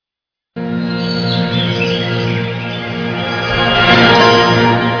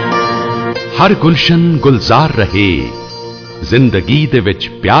हर गुलशन गुलजार रहे, जिंदगी दे विच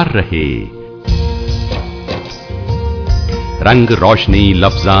प्यार रहे। रंग रोशनी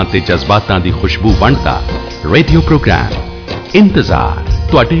लफ्जां ते जज्बातां दी खुशबू वंडदा रेडियो प्रोग्राम इंतजार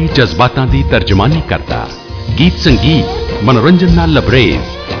तुहाडे जज्बातां दी तर्जमानी करदा। गीत संगीत मनोरंजन नाल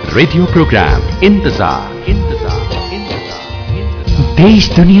लबरेज रेडियो प्रोग्राम इंतजार।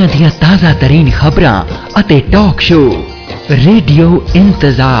 देश दुनिया दियां ताज़ा तरीन खबरां अते टॉक शो रेडियो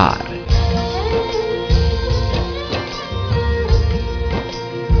इंतजार।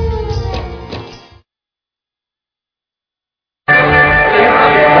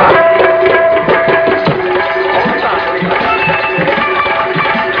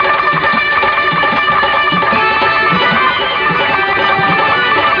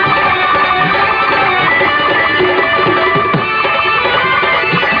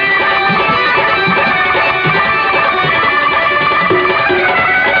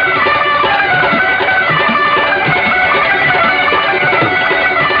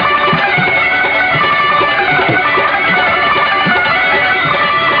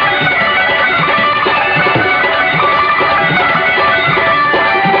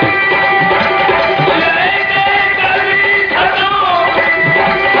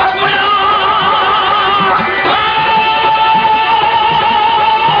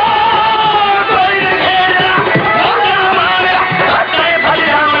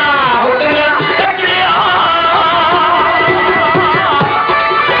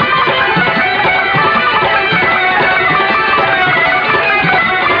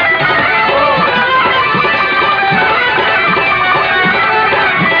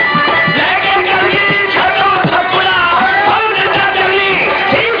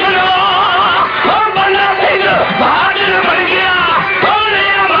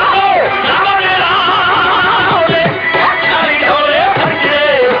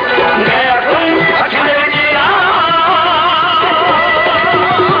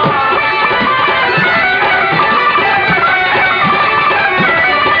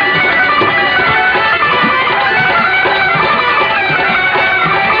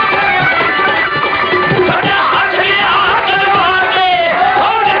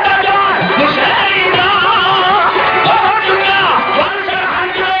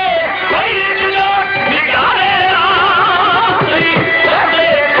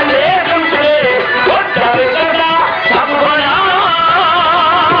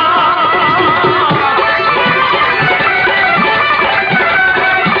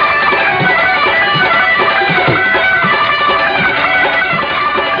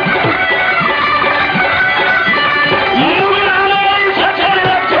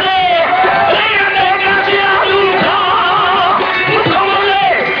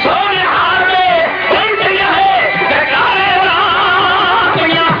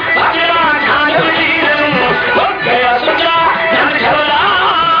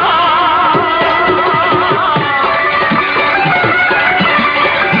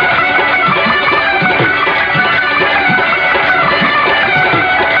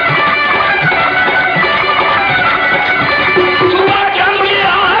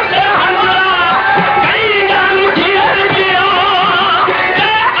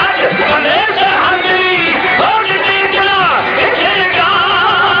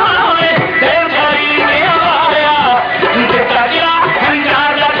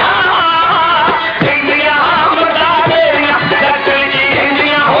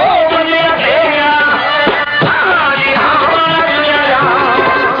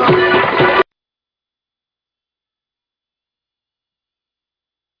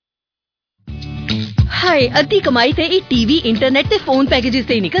 अद्धी कमाई ते टीवी इंटरनेट ते फोन पैकेजेस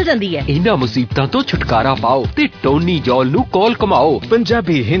ते निकल जाती है। इन्हां मुसीबतां तो छुटकारा पाओ ते टोनी जॉल नू कॉल कमाओ।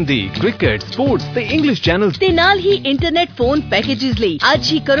 पंजाबी, हिंदी, क्रिकेट, स्पोर्ट्स ते इंग्लिश चैनल्स ते नाल ही इंटरनेट फोन पैकेजेस लई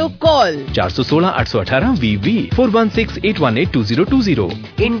आज ही करो कॉल 416 818 20 416 818 2020।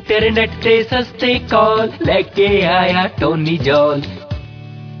 इंटरनेट ते सस्ते कॉल लेके आया टोनी जॉल।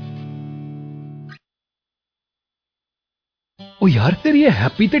 ओ यार तेरी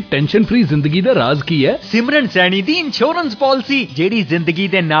हैप्पी ते टेंशन फ्री जिंदगी दा राज की है? सिमरन सैनी दी इंश्योरेंस पॉलिसी जेड़ी जिंदगी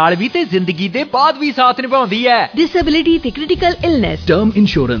दे नाल भी ते जिंदगी दे बाद भी साथ निभाउंदी है। डिसेबिलिटी ते critical illness, term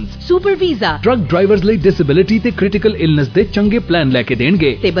insurance, super visa, truck drivers ਲਈ डिसेबिलिटी ते क्रिटिकल इलनेस दे चंगे प्लान लेके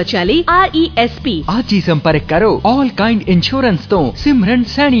देणगे ते बच्चों ਲਈ RESP। आज ही संपर्क करो ऑल काइंड इंश्योरेंस तो सिमरन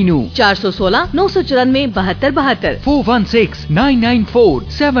सैनी नू 416 994 7272 416 994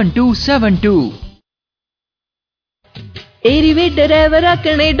 7272। ਏਰੀਵੇ ਡਰਾਈਵਰਾ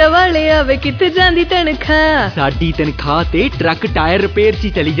ਕੈਨੇਡਾ ਵਾਲੇ ਆਵੇ ਕਿੱਥੇ ਜਾਂਦੀ ਤਨਖਾਹ ਸਾਡੀ ਤਨਖਾਹ ਤੇ ਟਰੱਕ ਟਾਇਰ ਰਿਪੇਅਰ 'ਚ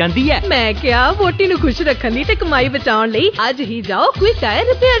ਚਲੀ ਜਾਂਦੀ ਹੈ। ਮੈਂ ਕਿਹਾ ਵੋਟੀ ਨੂੰ ਖੁਸ਼ ਰੱਖਣ ਲਈ ਤੇ ਕਮਾਈ ਬਚਾਉਣ ਲਈ ਅੱਜ ਹੀ ਜਾਓ ਕੁਇਕ ਟਾਇਰ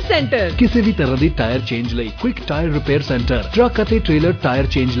ਰਿਪੇਅਰ ਸੈਂਟਰ। ਕਿਸੇ ਵੀ ਤਰ੍ਹਾਂ ਦੀ ਟਾਇਰ ਚੇਂਜ ਲਈ quick tyre repair centre, truck ਅਤੇ ਟ੍ਰੇਲਰ ਟਾਇਰ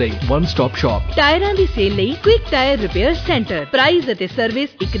ਚੇਂਜ ਲਈ ਵਨ ਸਟਾਪ ਸ਼ਾਪ। ਟਾਇਰਾਂ ਦੀ ਸੇਲ ਲਈ quick tyre repair centre. Price ਅਤੇ ਸਰਵਿਸ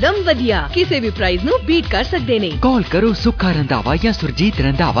ਇੱਕਦਮ ਵਧੀਆ, ਕਿਸੇ ਵੀ ਪ੍ਰਾਈਸ ਨੂੰ ਬੀਟ ਕਰ ਸਕਦੇ ਨੇ। ਕਾਲ ਕਰੋ ਸੁੱਖਾ ਰੰਧਾਵਾ ਜਾਂ ਸੁਰਜੀਤ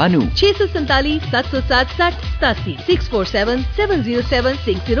ਰੰਧਾਵਾ ਨੂੰ 647 707 6087 647 707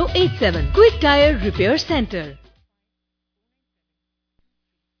 6087 ਕੁਇਕ ਟਾਇਰ ਰਿਪੇਅਰ ਸੈਂਟਰ।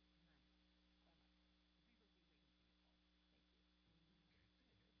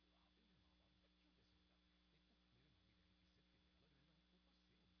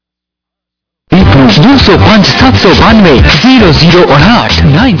 दो सौ 792 0058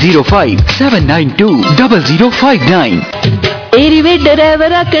 905 792 0059। ਏਰੀਵੇ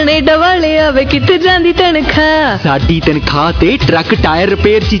ਡਰਾਈਵਰਾ ਕੈਨੇਡਾ ਵਾਲੇ ਆਵੇ ਕਿੱਥੇ ਜਾਂਦੀ ਤਨਖਾਹ ਸਾਡੀ ਤਨਖਾਹ ਤੇ ਟਰੱਕ ਟਾਇਰ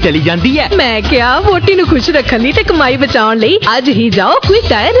ਰਿਪੇਅਰ 'ਚ ਚਲੀ ਜਾਂਦੀ ਹੈ। ਮੈਂ ਕਿਹਾ ਵੋਟੀ ਨੂੰ ਖੁਸ਼ ਰੱਖਣ ਲਈ ਤੇ ਕਮਾਈ ਬਚਾਉਣ ਲਈ ਅੱਜ ਹੀ ਜਾਓ ਕੁਇਕ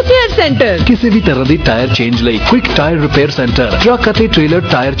ਟਾਇਰ ਰਿਪੇਅਰ ਸੈਂਟਰ। ਕਿਸੇ ਵੀ ਤਰ੍ਹਾਂ ਦੀ ਟਾਇਰ ਚੇਂਜ ਲਈ quick tyre repair centre, truck ਅਤੇ ਟ੍ਰੇਲਰ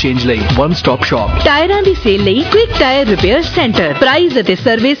ਟਾਇਰ ਚੇਂਜ ਲਈ ਵਨ ਸਟਾਪ ਸ਼ਾਪ। ਟਾਇਰਾਂ ਦੀ ਸੇਲ ਲਈ quick tyre repair centre. Price ਅਤੇ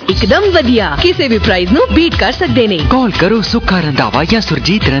ਸਰਵਿਸ ਇੱਕਦਮ ਵਧੀਆ, ਕਿਸੇ ਵੀ ਪ੍ਰਾਈਸ ਨੂੰ ਬੀਟ ਕਰ ਸਕਦੇ ਨੇ। ਕਾਲ ਕਰੋ ਸੁੱਖਾ ਰੰਧਾਵਾ ਜਾਂ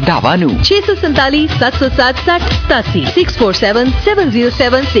ਸੁਰਜੀਤ ਰੰਧਾਵਾ ਨੂੰ 647 707 6087 647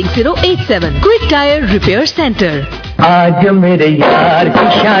 707 6087 ਕੁਇਕ ਟਾਇਰ ਰਿਪੇਅਰ ਸੈਂਟਰ। आज मेरे यार की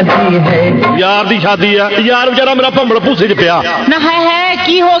शादी है। यार दी शादी है, यार बेचारा मेरा भंबल भूसे च पिया ना है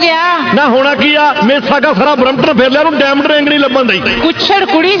की हो गया ना होना की आ मेसा का सारा ब्रम्पटन फेर लिया, डायमंड रिंग नहीं लभन दी। कुछड़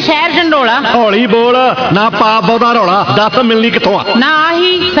कुड़ी शहर झंडोला हौली बोल ना पा बहुता रौला, दस मिलनी किथों आ ना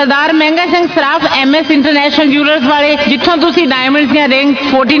आही Sardar Mahanga Singh Saraf MS international jewellers वाले, जिथों तुसी डायमंड्स दी ring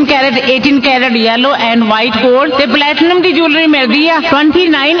 14 carat 18 carat yellow and white gold ते प्लैटिनम दी ज्वेलरी मिलदी है।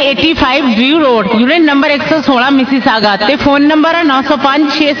 2985 view road, unit number 116 Mississauga ते फोन नंबर है 905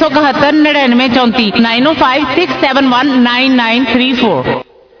 671 9934 905 671 9934।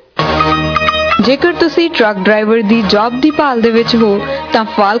 ਜੇਕਰ ਤੁਸੀਂ ਟਰੱਕ ਡਰਾਈਵਰ ਦੀ ਜੌਬ ਦੀ ਭਾਲ ਦੇ ਵਿੱਚ ਹੋ ਤਾਂ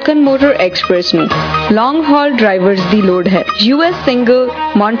ਫਾਲਕਨ ਮੋਟਰ ਐਕਸਪ੍ਰੈਸ ਨੂੰ ਲੌਂਗ ਹਾਲ ਡਰਾਈਵਰਸ ਦੀ ਲੋੜ ਹੈ। US ਸਿੰਗਲ,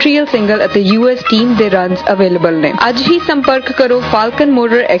 ਮੌਂਟਰੀਅਲ ਸਿੰਗਲ ਅਤੇ US ਟੀਮ ਦੇ ਰਨਸ ਅਵੇਲੇਬਲ ਨੇ। ਅੱਜ ਹੀ ਸੰਪਰਕ ਕਰੋ ਫਾਲਕਨ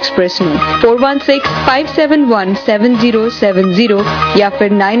ਮੋਟਰ ਐਕਸਪ੍ਰੈਸ ਨੂੰ 4165717070 ਜਾਂ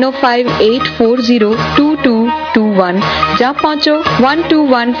ਫਿਰ 9058402221 ਜਾਂ ਪਹੁੰਚੋ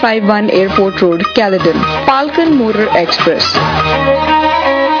 12151 airport road, Caledon. Falcon motor express.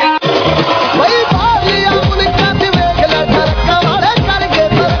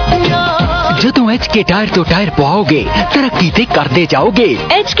 ਜਦੋਂ HK ਟਾਇਰ ਤੋਂ ਟਾਇਰ ਪਵਾਓਗੇ ਤਰੱਕੀ ਤੇ ਕਰਦੇ ਜਾਓਗੇ।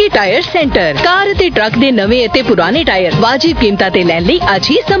 HK ਟਾਇਰ ਸੈਂਟਰ, ਕਾਰ ਅਤੇ ਟਰੱਕ ਦੇ ਨਵੇਂ ਅਤੇ ਪੁਰਾਣੇ ਟਾਇਰ ਵਾਜਿਬ ਕੀਮਤਾਂ ਤੇ ਲੈਣ ਲਈ ਅੱਜ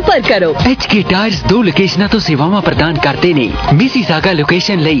ਹੀ ਸੰਪਰਕ ਕਰੋ। HK ਟਾਇਰਸ 2 ਲੋਕੇਸ਼ਨਾਂ ਤੋਂ ਸੇਵਾਵਾਂ ਪ੍ਰਦਾਨ ਕਰਦੇ ਨੇ। ਮਿਸੀਸਾਗਾ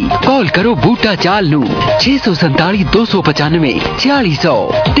ਲੋਕੇਸ਼ਨ ਲਈ ਕਾਲ ਕਰੋ ਬੂਟਾ ਚਾਲ ਨੂੰ 647 295 4600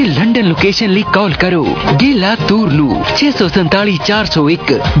 ਤੇ ਲੰਡਨ ਲੋਕੇਸ਼ਨ ਲਈ ਕਾਲ ਕਰੋ ਗੇਲਾ ਤੂਰ ਨੂੰ 647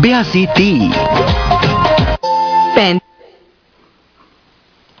 401 8230।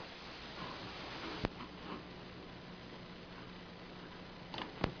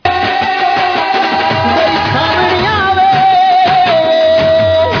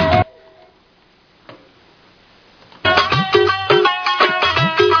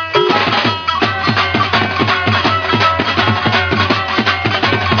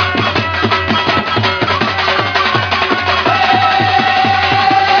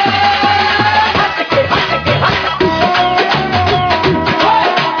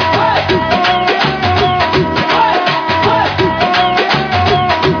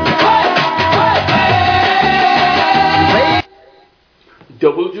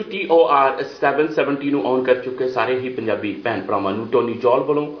 WTOR 770 ਨੂੰ ਆਨ ਕਰ ਚੁੱਕੇ ਸਾਰੇ ਹੀ ਪੰਜਾਬੀ ਭੈਣ ਭਰਾਵਾਂ ਨੂੰ ਟੋਨੀ ਜੌਲ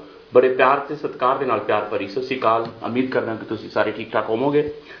ਵੱਲੋਂ ਬੜੇ ਪਿਆਰ ਤੇ ਸਤਿਕਾਰ ਦੇ ਨਾਲ ਪਿਆਰ ਭਰੀ ਸਤਿ ਸ਼੍ਰੀ ਅਕਾਲ। ਉਮੀਦ ਕਰਦਾ ਕਿ ਤੁਸੀਂ ਸਾਰੇ ਠੀਕ ਠਾਕ ਹੋਵੋਗੇ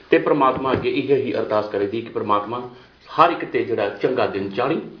ਤੇ ਪ੍ਰਮਾਤਮਾ ਅੱਗੇ ਇਹ ਹੀ ਅਰਦਾਸ ਕਰੇਗੀ ਕਿ ਪ੍ਰਮਾਤਮਾ ਹਰ ਇੱਕ ਤੇ ਜਿਹੜਾ ਚੰਗਾ ਦਿਨ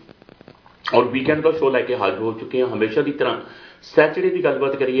ਚਾੜੀ। ਔਰ ਵੀਕਐਂਡ ਦਾ ਸ਼ੋਅ ਲੈ ਕੇ ਹਾਜ਼ਰ ਹੋ ਚੁੱਕੇ ਹਾਂ। ਹਮੇਸ਼ਾ ਦੀ ਤਰ੍ਹਾਂ ਸੈਚਰਡੇ ਦੀ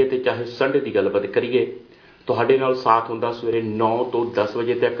ਗੱਲਬਾਤ ਕਰੀਏ ਤੇ ਚਾਹੇ ਸੰਡੇ ਦੀ ਗੱਲਬਾਤ ਕਰੀਏ, ਤੁਹਾਡੇ ਨਾਲ ਸਾਥ ਹੁੰਦਾ ਸਵੇਰੇ 9 ਤੋਂ 10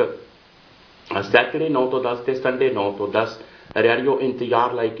 ਵਜੇ ਤੱਕ। ਸੈਚਰਡੇ 9 ਤੋਂ 10 ਤੇ ਸੰਡੇ 9 ਤੋਂ 10 ਰੇਡੀਓ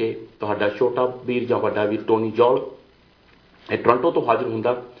ਇੰਤਜ਼ਾਰ ਲੈ ਕੇ ਤੁਹਾਡਾ ਛੋਟਾ ਵੀਰ ਜਾਂ ਵੱਡਾ ਵੀਰ ਟੋਨੀ ਜੌਲ ਇਹ ਟੋਰਾਂਟੋ ਤੋਂ ਹਾਜ਼ਰ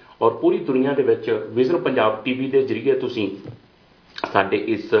ਹੁੰਦਾ। ਔਰ ਪੂਰੀ ਦੁਨੀਆ ਦੇ ਵਿੱਚ ਵਿਜ਼ਨ ਪੰਜਾਬ TV ਦੇ ਜ਼ਰੀਏ ਤੁਸੀਂ ਸਾਡੇ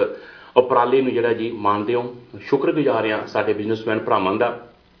ਇਸ ਉਪਰਾਲੇ ਨੂੰ ਜਿਹੜਾ ਜੀ ਮਾਣਦੇ ਹੋ। ਸ਼ੁਕਰਗੁਜ਼ਾਰ ਹਾਂ ਸਾਡੇ ਬਿਜ਼ਨਸਮੈਨ ਭਰਾਵਾਂ ਦਾ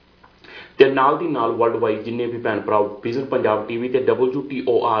ਤੇ ਨਾਲ ਦੀ ਨਾਲ ਵਰਲਡ ਵਾਈਡ ਜਿੰਨੇ ਵੀ ਭੈਣ ਭਰਾ ਵਿਜ਼ਨ ਪੰਜਾਬ TV ਤੇ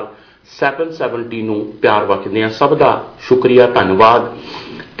WTOR 770 ਨੂੰ ਪਿਆਰ ਬਖਸ਼ਦੇ ਆ, ਸਭ ਦਾ ਸ਼ੁਕਰੀਆ, ਧੰਨਵਾਦ।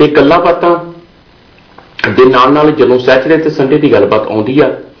 ਤੇ ਗੱਲਾਂ ਬਾਤਾਂ ਦੇ ਨਾਲ ਨਾਲ ਜਦੋਂ ਸੈਚਰਡੇ ਤੇ ਸੰਡੇ ਦੀ ਗੱਲਬਾਤ ਆਉਂਦੀ ਆ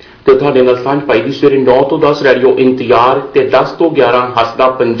ਤੇ ਤੁਹਾਡੇ ਨਾਲ ਸਾਂਝ ਪਾਈ ਦੀ ਸਵੇਰੇ 9 ਤੋਂ 10 ਰੇਡੀਓ ਇੰਤਜ਼ਾਰ ਤੇ 10 ਤੋਂ 11 ਹੱਸਦਾ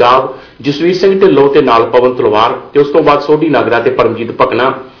ਪੰਜਾਬ ਜਸਵੀਰ ਸਿੰਘ ਢਿੱਲੋਂ ਤੇ ਨਾਲ ਪਵਨ ਤਲਵਾਰ ਤੇ ਉਸ ਤੋਂ ਬਾਅਦ ਸੋਢੀ ਨਾਗਰਾ ਤੇ ਪਰਮਜੀਤ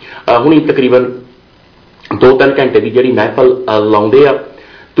ਭਕਨਾ ਹੁਣੀ ਤਕਰੀਬਨ 2-3 ਘੰਟੇ ਦੀ ਜਿਹੜੀ ਮਹਿਫਲ ਲਾਉਂਦੇ ਆ।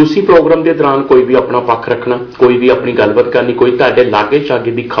 ਤੁਸੀਂ ਪ੍ਰੋਗਰਾਮ ਦੇ ਦੌਰਾਨ ਕੋਈ ਵੀ ਆਪਣਾ ਪੱਖ ਰੱਖਣਾ, ਕੋਈ ਵੀ ਆਪਣੀ ਗੱਲਬਾਤ ਕਰਨੀ, ਕੋਈ ਤੁਹਾਡੇ ਲਾਗੇ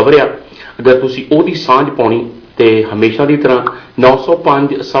ਛਾਗੇ ਦੀ ਖਬਰ ਆ ਅਗਰ ਤੁਸੀਂ ਉਹਦੀ ਸਾਂਝ ਪਾਉਣੀ ਤੇ ਹਮੇਸ਼ਾ ਦੀ ਤਰ੍ਹਾਂ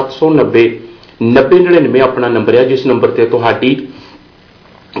 905 790 9099 ਆਪਣਾ ਨੰਬਰ ਆ ਜਿਸ ਨੰਬਰ ਤੇ ਤੁਹਾਡੀ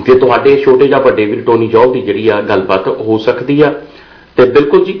ਤੇ ਤੁਹਾਡੇ ਛੋਟੇ ਜਾਂ ਵੱਡੇ ਵੀਰ ਟੋਨੀ ਜੌਲ ਦੀ ਜਿਹੜੀ ਆ ਗੱਲਬਾਤ ਹੋ ਸਕਦੀ ਆ। ਤੇ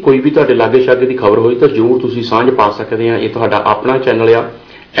ਬਿਲਕੁਲ ਜੀ ਕੋਈ ਵੀ ਤੁਹਾਡੇ ਲਾਗੇ ਛਾਗੇ ਦੀ ਖਬਰ ਹੋਈ ਤਾਂ ਜ਼ਰੂਰ ਤੁਸੀਂ ਸਾਂਝ ਪਾ ਸਕਦੇ ਆ। ਇਹ ਤੁਹਾਡਾ ਆਪਣਾ ਚੈਨਲ ਆ,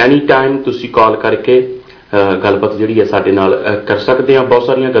 ਐਨੀ ਟਾਈਮ ਤੁਸੀਂ ਕਾਲ ਕਰਕੇ ਗੱਲਬਾਤ ਜਿਹੜੀ ਹੈ ਸਾਡੇ ਨਾਲ ਕਰ ਸਕਦੇ ਆ। ਬਹੁਤ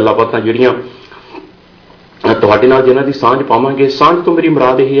ਸਾਰੀਆਂ ਗੱਲਾਂ ਬਾਤਾਂ ਜਿਹੜੀਆਂ ਤੁਹਾਡੇ ਨਾਲ ਜਿਨ੍ਹਾਂ ਦੀ ਸਾਂਝ ਪਾਵਾਂਗੇ। ਸਾਂਝ ਤੋਂ ਮੇਰੀ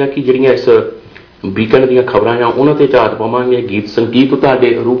ਮੁਰਾਦ ਇਹ ਆ ਕਿ ਜਿਹੜੀਆਂ ਇਸ ਵੀਕਐਂਡ ਦੀਆਂ ਖਬਰਾਂ ਆ ਉਹਨਾਂ ਤੇ ਝਾਤ ਪਾਵਾਂਗੇ, ਗੀਤ ਸੰਗੀਤ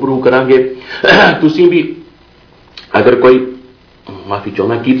ਤੁਹਾਡੇ ਰੂਬਰੂ ਕਰਾਂਗੇ। ਤੁਸੀਂ ਵੀ ਅਗਰ ਕੋਈ ਮਾਫੀ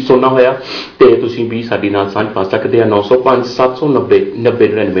ਚਾਹੁੰਦਾ ਗੀਤ ਸੁਣਨਾ ਹੋਇਆ ਤੇ ਤੁਸੀਂ ਵੀ ਸਾਡੀ ਨਾਲ ਸਾਂਝ ਪਾ ਸਕਦੇ ਆ। 905 790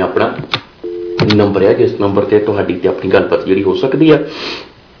 9099 ਆਪਣਾ ਨੰਬਰ ਹੈ ਜਿਸ ਨੰਬਰ ਤੇ ਤੁਹਾਡੀ ਤੇ ਆਪਣੀ ਗੱਲਬਾਤ ਜਿਹੜੀ ਹੋ ਸਕਦੀ ਆ।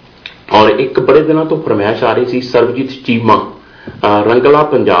 ਔਰ ਇੱਕ ਬੜੇ ਦਿਨਾਂ ਤੋਂ ਫਰਮਾਇਸ਼ ਆ ਰਹੀ ਸੀ ਸਰਬਜੀਤ ਚੀਮਾ ਰੰਗਲਾ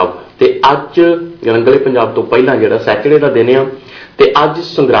ਪੰਜਾਬ ਤੇ ਅੱਜ ਰੰਗਲੇ ਪੰਜਾਬ ਤੋਂ ਪਹਿਲਾਂ ਜਿਹੜਾ ਸੈਟਰਡੇ ਦਾ ਦਿਨ ਆ ਤੇ ਅੱਜ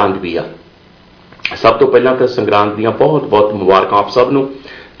ਸੰਗਰਾਂਦ ਵੀ ਆ। ਸਭ ਤੋਂ ਪਹਿਲਾਂ ਤਾਂ ਸੰਗਰਾਂਦ ਦੀਆਂ ਬਹੁਤ ਬਹੁਤ ਮੁਬਾਰਕਾਂ ਆਪ ਸਭ ਨੂੰ।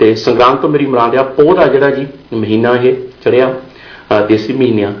 ਤੇ ਸੰਗਰਾਂਦ ਤੋਂ ਮੇਰੀ ਮੁਰਾਦ ਆ ਪੋਹ ਦਾ ਜਿਹੜਾ ਜੀ ਮਹੀਨਾ ਇਹ ਚੜਿਆ ਦੇਸੀ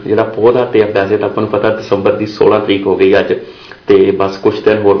ਮਹੀਨਾ ਜਿਹੜਾ ਪੋਹ ਦਾ ਤੇ ਵੈਸੇ ਤਾਂ ਆਪਾਂ ਨੂੰ ਪਤਾ ਦਸੰਬਰ ਦੀ 16 ਤਰੀਕ ਹੋ ਗਈ ਅੱਜ ਤੇ ਬਸ ਕੁਝ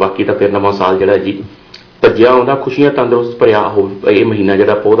ਦਿਨ ਹੋਰ ਬਾਕੀ ਤਾਂ ਫਿਰ ਨਵਾਂ ਸਾਲ ਜਿਹੜਾ ਜੀ ਭੱਜਿਆ ਆਉਂਦਾ। ਖੁਸ਼ੀਆਂ ਤੰਦਰੁਸਤ ਭਰਿਆ ਹੋ ਇਹ ਮਹੀਨਾ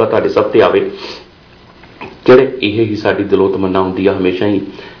ਜਿਹੜਾ ਪੋਹ ਦਾ ਤੁਹਾਡੇ ਸਭ ਤੇ ਆਵੇ। ਜਿਹੜੇ ਇਹ ਹੀ ਸਾਡੀ ਦਿਲੋਂ ਤਮੰਨਾ ਹੁੰਦੀ ਆ ਹਮੇਸ਼ਾ ਹੀ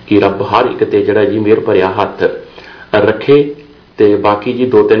ਕਿ ਰੱਬ ਹਰ ਇੱਕ ਤੇ ਜਿਹੜਾ ਜੀ ਮਿਹਰ ਭਰਿਆ ਹੱਥ ਰੱਖੇ। ਤੇ ਬਾਕੀ ਜੀ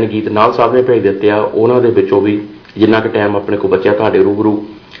 2-3 ਗੀਤ ਨਾਲ ਸਾਹਿਬ ਨੇ ਭੇਜ ਦਿੱਤੇ ਆ, ਉਹਨਾਂ ਦੇ ਵਿੱਚੋਂ ਵੀ ਜਿੰਨਾ ਕੁ ਟਾਈਮ ਆਪਣੇ ਕੋਲ ਬਚਿਆ ਤੁਹਾਡੇ ਰੂਬਰੂ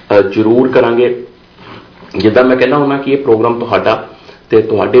ਜ਼ਰੂਰ ਕਰਾਂਗੇ। ਜਿੱਦਾਂ ਮੈਂ ਕਹਿੰਦਾ ਹੁੰਦਾ ਕਿ ਇਹ ਪ੍ਰੋਗਰਾਮ ਤੁਹਾਡਾ ਤੇ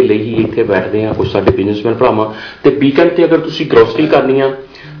ਤੁਹਾਡੇ ਲਈ ਹੀ ਇੱਥੇ ਬੈਠਦੇ ਆ ਕੁਝ ਸਾਡੇ ਬਿਜ਼ਨਸਮੈਨ ਭਰਾਵਾਂ। ਤੇ ਵੀਕਐਂਡ ਤੇ ਅਗਰ ਤੁਸੀਂ ਗਰੋਸਰੀ ਕਰਨੀ ਆ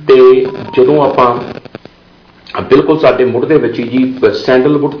ਤੇ ਜਦੋਂ ਆਪਾਂ ਬਿਲਕੁਲ ਸਾਡੇ ਮੁੱਢ ਦੇ ਵਿੱਚ ਜੀ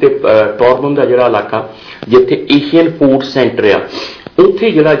ਸੈਂਡਲਵੁੱਡ ਤੇ ਟੌਰਬਨ ਦਾ ਜਿਹੜਾ ਇਲਾਕਾ ਜਿੱਥੇ ਏਸ਼ੀਅਨ ਫੂਡ ਸੈਂਟਰ ਆ ਉੱਥੇ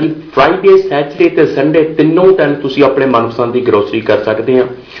ਜਿਹੜਾ ਜੀ ਫਰਾਈਡੇ ਸੈਟਰਡੇ ਤੇ ਸੰਡੇ ਤਿੰਨੋਂ ਟਾਈਮ ਤੁਸੀਂ ਆਪਣੇ ਮਨਪਸੰਦ ਦੀ ਗਰੋਸਰੀ ਕਰ ਸਕਦੇ ਆ।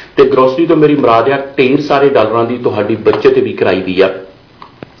 ਤੇ ਗਰੋਸਰੀ ਤੋਂ ਮੇਰੀ ਮੁਰਾਦ ਆ ਢੇਰ ਸਾਰੇ ਡਾਲਰਾਂ ਦੀ ਤੁਹਾਡੀ ਬੱਚਤ ਵੀ ਕਰਾਈ ਦੀ ਆ।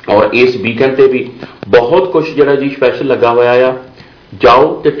 ਔਰ ਇਸ ਵੀਕਐਂਡ ਤੇ ਵੀ ਬਹੁਤ ਕੁਝ ਜਿਹੜਾ ਜੀ ਸਪੈਸ਼ਲ ਲੱਗਾ ਹੋਇਆ ਆ।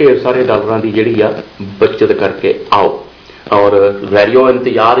 ਜਾਓ ਤੇ ਢੇਰ ਸਾਰੇ ਡਾਲਰਾਂ ਦੀ ਜਿਹੜੀ ਆ ਬੱਚਤ ਕਰਕੇ ਆਓ। ਔਰ ਰੇਡੀਓ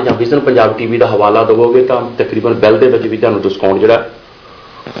ਇੰਤਜ਼ਾਰ ਜਾਂ ਵਿਜ਼ਨ ਪੰਜਾਬ ਟੀਵੀ ਦਾ ਹਵਾਲਾ ਦੇਵੋਗੇ ਤਾਂ ਤਕਰੀਬਨ ਬਿੱਲ ਦੇ ਵਿੱਚ ਵੀ ਤੁਹਾਨੂੰ ਡਿਸਕਾਊਂਟ ਜਿਹੜਾ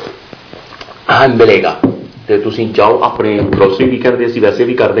ਮਿਲੇਗਾ। ਤੇ ਤੁਸੀਂ ਜਾਓ ਆਪਣੇ ਗਰੋਸਰੀ ਵੀਕਐਂਡ ਤੇ ਅਸੀਂ ਵੈਸੇ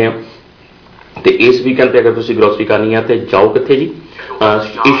ਵੀ ਕਰਦੇ ਹਾਂ ਤੇ ਇਸ ਵੀਕਐਂਡ ਤੇ ਅਗਰ ਤੁਸੀਂ ਗਰੋਸਰੀ ਕਰਨੀ ਆ ਤੇ ਜਾਓ ਕਿੱਥੇ ਜੀ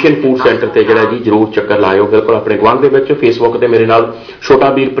ਏਸ਼ੀਅਨ ਫੂਡ ਸੈਂਟਰ ਤੇ ਜਿਹੜਾ ਜੀ ਜ਼ਰੂਰ ਚੱਕਰ ਲਾਇਓ। ਬਿਲਕੁਲ ਆਪਣੇ ਗੁਆਂਢ ਦੇ ਵਿੱਚ ਫੇਸਬੁੱਕ ਤੇ ਮੇਰੇ ਨਾਲ ਛੋਟਾ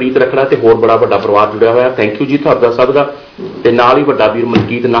ਵੀਰ ਪ੍ਰੀਤ ਰੱਖਣਾ ਤੇ ਹੋਰ ਬੜਾ ਵੱਡਾ ਪਰਿਵਾਰ ਜੁੜਿਆ ਹੋਇਆ। ਥੈਂਕ ਯੂ ਜੀ ਤੁਹਾਡਾ ਸਭ ਦਾ। ਤੇ ਨਾਲ ਹੀ ਵੱਡਾ ਵੀਰ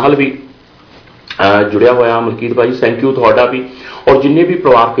ਮਲਕੀਤ ਨਾਲ ਵੀ ਜੁੜਿਆ ਹੋਇਆ। ਮਲਕੀਤ ਭਾਈ ਥੈਂਕ ਯੂ ਤੁਹਾਡਾ ਵੀ। ਔਰ ਜਿੰਨੇ ਵੀ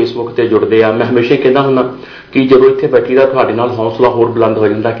ਪਰਿਵਾਰ ਫੇਸਬੁੱਕ ਤੇ ਜੁੜਦੇ ਆ ਮੈਂ ਹਮੇਸ਼ਾ ਕਹਿੰਦਾ ਹੁੰਦਾ ਕਿ ਜਦੋਂ ਇੱਥੇ ਬੈਠੀ ਦਾ ਤੁਹਾਡੇ ਨਾਲ ਹੌਸਲਾ ਹੋਰ ਬੁਲੰਦ ਹੋ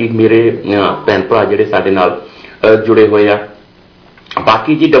ਜਾਂਦਾ ਕਿ ਮੇਰੇ ਭੈਣ ਭਰਾ ਜਿਹੜੇ ਸਾਡੇ ਨਾਲ ਜੁੜੇ ਹੋਏ ਆ।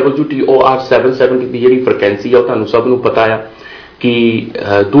 ਬਾਕੀ ਜੀ WTOR 770 ਦੀ ਜਿਹੜੀ ਫ੍ਰੀਕੁਐਂਸੀ ਆ ਉਹ ਤੁਹਾਨੂੰ ਸਭ ਨੂੰ ਪਤਾ ਆ ਕਿ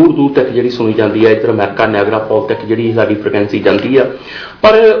ਦੂਰ ਦੂਰ ਤੱਕ ਜਿਹੜੀ ਸੁਣੀ ਜਾਂਦੀ ਹੈ। ਇੱਧਰ ਅਮਰੀਕਾ ਨਾਇਗਰਾ ਫਾਲ ਤੱਕ ਜਿਹੜੀ ਸਾਡੀ ਫ੍ਰੀਕੁਐਂਸੀ ਜਾਂਦੀ ਆ।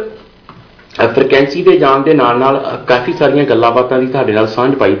 ਪਰ ਫ੍ਰੀਕੁਐਂਸੀ ਦੇ ਜਾਣ ਦੇ ਨਾਲ ਨਾਲ ਕਾਫੀ ਸਾਰੀਆਂ ਗੱਲਾਂ ਬਾਤਾਂ ਦੀ ਤੁਹਾਡੇ ਨਾਲ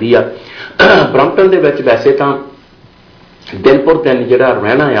ਸਾਂਝ ਪਾਈਦੀ ਆ। ਬਰੰਪਟਨ ਦੇ ਵਿੱਚ ਵੈਸੇ ਤਾਂ ਦਿਨ ਪਰ ਦਿਨ ਜਿਹੜਾ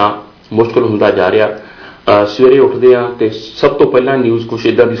ਰਹਿਣਾ ਆ ਮੁਸ਼ਕਲ ਹੁੰਦਾ ਜਾ ਰਿਹਾ। ਸਵੇਰੇ ਉੱਠਦੇ ਆ ਤੇ ਸਭ ਤੋਂ ਪਹਿਲਾਂ ਨਿਊਜ਼ ਕੁਛ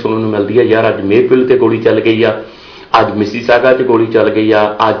ਇੱਦਾਂ ਦੀ ਸੁਣਨ ਨੂੰ ਮਿਲਦੀ ਹੈ ਯਾਰ ਅੱਜ ਮੇਪਿਲ ਤੇ ਗੋਲੀ ਚੱਲ ਗਈ ਆ, ਅੱਜ ਮਿਸੀਸਾਗਾ 'ਚ ਗੋਲੀ ਚੱਲ ਗਈ ਆ,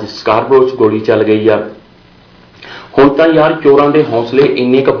 ਅੱਜ ਸਕਾਰਬਰੋ 'ਚ ਗੋਲੀ ਚੱਲ ਗਈ ਆ। ਹੁਣ ਤਾਂ ਯਾਰ ਚੋਰਾਂ ਦੇ ਹੌਸਲੇ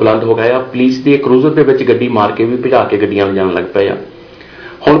ਇੰਨੇ ਕੁ ਬੁਲੰਦ ਹੋ ਗਏ ਆ ਪੁਲਿਸ ਦੇ ਕਰੂਜ਼ਰ ਦੇ ਵਿੱਚ ਗੱਡੀ ਮਾਰ ਕੇ ਵੀ ਭਜਾ ਕੇ ਗੱਡੀਆਂ ਲਿਜਾਣ ਲੱਗ ਪਏ ਆ।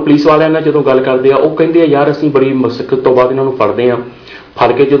 ਹੁਣ ਪੁਲਿਸ ਵਾਲਿਆਂ ਨਾਲ ਜਦੋਂ ਗੱਲ ਕਰਦੇ ਆ ਉਹ ਕਹਿੰਦੇ ਆ ਯਾਰ ਅਸੀਂ ਬੜੀ ਮੁਸ਼ਕਲ ਤੋਂ ਬਾਅਦ ਇਹਨਾਂ ਨੂੰ ਫੜਦੇ ਆ,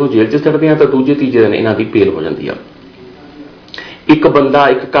 ਫੜ ਕੇ ਜਦੋਂ ਜੇਲ੍ਹ 'ਚ ਛੱਡਦੇ ਆ ਤਾਂ ਦੂਜੇ ਤੀਜੇ ਦਿਨ ਇਹਨਾਂ ਦੀ ਬੇਲ ਹੋ ਜਾਂਦੀ ਆ। ਇੱਕ ਬੰਦਾ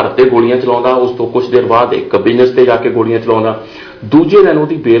ਇੱਕ ਘਰ ਤੇ ਗੋਲੀਆਂ ਚਲਾਉਂਦਾ, ਉਸ ਤੋਂ ਕੁਝ ਦੇਰ ਬਾਅਦ ਇੱਕ ਬਿਜ਼ਨਸ ਤੇ ਜਾ ਕੇ ਗੋਲੀਆਂ ਚਲਾਉਂਦਾ, ਦੂਜੇ ਦਿਨ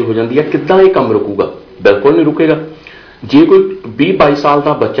ਉਹਦੀ ਬੇਲ ਹੋ ਜਾਂਦੀ ਆ। ਕਿੱਦਾਂ ਇਹ ਕੰਮ ਰੁਕੂਗਾ? ਬਿਲਕੁਲ ਨਹੀਂ ਰੁਕੇਗਾ। ਜੇ ਕੋਈ 20-22 ਸਾਲ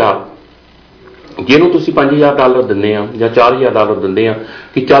ਦਾ ਬੱਚਾ ਜਿਹਨੂੰ ਤੁਸੀਂ $5000 ਦਿੰਦੇ ਆ ਜਾਂ $4000 ਦਿੰਦੇ ਆ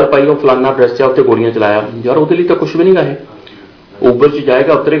ਕਿ ਚੱਲ ਭਾਈ ਉਹ ਫਲਾਨਾ ਐਡਰੈਸ ਆ ਉੱਥੇ ਗੋਲੀਆਂ ਚਲਾਇਆ, ਯਾਰ ਉਹਦੇ ਲਈ ਤਾਂ ਕੁਝ ਵੀ ਨਹੀਂ ਗਾ। ਇਹ ਉਬਰ 'ਚ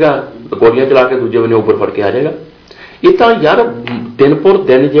ਜਾਏਗਾ, ਉਤਰੇਗਾ, ਗੋਲੀਆਂ ਚਲਾ ਕੇ ਦੂਜੇ ਬੰਨੇ ਉਬਰ ਫੜ ਕੇ ਆ ਜਾਏਗਾ। ਇਹ ਤਾਂ ਯਾਰ ਦਿਨ ਪਰ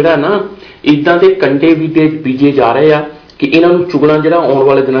ਦਿਨ ਜਿਹੜਾ ਨਾ ਇੱਦਾਂ ਦੇ ਕੰਡੇ ਵੀ ਤੇ ਬੀਜੇ ਜਾ ਰਹੇ ਆ ਕਿ ਇਹਨਾਂ ਨੂੰ ਚੁਗਣਾ ਜਿਹੜਾ ਆਉਣ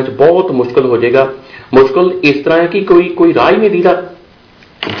ਵਾਲੇ ਦਿਨਾਂ 'ਚ ਬਹੁਤ ਮੁਸ਼ਕਲ ਹੋ ਜਾਏਗਾ। ਮੁਸ਼ਕਲ ਇਸ ਤਰ੍ਹਾਂ ਹੈ ਕਿ ਕੋਈ ਰਾਹ ਹੀ ਨਹੀਂ ਦੀਦਾ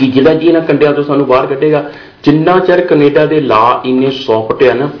ਕਿ ਜਿਹੜਾ ਜੀ ਇਹਨਾਂ ਕੰਡਿਆਂ ਤੋਂ ਸਾਨੂੰ ਬਾਹਰ ਕੱਢੇਗਾ। ਜਿੰਨਾ ਚਿਰ ਕੈਨੇਡਾ ਦੇ ਲਾ ਇੰਨੇ ਸੌਫਟ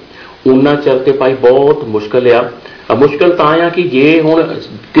ਆ ਨਾ ਉਹਨਾਂ ਚਿਰ ਤੇ ਭਾਈ ਬਹੁਤ ਮੁਸ਼ਕਲ ਆ। ਮੁਸ਼ਕਲ ਤਾਂ ਆ ਕਿ ਜੇ ਹੁਣ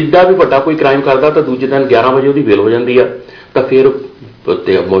ਕਿੱਡਾ ਵੀ ਵੱਡਾ ਕੋਈ ਕ੍ਰਾਈਮ ਕਰਦਾ ਤਾਂ ਦੂਜੇ ਦਿਨ 11 ਵਜੇ ਉਹਦੀ ਬੇਲ ਹੋ ਜਾਂਦੀ ਆ ਤਾਂ ਫਿਰ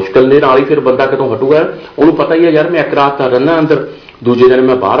ਮੁਸ਼ਕਲ ਦੇ ਨਾਲ ਹੀ ਫਿਰ ਬੰਦਾ ਕਦੋਂ ਹਟੂਗਾ। ਉਹਨੂੰ ਪਤਾ ਹੀ ਆ ਯਾਰ ਮੈਂ ਇੱਕ ਰਾਤ ਤਾਂ ਰਹਿਣਾ ਅੰਦਰ, दूजे दिन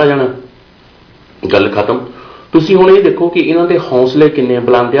मैं बाहर आ जाना, गल खत्म। तुसीं हुण ये देखो कि इन्हां दे हौसले किन्ने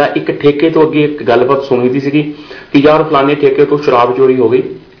बुलंद आ। एक ठेके तो अगे एक गलबात सुनी दी सीगी कि यार फलाने ठेके तो शराब चोरी हो गई,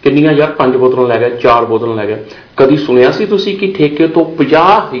 किन्नियां यार 5 बोतलां लै गए, 4 बोतलां लै गए। कदी सुनिया सी तुसीं कि ठेके तो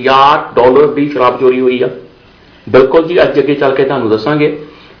 $50,000 की शराब चोरी हुई आ? बिल्कुल जी, अज अगे चल के तुहानूं दसांगे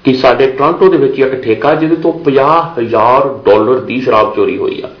कि साडे टोरंटो दे विच एक ठेका जिहदे तो $50,000 की शराब चोरी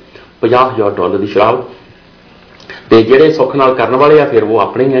हुई आ। $50,000 की शराब। ते जिहड़े सुख नाल करन वाले आ फिर वो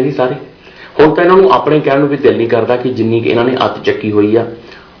अपने ही आ जी सारे। हुण तां इन्हां नूं अपने कहण नूं भी दिल नहीं करदा कि जिन्नी कि इन्हां ने अत चक्की हुई आ,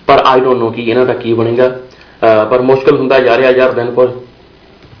 पर आई डोंट नो कि इन्हां दा की बनेगा। पर मुश्किल हुंदा जा रिहा यार दिन पर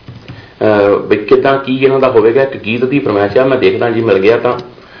किदां की इन्हां दा होवेगा। एक गीत की फरमाइश आ, मैं देखदा जी मिल गया तां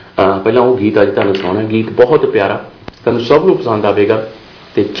पहलां वो गीत अज तुहानूं सुणाउणा। गीत बहुत प्यारा, तुहानूं सब नूं पसंद आवेगा।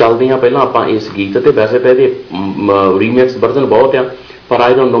 ते चलदे हां पहलां आपां इस गीत ते। वैसे तो इहदे रीमिक्स वर्जन बहुत आ, पर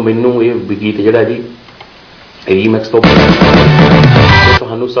आई डोंट नो मैनूं ये गीत जिहड़ा जी रीमिक्स तो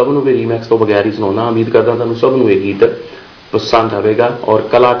तुहानूं सब नूं भी रीमिक्स तो बगैर ही सुणाउणा। उम्मीद करदा तुहानूं सब नूं ये गीत पसंद आवेगा और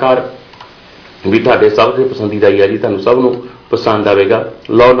कलाकार भी तुहाडे सब दे पसंदीदा ही है जी, तुहानूं सब नूं पसंद आवेगा।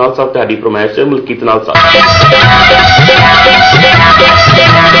 लो नाल साहब तुहाडी फरमाइश है मलकीत नाल साहब।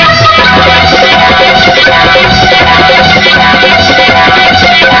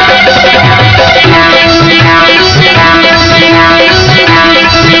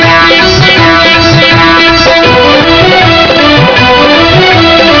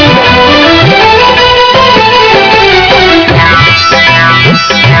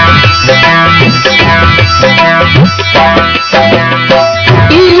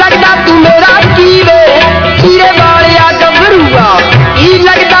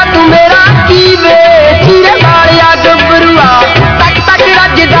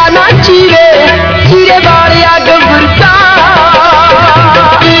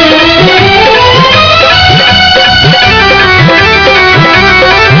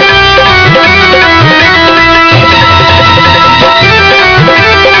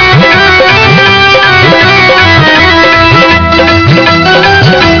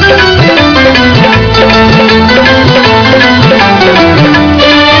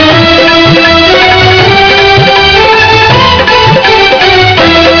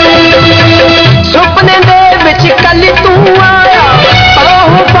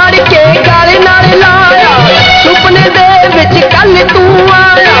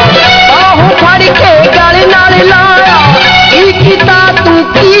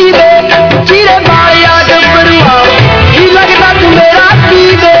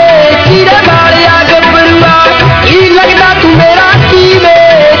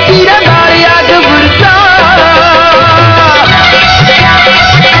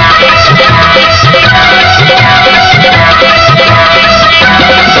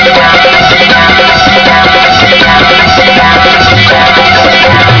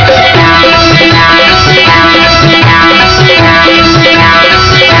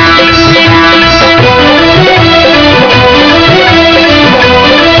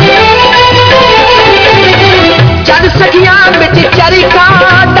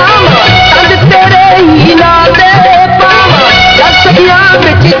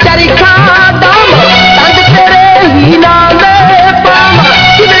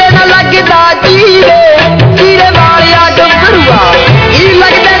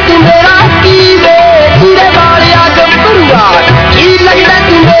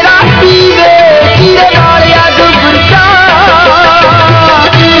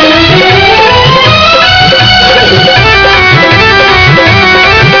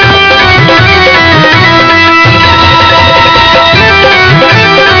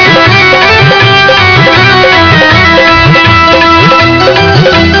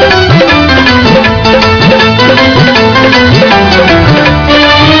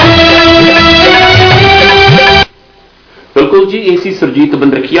 जी एसी सुरजीत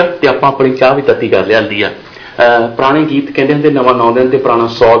बंदरखिया ते आपां अपनी चाह भी तत्ती कर लियांदी आ। पुराने गीत कहते होंगे नवा 9 दिन ते पुराना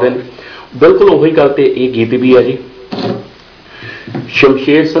 100 दिन। बिल्कुल उही गल ते ये गीत भी है जी।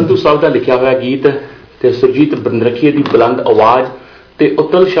 शमशेर संधू साहब का लिखा हुआ गीत ते सुरजीत बंदरखिया की बुलंद आवाज़ ते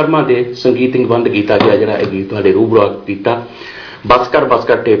उत्तल शर्मा के संगीतबंद गीता गया जिहड़ा यह गीत तुहाडे रूबरू कीता। बस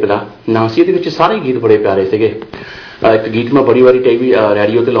कर टेप का नाम सी। ये सारे गीत बड़े प्यारे थे। एक गीत मैं बड़ी बारी टीवी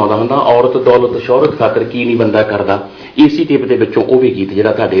रेडियो ते लाउंदा हुंदा, औरत दौलत शौहरत खातर की नहीं बंदा करदा। इसी टेप के विचों वो भी गीत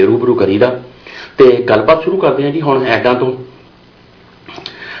जिहड़ा तुहाडे रूबरू करीदा। ते गलबात शुरू करते हैं जी हुण ऐडां तो।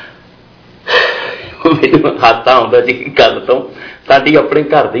 मैनूं हासा आउंदा जी गल तो। साडी अपने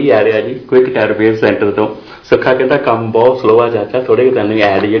घर दी ऐड है जी, क्विक टायर रिपेयर सेंटर तो। सुखा कहता काम बहुत स्लो आ चाचा, थोड़े तैनूं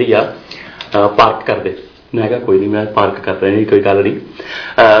ऐड जिहड़ी आ पार्क कर दे। मैं कहा कोई नहीं, मैं पार्क कर रहा जी, कोई गल नहीं।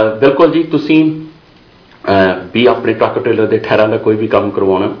 बिल्कुल जी, तुसीं भी अपने ट्रक ट्रेलर के टायरों का कोई भी काम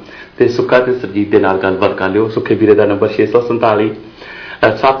करवाना तो सुक्खा ते सरजीत के नाल गलबात कर लियो। सुखे वीरे का नंबर 647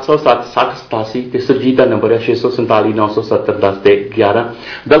 707 6087 तो सरजीत का नंबर है 647 970 10 11।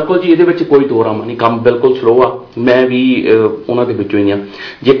 बिल्कुल जी ये कोई दो रामा नहीं, काम बिल्कुल स्लो आ। मैं भी उन्होंने ही हाँ,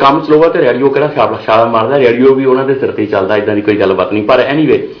 जे काम स्लो आ तो रेडियो किहड़ा छाला मारदा, रेडियो भी उन्होंने सिर ते चलता, इदां दी कोई गलबात नहीं। पर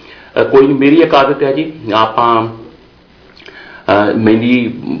एनीवे कोई नहीं, मेरी एक आदत है जी, आपां मेरी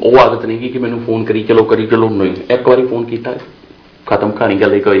वो आदत नहीं कि मैंने फोन करी चलो नहीं, एक बार फोन किया खत्म कहानी,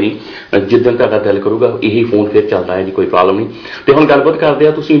 गल कोई नहीं, जिदन तुहाडा दिल करूगा यही फोन फिर चलता है जी, कोई प्रॉब्लम नहीं। तो हुण गलबात करते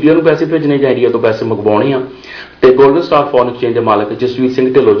हैं, तुसीं इंडिया नूं पैसे भेजने जां इंडिया तो पैसे मंगवाने आ तो गोल्डन स्टार फॉरेन एक्सचेंज के मालक जसवीर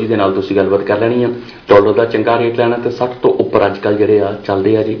सिंह ढिल्लों जी के नाल तुसीं गलबात कर लैनी है। डॉलर का चंगा रेट लैना तो 60 तो उपर अजकल जिहड़े आ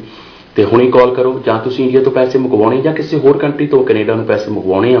चलदे आ जी, तो हुणे कॉल करो, जां तुसीं इंडिया तो पैसे मंगवाने जां किसी होर कंट्री तो कनेडा नूं पैसे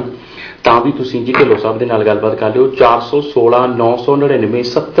मंगवाने आ तां भी तुसीं जी ढिल्लों साहब दे नाल गलबात कर लिओ। 416 999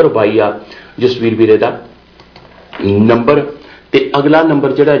 70 22 आ जसवीर वीरे दा नंबर। तो अगला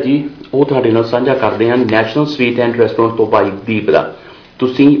नंबर जिहड़ा जी वो तुहाडे नाल साझा करदे हां नैशनल स्वीट एंड रेस्टोरेंट तो भाई दीप दा।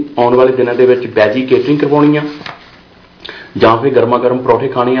 तुसीं आउण वाले दिनां दे विच वैजी केटरिंग करवाउणी आ जां फिर गर्मा गर्म परौठे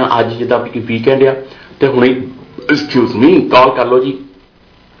खाने आ, अज जिद्दां वीकेंड आ तो हुणे एक्सक्यूज मी कॉल कर लो जी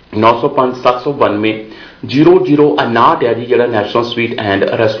 905 792 0059 है जी, जिहड़ा नैशनल स्वीट एंड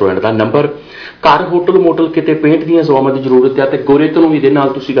रेस्टोरेंट का नंबर। घर होटल मोटल किते पेंट दी सेवावां की जरूरत है तो गोरे तो इहदे नाल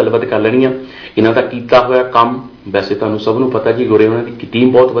तुसीं गलबात कर लैणी आ। इन्हां दा कीता होया काम वैसे तुहानूं सब नूं पता जी, गोरे उन्हां दी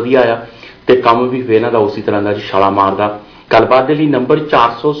टीम बहुत वधिया आ ते काम भी फिर इन्हां दा उसी तरह दा छाला मारदा। गलबात दे लई नंबर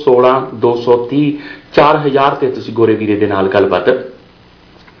 416 230 4000 ते तुसीं गोरे वीरे दे नाल गलबात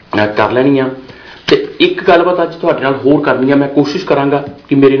कर लैणी आ। ते एक गलबात अज तुहाडे नाल होर करनी है, मैं कोशिश करांगा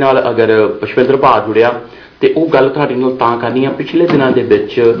कि मेरे नाल अगर पुष्पिंदर भा जुड़िया तो वह गल तुहाडे नाल तां करनी है। पिछले दिनों के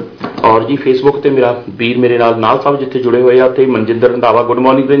विच और जी फेसबुक ते मेरा वीर मेरे नाल साहब जिथे जुड़े हुए उत्थे मनजिंदर रंधावा, गुड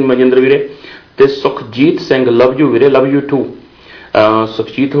मॉर्निंग मनजिंदर वीरे, ते सुखजीत सिंह लव यू वीरे, लव यू टू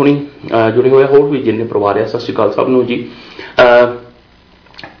सुखजीत होनी जुड़े हुए, होर भी जिन्ने परिवार है, सत श्री अकाल सब नूं जी।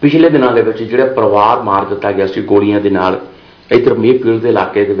 पिछले दिनों के विच जिहड़ा परिवार मार दिता गया सी गोलियां दे नाल इधर मेहपील के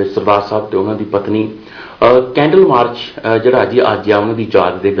इलाके के सरदार साहब ते उन्हां दी पत्नी कैंडल मार्च जिहड़ा जी अज आ उन्हां दी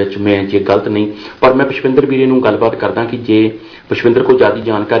याद दे विच, मैं जे गलत नहीं पर मैं पुष्पिंदर वीरे नूं गलबात करदा कि जे पुष्पिंदर को ज़्यादा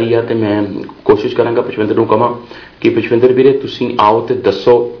जानकारी है तो मैं कोशिश करांगा पुष्पिंदर नूं कहां कि पुष्पिंदर वीरे तुसीं आओ तो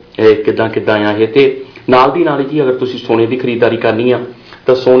दसो किदां किदां आ ये ते नाल दी नाल जी अगर तुसीं सोने की खरीददारी करनी आ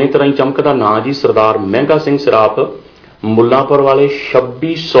तो सोने तरह ही चमकदा नां जी सरदार महंगा सिंह सराफ मुल्लांपुर वाले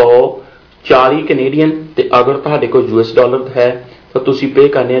 2640 कैनेडियन ते अगर तुहाडे कोल US डॉलर है तो तुसीं पे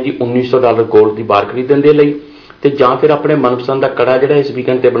करने जी $1900 गोल्ड की बार खरीदण दे लई ते जां फिर अपने मनपसंद का कड़ा जिहड़ा इस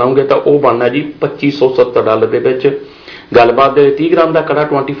वीकेंड ते बनाओगे तो वह बनना जी $2570 दे विच। गलबात दे 30 ग्राम का कड़ा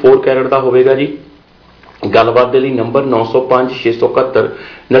 24 कैरेट का होगा जी। गलबात दे लई नंबर 905 671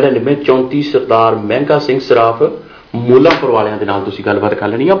 99 34 सरदार महंगा सिंह सराफ मुल्लांपुर वालियां दे नाल तुसीं गलबात कर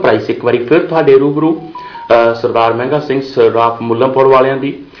लैणी आ। प्राइस एक बारी फिर तुहाडे रूबरू सरदार महंगा सिंह सराफ मुल्लांपुर वालियां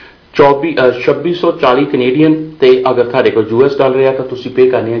दी 2640 कैनेडियन ते अगर तुहाडे कोल US डॉलर है तो तुसीं पे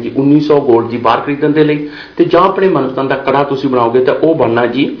करने जी 1900 गोल्ड की बार खरीदण दे लई ते जां अपने मनपसंद का कड़ा तुसीं बनाओगे तो वह बनना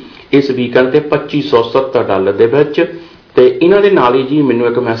जी इस वीकेंड ते $2570 दे विच। ते इन्हां दे नाल ही जी मैनूं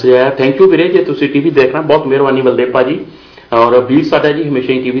एक मैसेज आया, थैंक यू वीरे जे तुसीं टीवी देखना, बहुत मेहरबानी बलदेव भाजी। और वीर साडा जी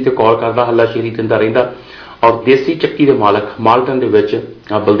हमेशा ही टीवी ते कॉल करदा, हल्लाशेरी दिंदा रहिंदा। और देसी चक्की के मालक माल्टन दे विच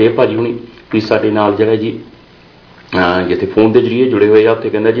बलदेव भाजी हुणी भी साडे नाल जिहड़ा जी जिथे फोन के जरिए जुड़े हुए उत्थे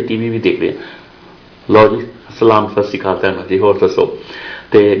कहंदा जी टीवी भी देख रहे हैं। लो जी सलाम सत श्री अकाल धन्यवाद जी। होर दसो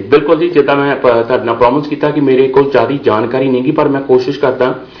तो बिल्कुल जी जिदा मैं तुहाडे नाल प्रॉमिस किया कि मेरे को ज़्यादा जानकारी नहीं गी पर मैं कोशिश करदा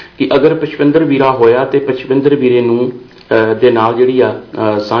कि अगर पुष्पिंदर वीरा होया तो पुष्पिंदर वीरे नूं दे नाल जिहड़ी आ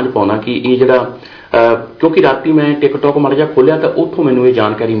सांझ पाउणा कि ये जिहड़ा क्योंकि राती मैं टिकटॉक माड़ा जिहा खोलिया तो उत्थों मैनूं ये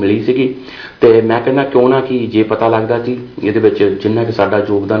जानकारी मिली सीगी ते मैं कहना क्यों ना कि जे पता लगदा जी इहदे विच जिन्ना कि साडा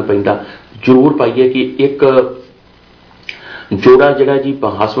योगदान पैंदा जरूर पाइए कि एक जोड़ा जिहड़ा जी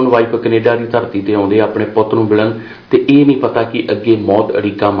हसबैंड वाइफ कनेडा की धरती ते आउंदे अपने पुत्त नूं मिलण ते ये नहीं पता कि अगे मौत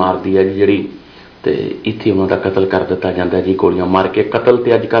अड़ीका मारदी है जी जिहड़ी ते इत्थे उन्हां दा कतल कर दिता जांदा जी गोलियां मार के। कतल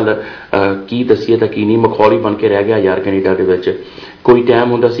ते अजकल की दसीए तां की नहीं मखौल ही बन के रह गया यार कनेडा दे विच। कोई टाइम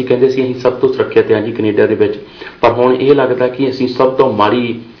हुंदा सी कहंदे सी असीं सब तो सुरੱਖਿਅਤ हां जी कनेडा दे विच, पर हुण ये लगदा कि असीं सब तो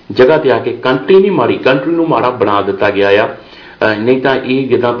माड़ी जगह ते आके कंट्री नहीं माड़ी कंट्री नूं माड़ा बना दिता गया आ। नहीं तां ये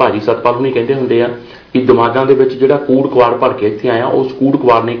जिद्दां भाजी सतपाल हुणी कहंदे हुंदे आ कि दिमागां दे विच जिहड़ा कूड़ कवाड़ भर के इत्थे आया उस कूड़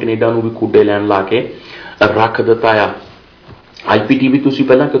कवाड़ ने कनेडा नूं भी खूडे लैण ला के रख दिता आ। IPTV तुसीं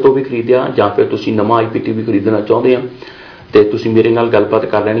पहलां कितों भी खरीदिया जां फिर तुसीं नवां IPTV खरीदना चाहुंदे आ ते तुसीं मेरे नाल गलबात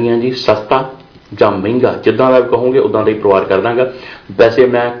कर लैणी है जी। सस्ता जां महंगा जिद्दां दा कहोगे उदां दा ही प्रोवाइड कर दांगा। वैसे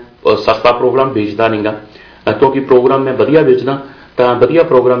मैं सस्ता प्रोग्राम बेचदा नहीं गा क्योंकि प्रोग्राम मैं वधिया बेचदा ਤਾਂ ਵਧੀਆ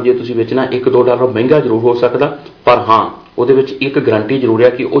ਪ੍ਰੋਗਰਾਮ ਜੇ ਤੁਸੀਂ ਵੇਚਣਾ $1-2 ਮਹਿੰਗਾ ਜ਼ਰੂਰ ਹੋ ਸਕਦਾ, ਪਰ ਹਾਂ ਉਹਦੇ ਵਿੱਚ ਇੱਕ ਗਰੰਟੀ ਜ਼ਰੂਰ ਹੈ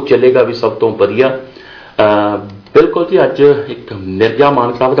ਕਿ ਉਹ ਚੱਲੇਗਾ ਵੀ ਸਭ ਤੋਂ ਵਧੀਆ। ਬਿਲਕੁਲ ਜੀ, ਅੱਜ ਇੱਕ ਮਿਰਜ਼ਾ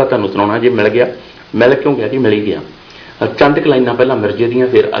ਮਾਨ ਸਾਹਿਬ ਦਾ ਤੁਹਾਨੂੰ ਸੁਣਾਉਣਾ ਜੇ ਮਿਲ ਗਿਆ। ਮਿਲ ਕਿਉਂ ਗਿਆ ਜੀ, ਮਿਲ ਹੀ ਗਿਆ। ਚੰਦ ਕੁ ਲਾਈਨਾਂ ਪਹਿਲਾਂ ਮਿਰਜ਼ੇ ਦੀਆਂ,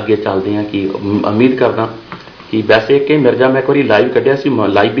 ਫਿਰ ਅੱਗੇ ਚੱਲਦੇ ਹਾਂ। ਕਿ ਉਮੀਦ ਕਰਦਾ ਕਿ ਵੈਸੇ ਕਿ ਮਿਰਜ਼ਾ ਮੈਂ ਇੱਕ ਵਾਰੀ ਲਾਈਵ ਕੱਢਿਆ ਸੀ,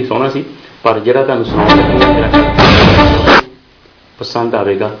 ਲਾਈਵ ਵੀ ਸੋਹਣਾ ਸੀ, ਪਰ ਜਿਹੜਾ ਤੁਹਾਨੂੰ ਸੁਣਾਉਣਾ ਪਸੰਦ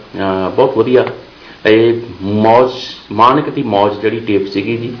ਆਵੇਗਾ। ਬਹੁਤ ਵਧੀਆ ਇਹ ਮੌਜ ਮਾਨਕ ਦੀ ਮੌਜ ਜਿਹੜੀ ਟੇਪ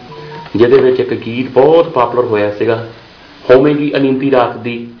ਸੀਗੀ ਜੀ, ਜਿਹਦੇ ਵਿੱਚ ਇੱਕ ਗੀਤ ਬਹੁਤ ਪਾਪੂਲਰ ਹੋਇਆ ਸੀਗਾ, ਹੋਵੇਗੀ ਅਨੀਂਦੀ ਰਾਤ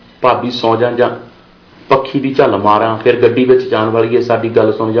ਦੀ ਭਾਬੀ ਸੌਂ ਜਾ, ਜਾਂ ਪੱਖੀ ਦੀ ਝੱਲ ਮਾਰਾਂ, ਫਿਰ ਗੱਡੀ ਵਿੱਚ ਜਾਣ ਵਾਲੀ ਹੈ ਸਾਡੀ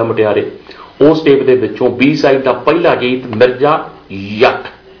ਗੱਲ ਸੁਣ ਜਾ ਮੁਟਿਆਰੇ। ਉਸ ਟੇਪ ਦੇ ਵਿੱਚੋਂ B ਸਾਈਡ ਦਾ ਪਹਿਲਾ ਗੀਤ ਮਿਰਜ਼ਾ ਜੱਟ,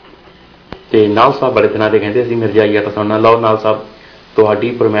 ਤੇ ਨਾਲ ਸਾਹਿਬ ਬੜੇ ਦਿਨਾਂ ਦੇ ਕਹਿੰਦੇ ਸੀ ਮਿਰਜ਼ਾ ਜੱਟ ਸੁਣਨਾ। ਲਓ ਨਾਲ ਸਾਹਿਬ,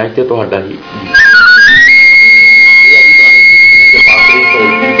 ਤੁਹਾਡੀ ਫਰਮਾਇਸ਼ ਤੇ ਤੁਹਾਡਾ ਹੀ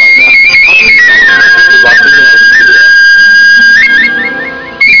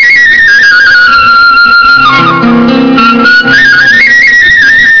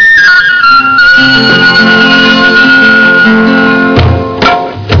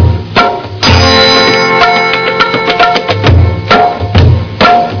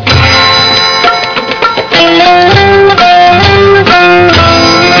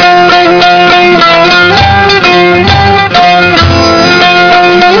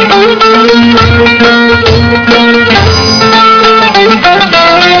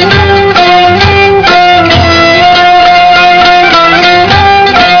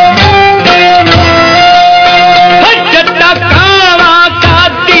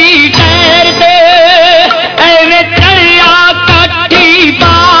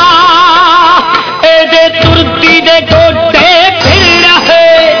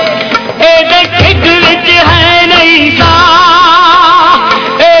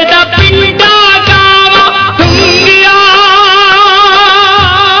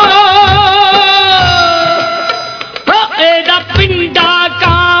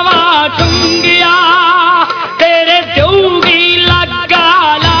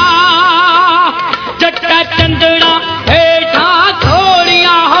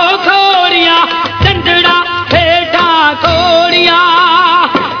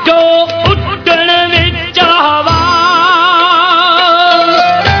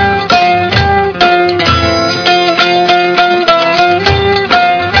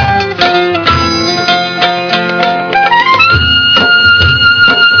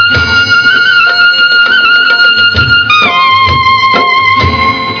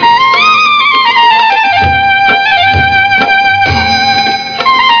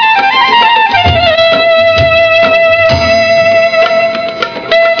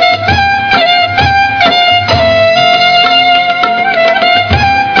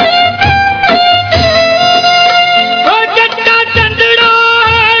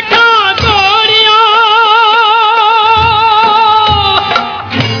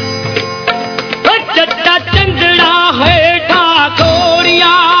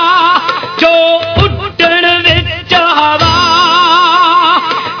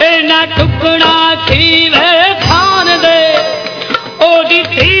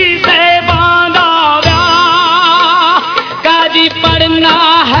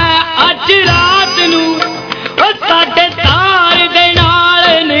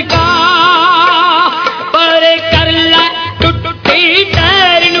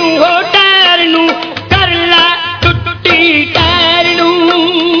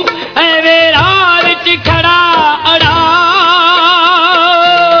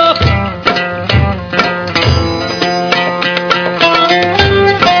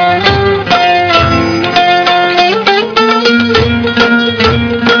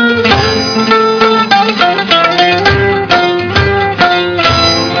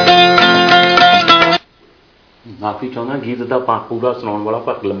ਮਾਫੀ ਚਾਹੁੰਦਾ, ਗੀਤ ਦਾ ਪੂਰਾ ਸੁਣਾਉਣ ਵਾਲਾ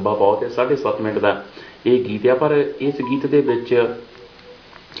ਪਰ ਲੰਬਾ ਬਹੁਤ ਹੈ, 7.5 ਮਿੰਟ ਦਾ ਇਹ ਗੀਤ ਆ। ਪਰ ਇਸ ਗੀਤ ਦੇ ਵਿੱਚ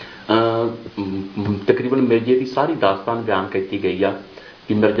ਤਕਰੀਬਨ ਮਿਰਜ਼ੇ ਦੀ ਸਾਰੀ ਦਾਸਤਾਨ ਬਿਆਨ ਕੀਤੀ ਗਈ ਆ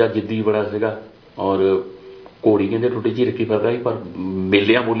ਕਿ ਮਿਰਜ਼ਾ ਜਿੱਦੀ ਬੜਾ ਸੀਗਾ, ਔਰ ਘੋੜੀ ਕਹਿੰਦੇ ਟੁੱਟੀ ਜਿਹੀ ਰੱਖੀ ਫਿਰਦਾ ਸੀ, ਪਰ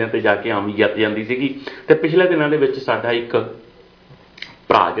ਮੇਲਿਆਂ ਮੂਲਿਆਂ ਤੇ ਜਾ ਕੇ ਆਮ ਹੀ ਜਿੱਤ ਜਾਂਦੀ ਸੀਗੀ। ਤੇ ਪਿਛਲੇ ਦਿਨਾਂ ਦੇ ਵਿੱਚ ਸਾਡਾ ਇੱਕ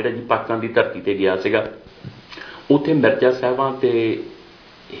ਭਰਾ ਜਿਹੜਾ ਜੀ ਪਾਕਿਸਤਾਨ ਦੀ ਧਰਤੀ ਤੇ ਗਿਆ ਸੀਗਾ, ਉੱਥੇ ਮਿਰਜ਼ਾ ਸਾਹਿਬਾਂ ਤੇ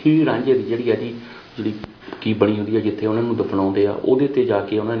ਹੀਰ ਰਾਂਝੇ ਦੀ ਜਿਹੜੀ ਆ ਜੀ, ਜਿਹੜੀ ਕੀ ਬਣੀ ਹੁੰਦੀ ਹੈ ਜਿੱਥੇ ਉਹਨਾਂ ਨੂੰ ਦਫਨਾਉਂਦੇ ਆ, ਉਹਦੇ ਤੇ ਜਾ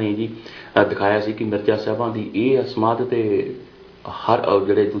ਕੇ ਉਹਨਾਂ ਨੇ ਜੀ ਦਿਖਾਇਆ ਸੀ ਕਿ ਮਿਰਜ਼ਾ ਸਾਹਿਬਾਂ ਦੀ ਇਹ ਸਮਾਧ ਤੇ ਹਰ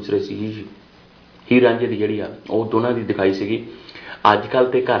ਜਿਹੜੇ ਦੂਸਰੇ ਸੀ ਹੀਰ ਰਾਂਝੇ ਦੀ ਜਿਹੜੀ ਆ ਉਹ ਦੋਨਾਂ ਦੀ ਦਿਖਾਈ ਸੀਗੀ। ਅੱਜ ਕੱਲ੍ਹ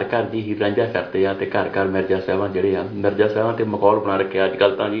ਤੇ ਘਰ ਘਰ ਦੀ ਹੀਰ ਰਾਂਝਾ ਕਰਦੇ ਆ, ਤੇ ਘਰ ਘਰ ਮਿਰਜ਼ਾ ਸਾਹਿਬਾਂ ਜਿਹੜੇ ਆ, ਮਿਰਜ਼ਾ ਸਾਹਿਬਾਂ ਤੇ ਮਖੌਲ ਬਣਾ ਰੱਖਿਆ ਅੱਜ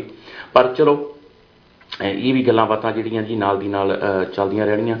ਕੱਲ੍ਹ ਤਾਂ ਜੀ। ਪਰ ਚਲੋ ਇਹ ਵੀ ਗੱਲਾਂ ਬਾਤਾਂ ਜਿਹੜੀਆਂ ਜੀ ਨਾਲ ਦੀ ਨਾਲ ਚੱਲਦੀਆਂ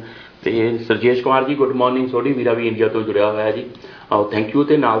ਰਹਿਣੀਆਂ। ਤੇ ਸਰਜੇਸ਼ ਕੁਮਾਰ ਜੀ ਗੁੱਡ ਮਾਰਨਿੰਗ, ਸੋਢੀ ਵੀਰਾ ਵੀ ਇੰਡੀਆ ਤੋਂ ਜੁੜਿਆ ਹੋਇਆ ਜੀ, ਥੈਂਕ ਯੂ।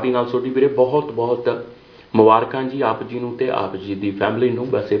 ਤੇ ਨਾਲ ਦੀ ਨਾਲ ਸੋਢੀ ਵੀਰੇ ਬਹੁਤ ਬਹੁਤ ਮੁਬਾਰਕਾਂ ਜੀ ਆਪ ਜੀ ਨੂੰ ਤੇ ਆਪ ਜੀ ਦੀ ਫੈਮਿਲੀ ਨੂੰ।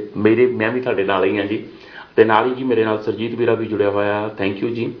 ਵੈਸੇ ਮੈਂ ਵੀ ਤੁਹਾਡੇ ਨਾਲ ਹੀ ਹਾਂ ਜੀ, ਤੇ ਨਾਲ ਹੀ ਜੀ ਮੇਰੇ ਨਾਲ ਸਰਜੀਤ ਵੀਰਾ ਵੀ ਜੁੜਿਆ ਹੋਇਆ, ਥੈਂਕ ਯੂ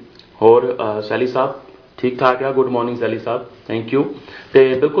ਜੀ। ਹੋਰ ਸੈਲੀ ਸਾਹਿਬ ਠੀਕ ਠਾਕ ਆ? Good morning Sally Sahib, thank you. ਤੇ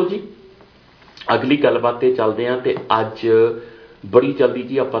ਬਿਲਕੁਲ ਜੀ ਅਗਲੀ ਗੱਲਬਾਤ 'ਤੇ ਚੱਲਦੇ ਹਾਂ। ਤੇ ਅੱਜ ਬੜੀ ਜਲਦੀ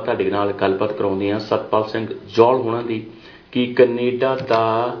ਜੀ ਆਪਾਂ ਤੁਹਾਡੇ ਨਾਲ ਗੱਲਬਾਤ ਕਰਾਉਂਦੇ ਹਾਂ ਸਤਪਾਲ ਸਿੰਘ ਜੌਲ ਹੋਣਾ ਦੀ, ਕਿ ਕੈਨੇਡਾ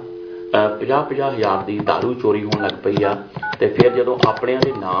ਦਾ 50-50 ਹਜ਼ਾਰ ਦੀ ਦਾਰੂ ਚੋਰੀ ਹੋਣ ਲੱਗ ਪਈ ਆ। ਤੇ ਫਿਰ ਜਦੋਂ ਆਪਣਿਆਂ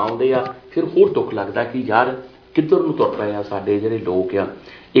ਦੇ ਨਾਂ ਆਉਂਦੇ ਆ ਫਿਰ ਹੋਰ ਦੁੱਖ ਲੱਗਦਾ ਕਿ ਯਾਰ ਕਿੱਧਰ ਨੂੰ ਤੁਰ ਪਏ ਆ ਸਾਡੇ ਜਿਹੜੇ ਲੋਕ ਆ।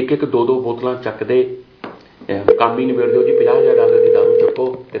 ਇੱਕ 2 ਬੋਤਲਾਂ ਚੱਕਦੇ, ਕੰਮ ਹੀ ਨਿਬੇੜ ਦਿਓ ਜੀ, $50,000 ਦੀ ਦਾਰੂ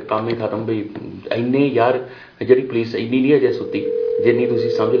ਚੱਕੋ ਤੇ ਕੰਮ ਹੀ ਖਤਮ। ਵੀ ਇੰਨੇ ਯਾਰ ਜਿਹੜੀ ਪੁਲਿਸ ਇੰਨੀ ਨਹੀਂ ਅਜੇ ਸੁੱਤੀ ਜਿੰਨੀ ਤੁਸੀਂ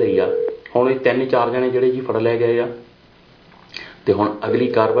ਸਮਝ ਲਈ ਆ। ਹੁਣ ਇਹ 3-4 ਜਣੇ ਜਿਹੜੇ ਜੀ ਫੜ ਲਏ ਗਏ ਆ, ਤੇ ਹੁਣ ਅਗਲੀ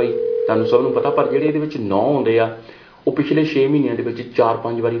ਕਾਰਵਾਈ ਤੁਹਾਨੂੰ ਸਭ ਨੂੰ ਪਤਾ। ਪਰ ਜਿਹੜੇ ਇਹਦੇ ਵਿੱਚ 9 ਆਉਂਦੇ ਆ ਉਹ ਪਿਛਲੇ 6 ਮਹੀਨਿਆਂ ਦੇ ਵਿੱਚ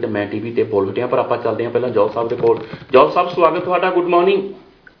 4-5 ਵਾਰੀ ਤਾਂ ਮੈਂ TV ਤੇ ਬੋਲ ਹਟਿਆ। ਪਰ ਆਪਾਂ ਚੱਲਦੇ ਹਾਂ ਪਹਿਲਾਂ ਜੌਲ ਸਾਹਿਬ ਦੇ ਕੋਲ। ਜੌਲ ਸਾਹਿਬ ਸਵਾਗਤ ਤੁਹਾਡਾ, ਗੁੱਡ ਮਾਰਨਿੰਗ।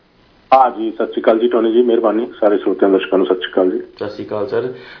 ਹਾਂ ਜੀ, ਸਤਿ ਸ਼੍ਰੀ ਅਕਾਲ ਜੀ ਟੋਨੀ ਜੀ, ਮਿਹਰਬਾਨੀ। ਸਾਰੇ ਸਰੋਤਿਆਂ ਦਰਸ਼ਕਾਂ ਨੂੰ ਸਤਿ ਸ਼੍ਰੀ ਅਕਾਲ ਜੀ। ਸਤਿ ਸ਼੍ਰੀ ਅਕਾਲ ਸਰ।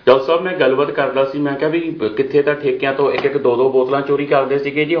 ਜੌਲ ਸਾਹਿਬ ਮੈਂ ਗੱਲਬਾਤ ਕਰਦਾ ਸੀ, ਮੈਂ ਕਿਹਾ ਵੀ ਕਿੱਥੇ ਤਾਂ ਠੇਕਿਆਂ ਤੋਂ 1-2 ਬੋਤਲਾਂ ਚੋਰੀ ਕਰਦੇ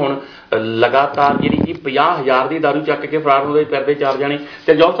ਸੀਗੇ ਜੀ, ਹੁਣ ਲਗਾਤਾਰ ਜਿਹੜੀ ਜੀ 50,000 ਦੀ ਦਾਰੂ ਚੱਕ ਕੇ ਫਰਾਰ ਹੁੰਦੇ ਫਿਰਦੇ 4 ਜਣੇ।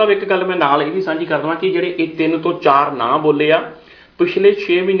 ਤੇ ਜੌਲ ਸਾਹਿਬ ਇੱਕ ਗੱਲ ਮੈਂ ਨਾਲ ਇਹ ਵੀ ਸਾਂਝੀ ਕਰ ਦੇਵਾਂ ਕਿ ਜਿਹੜੇ ਇਹ 3 ਤੋਂ 4 ਨਾਂ ਬੋਲੇ ਆ ਪਿਛਲੇ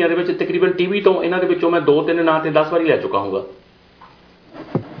 6 ਮਹੀਨਿਆਂ ਦੇ ਵਿੱਚ ਤਕਰੀਬਨ TV ਤੋਂ ਇਹਨਾਂ ਦੇ ਵਿੱਚੋਂ ਮੈਂ 2-3 ਨਾਂ ਤੇ 10 ਵਾਰੀ ਲੈ ਚੁੱਕਾ ਹੋਊਗਾ।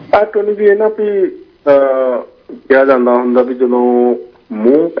 ਟੋਨੀ ਜੀ ਇਹ ਨਾ ਵੀ ਕਿਹਾ ਜਾਂਦਾ ਹੁੰਦਾ ਵੀ ਜਦੋਂ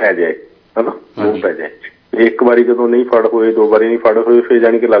ਮੂੰਹ ਪੈ ਜਾਏ ਹਨਾ, ਮੂੰਹ ਪੈ ਜਾਏ, ਇੱਕ ਵਾਰੀ ਜਦੋਂ ਨਹੀਂ ਫੜ ਹੋਏ, 2 ਵਾਰੀ ਨਹੀਂ ਫੜ ਹੋਏ, ਫਿਰ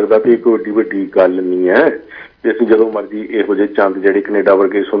ਜਾਣੀ ਕਿ ਲੱਗਦਾ ਵੀ ਕੋਈ ਏਡੀ ਵੱਡੀ ਗੱਲ ਨਹੀਂ ਹੈ, ਤੇ ਅਸੀਂ ਜਦੋਂ ਮਰਜ਼ੀ ਇਹੋ ਜਿਹੇ ਚੰਦ ਜਿਹੜੇ ਕੈਨੇਡਾ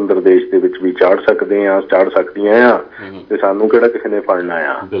ਵਰਗੇ ਸੁੰਦਰ ਦੇਸ਼ ਦੇ ਵਿੱਚ ਵੀ ਚਾੜ ਸਕਦੇ ਆ, ਚਾੜ ਸਕਦੀਆਂ ਆ, ਤੇ ਸਾਨੂੰ ਕਿਹੜਾ ਕਿਸੇ ਨੇ ਫੜਨਾ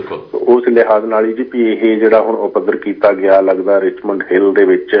ਆ। ਉਸ ਲਿਹਾਜ਼ ਨਾਲ ਹੀ ਜੀ ਵੀ ਇਹ ਜਿਹੜਾ ਹੁਣ ਉਪੱਦਰ ਕੀਤਾ ਗਿਆ ਲੱਗਦਾ ਰਿਚਮੰਡ ਹਿੱਲ ਦੇ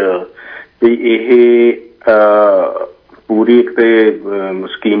ਵਿੱਚ, ਵੀ ਇਹ ਪੂਰੀ ਇੱਕ ਤੇ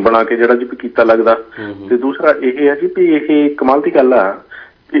ਸਕੀਮ ਬਣਾ ਕੇ ਜਿਹੜਾ ਜੀ ਵੀ ਕੀਤਾ ਲੱਗਦਾ। ਤੇ ਦੂਸਰਾ ਇਹ ਹੈ ਜੀ ਵੀ ਇਹ ਕਮਾਲ ਦੀ ਗੱਲ ਆ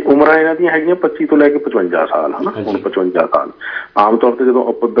ਕਿ ਉਮਰਾਂ ਇਹਨਾਂ ਦੀਆਂ ਹੈਗੀਆਂ 25 ਤੋਂ ਲੈ ਕੇ 55 ਸਾਲ ਹਨਾ। ਹੁਣ 55 ਸਾਲ ਆਮ ਤੌਰ ਤੇ ਜਦੋਂ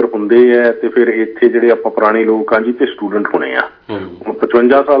ਉਪੱਦਰ ਹੁੰਦੇ ਆ ਤੇ ਫਿਰ ਇੱਥੇ ਜਿਹੜੇ ਆਪਾਂ ਪੁਰਾਣੇ ਲੋਕ ਆ ਜੀ ਤੇ ਸਟੂਡੈਂਟ ਹੋਣੇ ਆ। ਹੁਣ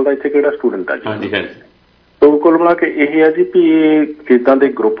 55 ਸਾਲ ਦਾ ਇੱਥੇ ਕਿਹੜਾ ਸਟੂਡੈਂਟ ਆ ਜੀ। ਤੋਂ ਕੁੱਲ ਮਿਲਾ ਕੇ ਇਹ ਹੈ ਜੀ ਵੀ ਇੱਦਾਂ ਦੇ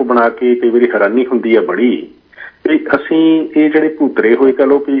ਗਰੁੱਪ ਬਣਾ ਕੇ ਕਈ ਵਾਰੀ ਹੈਰਾਨੀ ਹੁੰਦੀ ਆ ਬੜੀ, ਵੀ ਅਸੀਂ ਇਹ ਜਿਹੜੇ ਭੂਤਰੇ ਹੋਏ ਕਹ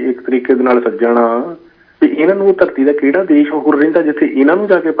ਲਓ ਵੀ ਇੱਕ ਤਰੀਕੇ ਦੇ ਨਾਲ ਸੱਜਣਾ ਵੀ ਇਹਨਾਂ ਨੂੰ ਧਰਤੀ ਦਾ ਕਿਹੜਾ ਦੇਸ਼ ਹੋਰ ਰਹਿੰਦਾ ਜਿੱਥੇ ਇਹਨਾਂ ਨੂੰ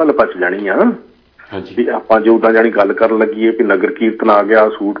ਜਾ ਕੇ ਭੱਲ ਪਚ ਜਾਣੀ ਆ। ਵੀ ਆਪਾਂ ਜੇ ਉਦਾਂ ਜਾਣੀ ਗੱਲ ਕਰਨ ਲੱਗੀਏ ਵੀ ਨਗਰ ਕੀਰਤਨ ਆ ਗਿਆ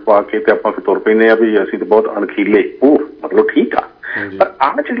ਸੂਟ ਪਾ ਕੇ ਤੇ ਆਪਾਂ ਫਿਰ ਤੁਰ ਪੈਂਦੇ ਆ ਵੀ ਅਸੀਂ ਤਾਂ ਬਹੁਤ ਅਣਖੀਲੇ, ਉਹ ਮਤਲਬ ਠੀਕ ਆ। ਪਰ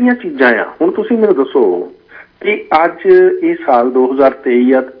ਆਹ ਜਿਹੜੀਆਂ ਚੀਜ਼ਾਂ ਆ ਹੁਣ ਤੁਸੀਂ ਮੈਨੂੰ ਦੱਸੋ ਕਿ ਅੱਜ ਇਹ ਸਾਲ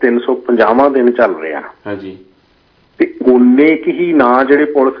 2023 ਆ, 350ਵਾਂ ਦਿਨ ਚੱਲ ਰਿਹਾ ਤੇ ਉਨੇ ਕੁ ਹੀ ਨਾਂ ਜਿਹੜੇ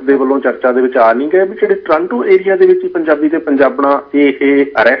ਪੁਲਿਸ ਦੇ ਵੱਲੋਂ ਚਰਚਾ ਦੇ ਵਿੱਚ ਆ ਨਹੀਂ ਗਏ ਵੀ ਜਿਹੜੇ ਟੋਰਾਂਟੋ ਏਰੀਆ ਦੇ ਵਿੱਚ ਹੀ ਪੰਜਾਬੀ ਤੇ ਪੰਜਾਬਣਾ ਇਹ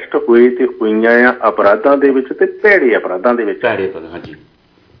ਅਰੈਸਟ ਹੋਏ ਤੇ ਹੋਈਆਂ ਆ ਅਪਰਾਧਾਂ ਦੇ ਵਿੱਚ ਤੇ ਭੈੜੇ ਅਪਰਾਧਾਂ ਦੇ ਵਿੱਚ।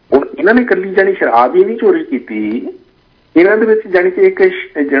 ਹੁਣ ਇਹਨਾਂ ਨੇ ਇਕੱਲੀ ਜਾਣੀ ਸ਼ਰਾਬ ਹੀ ਨਹੀਂ ਚੋਰੀ ਕੀਤੀ, ਇਹਨਾਂ ਦੇ ਵਿੱਚ ਜਾਣੀ ਕਿ ਇੱਕ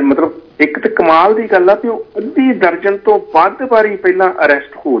ਮਤਲਬ ਇੱਕ ਤੇ ਕਮਾਲ ਦੀ ਗੱਲ ਆ ਵੀ ਉਹ ਅੱਧੀ ਦਰਜਨ ਤੋਂ ਵੱਧ ਵਾਰੀ ਪਹਿਲਾਂ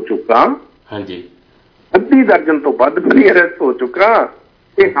ਅਰੈਸਟ ਹੋ ਚੁੱਕਾ। ਅੱਧੀ ਦਰਜਨ ਤੋਂ ਵੱਧ ਵਾਰੀ ਅਰੈਸਟ ਹੋ ਚੁੱਕਾ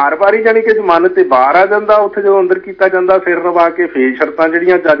ਤੇ ਹਰ ਵਾਰੀ ਜਾਣੀ ਕਿ ਜ਼ਮਾਨਤ ਤੇ ਬਾਹਰ ਆ ਜਾਂਦਾ। ਉੱਥੇ ਜਦੋਂ ਅੰਦਰ ਕੀਤਾ ਜਾਂਦਾ ਸਿਰ ਰਵਾ ਕੇ ਫੇਰ ਸ਼ਰਤਾਂ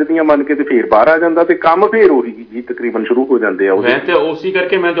ਜਿਹੜੀਆਂ ਜੱਜ ਦੀਆਂ ਮੰਨ ਕੇ ਤੇ ਫੇਰ ਬਾਹਰ ਆ ਜਾਂਦਾ ਤੇ ਕੰਮ ਫੇਰ ਉਹੀ ਜੀ ਤਕਰੀਬਨ ਸ਼ੁਰੂ ਹੋ ਜਾਂਦੇ ਆ। ਮੈਂ ਤੇ ਉਸੇ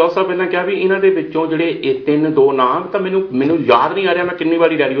ਕਰਕੇ ਮੈਂ ਜੌਲ ਸਾਹਿਬ ਪਹਿਲਾਂ ਕਿਹਾ ਵੀ ਇਹਨਾਂ ਦੇ ਵਿੱਚੋਂ ਜਿਹੜੇ ਇਹ 3-2 ਨਾਮ ਤਾਂ ਮੈਨੂੰ ਯਾਦ ਨਹੀਂ ਆ ਰਿਹਾ, ਮੈਂ ਕਿੰਨੀ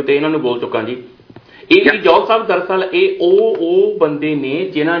ਵਾਰੀ ਰੇਡੀਓ ਤੇ ਇਹਨਾਂ ਨੂੰ ਬੋਲ ਚੁੱਕਾ ਜੀ। ਇਹ ਜੌਲ ਸਾਹਿਬ ਦਰਅਸਲ ਇਹ ਉਹ ਬੰਦੇ ਨੇ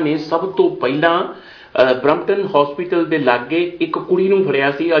ਜਿਨ੍ਹਾਂ ਨੇ ਸਭ ਤੋਂ ਪਹਿਲਾਂ ਬਰੰਪਟਨ ਹਸਪੀਟਲ ਦੇ ਲਾਗੇ ਇੱਕ ਕੁੜੀ ਨੂੰ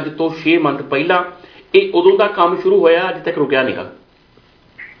ਫੜਿਆ ਸੀ ਅੱਜ ਤੋਂ 6 ਮੰਥ ਪਹਿਲਾਂ। ਇਹ ਉਦੋਂ ਦਾ ਕੰਮ ਸ਼ੁਰੂ ਹੋਇਆ, ਅੱਜ ਤੱਕ ਰੁਕਿਆ ਨਹੀਂ ਗਾ।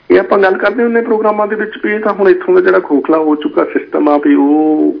 ਇਹ ਆਪਾਂ ਗੱਲ ਕਰਦੇ ਹੁੰਦੇ ਪ੍ਰੋਗਰਾਮਾਂ ਦੇ ਵਿੱਚ ਵੀ ਇਹ ਤਾਂ ਹੁਣ ਇੱਥੋਂ ਦਾ ਜਿਹੜਾ ਖੋਖਲਾ ਹੋ ਚੁੱਕਾ ਸਿਸਟਮ ਆ ਵੀ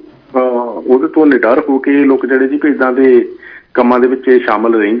ਉਹਦੇ ਤੋਂ ਨਿਡਰ ਹੋ ਕੇ ਲੋਕ ਜਿਹੜੇ ਜੀ ਇੱਦਾਂ ਦੇ ਕੰਮਾਂ ਦੇ ਵਿੱਚ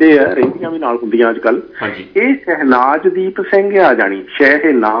ਸ਼ਾਮਲ ਰਹਿੰਦੇ ਆ, ਰਹਿੰਦੀਆਂ ਵੀ ਨਾਲ ਹੁੰਦੀਆਂ ਅੱਜ ਕੱਲ। ਇਹ ਸ਼ਹਿਨਾਜ਼ਦੀਪ ਸਿੰਘ ਆ ਜਾਣੀ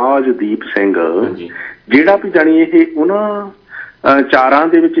ਸ਼ਹਿਨਾਜ਼ਦੀਪ ਸਿੰਘ ਜਿਹੜਾ ਵੀ ਜਾਣੀ ਇਹ ਉਹਨਾਂ 4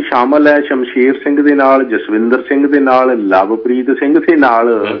 ਦੇ ਵਿੱਚ ਸ਼ਾਮਲ ਹੈ, ਸ਼ਮਸ਼ੇਰ ਸਿੰਘ ਦੇ ਨਾਲ, ਜਸਵਿੰਦਰ ਸਿੰਘ ਦੇ ਨਾਲ, ਲਵਪ੍ਰੀਤ ਸਿੰਘ ਦੇ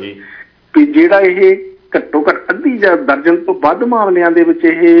ਨਾਲ, ਵੀ ਜਿਹੜਾ ਇਹ ਘੱਟੋ ਘੱਟ ਅੱਧੀ ਜਾਂ ਦਰਜਨ ਤੋਂ ਵੱਧ ਮਾਮਲਿਆਂ ਦੇ ਵਿੱਚ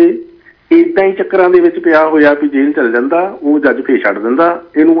ਇਹ ਏਦਾਂ ਹੀ ਚੱਕਰਾਂ ਦੇ ਵਿੱਚ ਪਿਆ ਹੋਇਆ ਵੀ ਜੇਲ੍ਹ ਚਲ ਜਾਂਦਾ, ਉਹ ਜੱਜ ਫੇਰ ਛੱਡ ਦਿੰਦਾ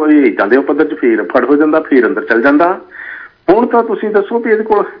ਇਹਨੂੰ, ਇਹ ਏਦਾਂ ਦੇ ਪੱਧਰ 'ਚ ਫੇਰ ਫੜ ਹੋ ਜਾਂਦਾ, ਫੇਰ ਅੰਦਰ ਚਲ ਜਾਂਦਾ। ਹੁਣ ਤਾਂ ਤੁਸੀਂ ਦੱਸੋ ਵੀ ਇਹਦੇ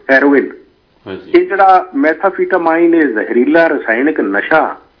ਕੋਲ ਹੈਰੋਇਨ, ਇਹ ਜਿਹੜਾ ਮੈਥਾਫੀਟਾਮਾਈਨ ਇਹ ਜ਼ਹਿਰੀਲਾ ਰਸਾਇਣਕ ਨਸ਼ਾ,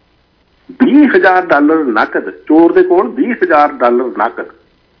 $20,000 ਨਕਦ, ਚੋਰ ਦੇ ਕੋਲ $20,000 ਨਕਦ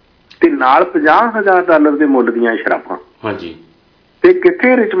ਤੇ ਨਾਲ $50,000 ਦੇ ਮੁੱਲ ਦੀਆਂ ਸ਼ਰਾਬਾਂ। ਤੇ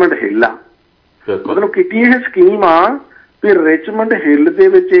ਕਿੱਥੇ ਰਿਚਮੰਡ ਹਿੱਲ ਆ, ਮਤਲਬ ਕਿੱਡੀ ਇਹ ਸਕੀਮ ਆ ਵੀ ਰਿਚਮੰਡ ਹਿੱਲ ਦੇ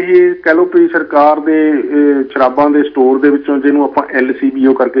ਵਿੱਚ ਇਹ ਕਹਿ ਲਓ ਵੀ ਸਰਕਾਰ ਦੇ ਸ਼ਰਾਬਾਂ ਦੇ ਸਟੋਰ ਦੇ ਵਿੱਚੋਂ ਜਿਹਨੂੰ ਆਪਾਂ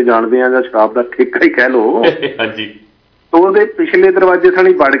LCBO ਕਰਕੇ ਜਾਣਦੇ ਹਾਂ ਜਾਂ ਸ਼ਰਾਬ ਦਾ ਠੇਕਾ ਹੀ ਕਹਿ ਲਓ, ਉਹਦੇ ਪਿਛਲੇ ਦਰਵਾਜ਼ੇ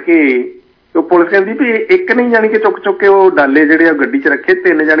ਥਾਣੀ ਵੜ ਕੇ ਉਹ ਪੁਲਿਸ ਕਹਿੰਦੀ ਵੀ ਇੱਕ ਨਹੀਂ ਜਾਣੀ ਕਿ ਚੁੱਕ ਕੇ ਉਹ ਡਾਲੇ ਜਿਹੜੇ ਆ ਗੱਡੀ 'ਚ ਰੱਖੇ,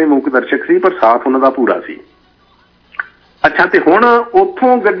 3 ਜਾਣੇ ਮੂਕ ਦਰਸ਼ਕ ਸੀ ਪਰ ਸਾਥ ਉਹਨਾਂ ਦਾ ਪੂਰਾ ਸੀ। ਅੱਛਾ, ਤੇ ਹੁਣ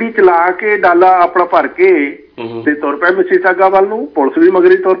ਉੱਥੋਂ ਗੱਡੀ ਚਲਾ ਕੇ ਡਾਲਾ ਆਪਣਾ ਭਰ ਕੇ ਤੇ ਤੁਰ ਪਏ ਮਿਸੀਸਾਗਾ ਵੱਲ ਨੂੰ। ਪੁਲਿਸ ਵੀ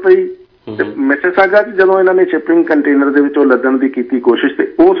ਮਗਰੀ ਤੁਰ ਪਈ ਤੇ ਮਿਸੀਸਾਗਾ 'ਚ ਜਦੋਂ ਇਹਨਾਂ ਨੇ ਸ਼ਿਪਿੰਗ ਕੰਟੇਨਰ ਦੇ ਵਿੱਚ ਉਹ ਲੱਦਣ ਦੀ ਕੀਤੀ ਕੋਸ਼ਿਸ਼ ਤੇ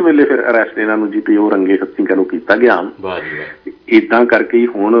ਉਸ ਵੇਲੇ ਫਿਰ ਅਰੈਸਟ ਇਹਨਾਂ ਨੂੰ GPO ਰੰਗੇ ਹੱਥੀਂ ਕਹਿ ਲਓ ਕੀਤਾ ਗਿਆ। ਏਦਾਂ ਕਰਕੇ ਹੀ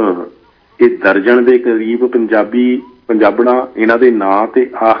ਹੁਣ ਇਹ ਦਰਜਨ ਦੇ ਕਰੀਬ ਪੰਜਾਬਣਾ ਇਹਨਾਂ ਦੇ ਨਾਂ ਤੇ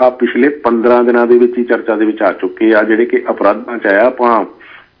ਆਹ ਪਿਛਲੇ 15 ਦਿਨਾਂ ਦੇ ਵਿੱਚ ਹੀ ਚਰਚਾ ਦੇ ਵਿੱਚ ਆ ਚੁੱਕੇ ਆ, ਜਿਹੜੇ ਕਿ ਅਪਰਾਧਾਂ 'ਚ ਆਇਆ। ਆਪਾਂ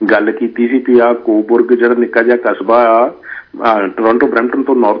ਗੱਲ ਕੀਤੀ ਸੀ ਵੀ ਆਹ ਕੋਬੁਰਗ ਜਿਹੜਾ ਨਿੱਕਾ ਜਿਹਾ ਕਸਬਾ ਆ ਟੋਰਾਂਟੋ ਬਰੈਂਪਟਨ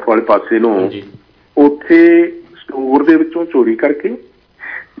ਤੋਂ ਨਾਰਥ ਵਾਲੇ ਪਾਸੇ ਨੂੰ, ਉੱਥੇ ਸਟੋਰ ਦੇ ਵਿੱਚੋਂ ਚੋਰੀ ਕਰਕੇ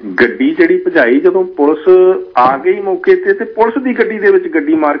ਗੱਡੀ ਜਿਹੜੀ ਭਜਾਈ, ਜਦੋਂ ਪੁਲਿਸ ਆ ਗਈ ਮੌਕੇ ਤੇ ਪੁਲਿਸ ਦੀ ਗੱਡੀ ਦੇ ਵਿੱਚ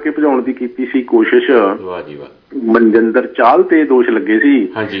ਗੱਡੀ ਮਾਰ ਕੇ ਭਜਾਉਣ ਦੀ ਕੀਤੀ ਸੀ ਕੋਸ਼ਿਸ਼। ਮਨਜਿੰਦਰ ਚਾਹਲ ਤੇ ਦੋਸ਼ ਲੱਗੇ ਸੀ।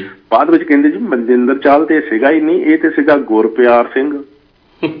 ਬਾਅਦ ਵਿੱਚ ਕਹਿੰਦੇ ਜੀ ਮਨਜਿੰਦਰ ਚਾਹਲ ਤੇ ਸੀਗਾ ਹੀ ਨਹੀਂ, ਇਹ ਤੇ ਸੀਗਾ ਗੁਰਪਿਆਰ ਸਿੰਘ,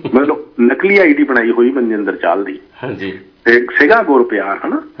 ਮਤਲਬ ਨਕਲੀ ID ਬਣਾਈ ਹੋਈ ਮਨਜਿੰਦਰ ਚਾਹਲ ਦੀ ਸੀਗਾ ਗੁਰਪਿਆਰ,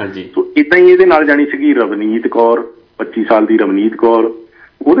 ਹਨਾ। ਸੋ ਏਦਾਂ ਹੀ ਇਹਦੇ ਨਾਲ ਜਾਣੀ ਸੀਗੀ ਰਵਨੀਤ ਕੌਰ, 25 ਸਾਲ ਦੀ ਰਵਨੀਤ ਕੌਰ,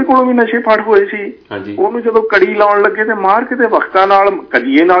 ਉਹਦੇ ਕੋਲੋਂ ਵੀ ਨਸ਼ੇ ਫੜ ਹੋਏ ਸੀ। ਉਹਨੂੰ ਜਦੋਂ ਕੜੀ ਲਾਉਣ ਲੱਗੇ ਤੇ ਮਾਰ ਕੇ ਤੇ ਵਕਤਾਂ ਨਾਲ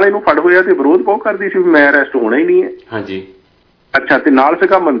ਕਜੀਏ ਨਾਲ ਇਹਨੂੰ ਫੜ ਹੋਇਆ ਤੇ ਵਿਰੋਧ ਬਹੁਤ ਕਰਦੀ ਸੀ ਵੀ ਮੈਂ ਅਰੈਸਟ ਹੋਣਾ ਹੀ ਨਹੀਂ ਹੈ। ਅੱਛਾ, ਤੇ ਨਾਲ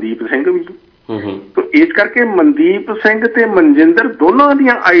ਸੀਗਾ ਮਨਦੀਪ ਸਿੰਘ ਵੀ। ਤੋ ਇਸ ਕਰਕੇ ਮਨਦੀਪ ਸਿੰਘ ਤੇ ਮਨਜਿੰਦਰ ਦੋਨਾਂ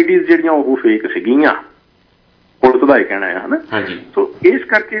ਦੀਆਂ IDs ਜਿਹੜੀਆਂ ਉਹ ਫੇਕ ਸੀਗੀਆਂ, ਪੁਲਿਸ ਦਾ ਇਹ ਕਹਿਣਾ ਹੈ, ਹਨਾ। ਸੋ ਇਸ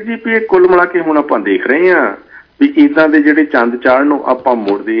ਕਰਕੇ ਜੀ ਵੀ ਇਹ ਕੁੱਲ ਮਿਲਾ ਕੇ ਹੁਣ ਆਪਾਂ ਦੇਖ ਰਹੇ ਹਾਂ ਵੀ ਏਦਾਂ ਦੇ ਜਿਹੜੇ ਚੰਦ ਚਾੜ੍ਹਨ ਨੂੰ ਆਪਾਂ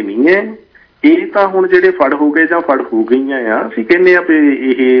ਮੁੜਦੇ ਨਹੀਂ ਹੈ। ਇਹ ਤਾਂ ਹੁਣ ਜਿਹੜੇ ਫੜ ਹੋ ਗਏ ਜਾਂ ਫੜ ਹੋ ਗਈਆਂ ਆ, ਅਸੀਂ ਕਹਿੰਦੇ ਆ ਵੀ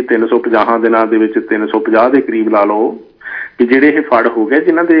ਇਹ 350 ਦਿਨਾਂ ਦੇ ਵਿੱਚ 350 ਦੇ ਕਰੀਬ ਲਾ ਲਓ ਵੀ ਜਿਹੜੇ ਇਹ ਫੜ ਹੋ ਗਏ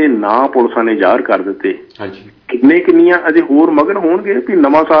ਜਿਨ੍ਹਾਂ ਦੇ ਨਾਂ ਪੁਲਿਸਾਂ ਨੇ ਜ਼ਾਹਰ ਕਰ ਦਿੱਤੇ। ਕਿੰਨੀਆਂ ਅਜੇ ਹੋਰ ਮਗਨ ਹੋਣਗੇ ਵੀ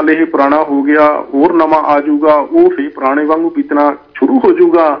ਨਵਾਂ ਸਾਲ ਇਹ ਪੁਰਾਣਾ ਹੋ ਗਿਆ, ਹੋਰ ਨਵਾਂ ਆ ਜਾਊਗਾ, ਉਹ ਫਿਰ ਪੁਰਾਣੇ ਵਾਂਗੂ ਬੀਤਣਾ ਸ਼ੁਰੂ ਹੋ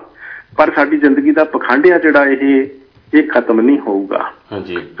ਜਾਊਗਾ। ਪਰ ਸਾਡੀ ਜ਼ਿੰਦਗੀ ਦਾ ਪਖੰਡ ਆ ਜਿਹੜਾ ਇਹ ਖਤਮ ਨਹੀਂ ਹੋਊਗਾ।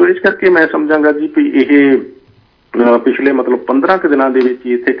 ਸੋ ਇਸ ਕਰਕੇ ਮੈਂ ਸਮਝਾਂਗਾ ਜੀ ਵੀ ਇਹ ਪਿਛਲੇ ਮਤਲਬ 15 ਕੁ ਦਿਨਾਂ ਦੇ ਵਿੱਚ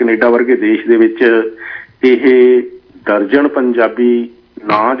ਇੱਥੇ ਕੈਨੇਡਾ ਵਰਗੇ ਦੇਸ਼ ਦੇ ਵਿੱਚ ਇਹ ਦਰਜਨ ਪੰਜਾਬੀ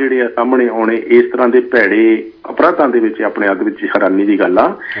ਨਾਂ ਜਿਹੜੇ ਆ ਸਾਹਮਣੇ ਆਉਣੇ ਇਸ ਤਰ੍ਹਾਂ ਦੇ ਭੈੜੇ ਅਪਰਾਧਾਂ ਦੇ ਵਿੱਚ ਆਪਣੇ ਆਪ ਵਿੱਚ ਹੈਰਾਨੀ ਦੀ ਗੱਲ ਆ।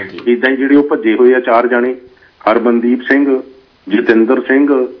 ਏਦਾਂ ਹੀ ਜਿਹੜੇ ਉਹ ਭੱਜੇ ਹੋਏ ਆ 4 ਜਾਣੇ, ਹਰਮਨਦੀਪ ਸਿੰਘ, ਜਤਿੰਦਰ ਸਿੰਘ,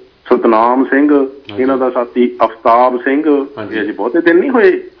 ਸਤਨਾਮ ਸਿੰਘ, ਇਹਨਾਂ ਦਾ ਸਾਥੀ ਅਫਤਾਬ ਸਿੰਘ, ਅਜੇ ਬਹੁਤੇ ਦਿਨ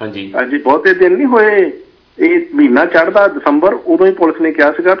ਨਹੀਂ ਹੋਏ। ਇਹ ਮਹੀਨਾ ਚੜ੍ਹਦਾ ਦਸੰਬਰ, ਉਦੋਂ ਹੀ ਪੁਲਿਸ ਨੇ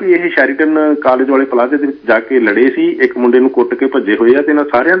ਕਿਹਾ ਸੀਗਾ ਵੀ ਇਹ ਸ਼ੈਰੀਟਨ ਕਾਲਜ ਵਾਲੇ ਪਲਾਜ਼ੇ ਦੇ ਵਿੱਚ ਜਾ ਕੇ ਲੜੇ ਸੀ, ਇੱਕ ਮੁੰਡੇ ਨੂੰ ਕੁੱਟ ਕੇ ਭੱਜੇ ਹੋਏ ਆ ਤੇ ਇਹਨਾਂ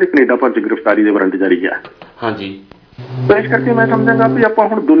ਸਾਰਿਆਂ ਦੇ ਕੈਨੇਡਾ ਭਰ 'ਚ ਗ੍ਰਿਫਤਾਰੀ ਦੇ ਵਾਰੰਟ ਜਾਰੀ ਆ। ਤਾਂ ਇਸ ਕਰਕੇ ਮੈਂ ਸਮਝਾਂਗਾ ਵੀ ਆਪਾਂ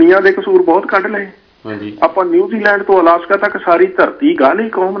ਹੁਣ ਦੁਨੀਆ ਦੇ ਕਸੂਰ ਬਹੁਤ ਕੱਢ ਲਏ। ਆਪਾਂ ਨਿਊਜ਼ੀਲੈਂਡ ਤੋਂ ਅਲਾਸਕਾ ਤੱਕ ਸਾਰੀ ਧਰਤੀ ਗਾਲੀ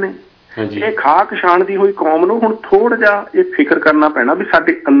ਕੌਮ ਨੇ। ਇਹ ਖਾਕ ਛਾਣਦੀ ਹੋਈ ਕੌਮ ਨੂੰ ਹੁਣ ਥੋੜਾ ਜਿਹਾ ਇਹ ਫਿਕਰ ਕਰਨਾ ਪੈਣਾ ਵੀ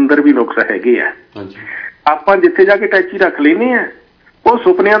ਸਾਡੇ ਅੰਦਰ ਵੀ ਨੁਕਸ ਹੈਗੇ ਆ। ਆਪਾਂ ਜਿੱਥੇ ਜਾ ਕੇ ਟੈਚੀ ਰੱਖ ਲੈਂਦੇ ਆ, ਉਹ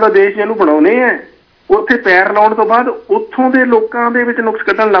ਸੁਪਨਿਆਂ ਦਾ ਦੇਸ਼ ਜਿਹਨੂੰ ਬਣਾਉਣੇ ਆ, ਉੱਥੇ ਪੈਰ ਲਾਉਣ ਤੋਂ ਬਾਅਦ ਉੱਥੋਂ ਦੇ ਲੋਕਾਂ ਦੇ ਵਿੱਚ ਨੁਕਸ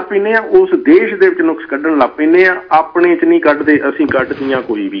ਕੱਢਣ ਲੱਗ ਪੈਂਦੇ ਆ, ਉਸ ਦੇਸ਼ ਦੇ ਵਿੱਚ ਨੁਕਸ ਕੱਢਣ ਲੱਗ ਪੈਂਦੇ ਆ। ਆਪਣੇ 'ਚ ਨਹੀਂ ਕੱਢਦੇ, ਅਸੀਂ ਕੱਢਦੀਆਂ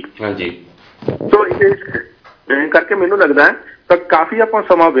ਕੋਈ ਵੀ। ਸੋ ਇਸ ਕਰਕੇ ਮੈਨੂੰ ਲੱਗਦਾ ਤਾਂ ਕਾਫੀ ਆਪਾਂ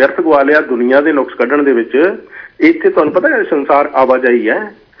ਸਮਾਂ ਵਿਅਰਥ ਗਵਾ ਲਿਆ ਦੁਨੀਆ ਦੇ ਨੁਕਸ ਕੱਢਣ ਦੇ ਵਿੱਚ। ਇੱਥੇ ਤੁਹਾਨੂੰ ਪਤਾ ਸੰਸਾਰ ਆਵਾਜਾਈ ਹੈ,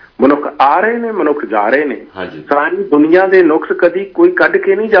 ਮਨੁੱਖ ਆ ਰਹੇ ਨੇ, ਮਨੁੱਖ ਜਾ ਰਹੇ ਨੇ। ਸਾਰੀ ਦੁਨੀਆ ਦੇ ਨੁਕਸ ਕਦੀ ਕੋਈ ਕੱਢ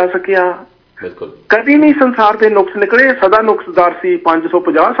ਕੇ ਨਹੀਂ ਜਾ ਸਕਿਆ, ਕਦੀ ਨਹੀਂ ਸੰਸਾਰ ਦੇ ਨੁਕਸ ਨਿਕਲੇ। ਸਦਾ ਨੁਕਸਦਾਰ ਸੀ,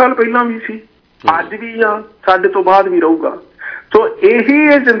 550 ਸਾਲ ਪਹਿਲਾਂ ਵੀ ਸੀ, ਅੱਜ ਵੀ ਆ, ਸਾਡੇ ਤੋਂ ਬਾਅਦ ਵੀ ਰਹੂਗਾ। ਸੋ ਇਹੀ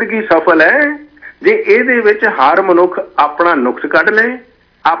ਇਹ ਜ਼ਿੰਦਗੀ ਸਫਲ ਹੈ ਜੇ ਇਹਦੇ ਵਿੱਚ ਹਰ ਮਨੁੱਖ ਆਪਣਾ ਨੁਕਸ ਕੱਢ ਲਏ,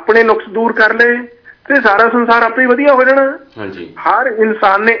 ਆਪਣੇ ਨੁਕਸ ਦੂਰ ਕਰ ਲਏ ਤੇ ਸਾਰਾ ਸੰਸਾਰ ਆਪੇ ਵਧੀਆ ਹੋ ਜਾਣਾ। ਹਰ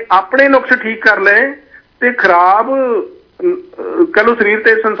ਇਨਸਾਨ ਨੇ ਆਪਣੇ ਨੁਕਸ ਠੀਕ ਕਰ ਲਏ ਤੇ ਖਰਾਬ ਕਹਿ ਲਓ ਸਰੀਰ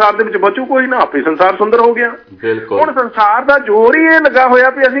ਤੇ ਸੰਸਾਰ ਦੇ ਵਿੱਚ ਬਚੂ ਕੋਈ ਨਾ, ਆਪੇ ਸੰਸਾਰ ਸੁੰਦਰ ਹੋ ਗਿਆ। ਹੁਣ ਸੰਸਾਰ ਦਾ ਜ਼ੋਰ ਹੀ ਇਹ ਲੱਗਾ ਹੋਇਆ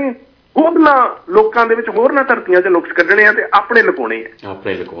ਵੀ ਅਸੀਂ ਹੋਰਨਾਂ ਲੋਕਾਂ ਦੇ ਵਿੱਚ ਹੋਰਨਾਂ ਧਰਤੀਆਂ 'ਚ ਨੁਕਸ ਕੱਢਣੇ ਆ ਤੇ ਆਪਣੇ ਲੁਕਾਉਣੇ ਆ।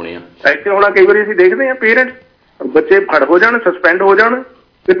 ਇੱਥੇ ਹੁਣ ਕਈ ਵਾਰੀ ਅਸੀਂ ਦੇਖਦੇ ਹਾਂ ਪੇਰੈਂਟਸ ਬੱਚੇ ਫੜ ਹੋ ਜਾਣ, ਸਸਪੈਂਡ ਹੋ ਜਾਣ,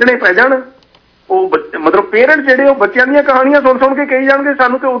 ਕੱਢਣੇ ਪੈ ਜਾਣ, ਉਹ ਮਤਲਬ ਪੇਰੈਂਟਸ ਜਿਹੜੇ ਉਹ ਬੱਚਿਆਂ ਦੀਆਂ ਕਹਾਣੀਆਂ ਸੁਣ ਕੇ ਕਹੀ ਜਾਣਗੇ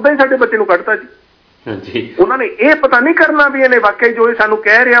ਸਾਨੂੰ ਤੇ ਉਦਾਂ ਹੀ ਸਾਡੇ ਬੱਚੇ ਨੂੰ ਕੱਢਤਾ ਜੀ। ਉਹਨਾਂ ਨੇ ਇਹ ਪਤਾ ਨਹੀਂ ਕਰਨਾ ਵੀ ਇਹਨੇ ਵਾਕਈ ਜੋ ਇਹ ਸਾਨੂੰ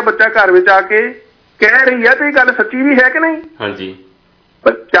ਕਹਿ ਰਿਹਾ ਬੱਚਾ ਘਰ ਵਿੱਚ ਆ ਕੇ ਕਹਿ ਰਹੀ ਆ ਤੇ ਇਹ ਗੱਲ ਸੱਚੀ ਵੀ ਹੈ ਕਿ ਨਹੀਂ।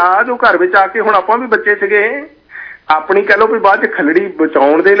 ਬੱਚਾ ਜੋ ਘਰ ਵਿੱਚ ਆ ਕੇ, ਹੁਣ ਆਪਾਂ ਵੀ ਬੱਚੇ ਸੀਗੇ, ਆਪਣੀ ਕਹਿ ਲਓ ਵੀ ਬਾਅਦ 'ਚ ਖੱਲੜੀ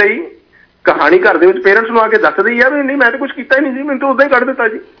ਬਚਾਉਣ ਦੇ ਲਈ ਕਹਾਣੀ ਘਰ ਦੇ ਵਿੱਚ ਪੇਰੈਂਟਸ ਨੂੰ ਆ ਕੇ ਦੱਸਦੀ ਆ ਵੀ ਨਹੀਂ ਮੈਂ ਤਾਂ ਕੁਛ ਕੀਤਾ ਹੀ ਨਹੀਂ ਜੀ, ਮੈਨੂੰ ਤਾਂ ਉਦਾਂ ਹੀ ਕੱਢ ਦਿੱਤਾ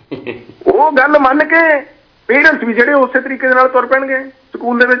ਜੀ। ਉਹ ਗੱਲ ਮੰਨ ਕੇ ਪੇਰੈਂਟਸ ਵੀ ਜਿਹੜੇ ਉਸੇ ਤਰੀਕੇ ਦੇ ਨਾਲ ਤੁਰ ਪੈਣਗੇ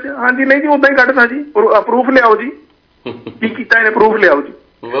ਸਕੂਲ ਦੇ ਵਿੱਚ, ਹਾਂਜੀ ਨਹੀਂ ਜੀ ਉਦਾਂ ਹੀ ਕੱਢਤਾ ਜੀ, ਪ੍ਰੂਫ ਲਿਆਓ ਜੀ, ਕੀ ਕੀਤਾ ਇਹਨੇ, ਪ੍ਰੂਫ ਲਿਆਓ ਜੀ।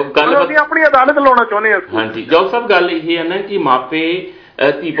 ਅਸੀਂ ਆਪਣੀ ਅਦਾਲਤ ਲਾਉਣਾ ਚਾਹੁੰਦੇ ਹਾਂ। ਜੋਗ ਸਾਹਿਬ ਗੱਲ ਇਹ ਹੈ ਨਾ ਕਿ ਮਾਪੇ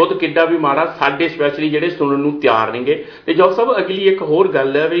ਧੀ ਪੁੱਤ ਕਿੱਡਾ ਵੀ ਮਾੜਾ ਸਾਡੇ ਸਪੈਸ਼ਲੀ ਜਿਹੜੇ ਸੁਣਨ ਨੂੰ ਤਿਆਰ ਨੇਗੇ। ਤੇ ਜੋਗ ਸਾਹਿਬ ਅਗਲੀ ਇੱਕ ਹੋਰ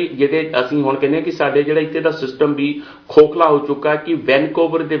ਗੱਲ ਹੈ ਵੀ ਜਿਹੜੇ ਅਸੀਂ ਹੁਣ ਕਹਿੰਦੇ ਹਾਂ ਕਿ ਸਾਡੇ ਜਿਹੜਾ ਇੱਥੇ ਦਾ ਸਿਸਟਮ ਵੀ ਖੋਖਲਾ ਹੋ ਚੁੱਕਾ ਕਿ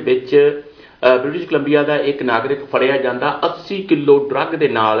ਵੈਨਕੂਵਰ ਦੇ ਵਿੱਚ ਬ੍ਰਿਟਿਸ਼ ਕੋਲੰਬੀਆ ਦਾ ਇੱਕ ਨਾਗਰਿਕ ਫੜਿਆ ਜਾਂਦਾ 80 ਕਿਲੋ ਡਰੱਗ ਦੇ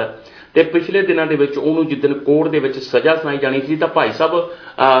ਨਾਲ ਤੇ ਪਿਛਲੇ ਦਿਨਾਂ ਦੇ ਵਿੱਚ ਉਹਨੂੰ ਜਿੱਦਣ ਕੋਰਟ ਦੇ ਵਿੱਚ ਸਜ਼ਾ ਸੁਣਾਈ ਜਾਣੀ ਸੀ ਤਾਂ ਭਾਈ ਸਾਹਿਬ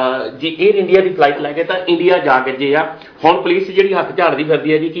ਜੀ 에ਅਰ ਇੰਡੀਆ ਦੀ ਫਲਾਈਟ ਲੈ ਕੇ ਤਾਂ ਇੰਡੀਆ ਜਾ ਕੇ ਜੇ ਆ ਹੁਣ ਪੁਲਿਸ ਜਿਹੜੀ ਹੱਥ ਝਾੜਦੀ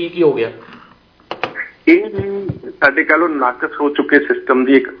ਫਿਰਦੀ ਹੈ ਜੀ, ਕੀ ਹੋ ਗਿਆ? ਇਹ ਜੀ ਸਾਡੇ ਕਹਿ ਲਓ ਨਾਕਸ ਹੋ ਚੁੱਕੇ ਸਿਸਟਮ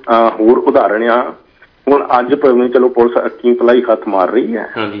ਦੀ ਇੱਕ ਹੋਰ ਉਦਾਹਰਣ ਆ। ਹੁਣ ਅੱਜ ਭਾਵੇਂ ਚਲੋ ਪੁਲਿਸ ਅੱਖੀਂ ਪਲਾਈ ਹੱਥ ਮਾਰ ਰਹੀ ਹੈ,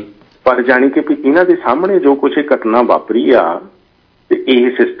 ਪਰ ਜਾਣੀ ਕਿ ਵੀ ਇਹਨਾਂ ਦੇ ਸਾਹਮਣੇ ਜੋ ਕੁਛ ਇਹ ਘਟਨਾ ਵਾਪਰੀ ਆ ਤੇ ਇਹ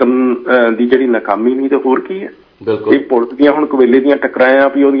ਸਿਸਟਮ ਦੀ ਜਿਹੜੀ ਨਾਕਾਮੀ ਨਹੀਂ ਤੇ ਹੋਰ ਕੀ ਹੈ। ਇਹ ਪੁਲਿਸ ਦੀਆਂ ਹੁਣ ਕਵੇਲੇ ਦੀਆਂ ਟਕਰਾਇਆ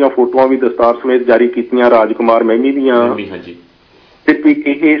ਵੀ ਉਹਦੀਆਂ ਫੋਟੋਆਂ ਵੀ ਦਸਤਾਰ ਸਮੇਤ ਜਾਰੀ ਕੀਤੀਆਂ ਰਾਜਕੁਮਾਰ ਮਹਿਮੀ ਦੀਆਂ, ਤੇ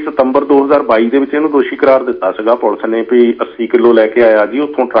ਇਹ ਸਤੰਬਰ 2022 ਦੇ ਵਿੱਚ ਇਹਨੂੰ ਦੋਸ਼ੀ ਕਰਾਰ ਦਿੱਤਾ ਸੀਗਾ ਪੁਲਿਸ ਨੇ ਵੀ 80 ਕਿਲੋ ਲੈ ਕੇ ਆਇਆ ਜੀ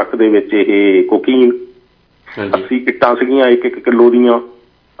ਉੱਥੋਂ ਟਰੱਕ ਦੇ ਵਿੱਚ ਇਹ ਕੋਕੀਨ, 80 ਕਿੱਟਾਂ ਸੀਗੀਆਂ 1 ਕਿਲੋ ਦੀਆਂ।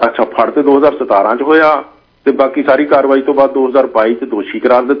 ਅੱਛਾ, ਫੜ ਤੇ 2017 ਚ ਹੋਇਆ ਤੇ ਬਾਕੀ ਸਾਰੀ ਕਾਰਵਾਈ ਤੋਂ ਬਾਅਦ 2022 ਚ ਦੋਸ਼ੀ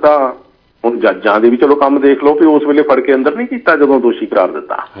ਕਰਾਰ ਦਿੱਤਾ। ਹੁਣ ਜੱਜਾਂ ਦੇ ਵੀ ਚਲੋ ਕੰਮ ਦੇਖ ਲਓ ਵੀ ਉਸ ਵੇਲੇ ਫੜ ਕੇ ਅੰਦਰ ਨਹੀਂ ਕੀਤਾ ਜਦੋਂ ਦੋਸ਼ੀ ਕਰਾਰ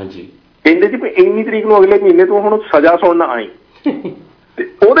ਦਿੱਤਾ। ਕਹਿੰਦੇ ਜੀ ਵੀ ਇੰਨੀ ਤਰੀਕ ਨੂੰ ਅਗਲੇ ਮਹੀਨੇ ਤੋਂ ਹੁਣ ਸਜ਼ਾ ਸੁਣਨ ਆਈ ਤੇ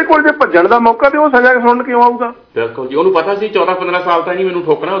ਉਹਦੇ ਕੋਲ ਜੇ ਭੱਜਣ ਦਾ ਮੌਕਾ ਤੇ ਉਹ ਸਜ਼ਾ ਸੁਣਨ ਕਿਉਂ ਆਊਗਾ? ਬਿਲਕੁਲ ਜੀ, ਉਹਨੂੰ ਪਤਾ ਸੀ 14-15 ਸਾਲ ਤਾਂ ਨਹੀਂ ਮੈਨੂੰ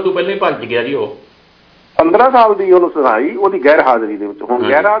ਠੋਕਣਾ, ਉਦੋਂ ਪਹਿਲਾਂ ਹੀ ਭੱਜ ਗਿਆ ਜੀ। ਉਹ 15 ਸਾਲ ਦੀ ਉਹਨੂੰ ਸੁਣਾਈ ਉਹਦੀ ਗੈਰ ਹਾਜ਼ਰੀ ਦੇ ਵਿੱਚ। ਹੁਣ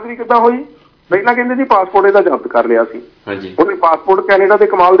ਗੈਰ ਹਾਜ਼ਰੀ ਕਿੱਦਾਂ ਹੋਈ? ਪਹਿਲਾਂ ਕਹਿੰਦੇ ਜੀ ਪਾਸਪੋਰਟ ਇਹਦਾ ਜ਼ਬਤ ਕਰ ਲਿਆ ਸੀ, ਉਹਨੇ ਪਾਸਪੋਰਟ ਕੈਨੇਡਾ ਦੇ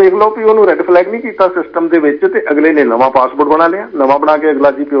ਕਮਾਲ ਦੇਖ ਲਓ ਵੀ ਉਹਨੂੰ ਰੈੱਡ ਫਲੈਗ ਨਹੀਂ ਕੀਤਾ ਸਿਸਟਮ ਦੇ ਵਿੱਚ ਤੇ ਅਗਲੇ ਨੇ ਨਵਾਂ ਪਾਸਪੋਰਟ ਬਣਾ ਲਿਆ। ਨਵਾਂ ਬਣਾ ਕੇ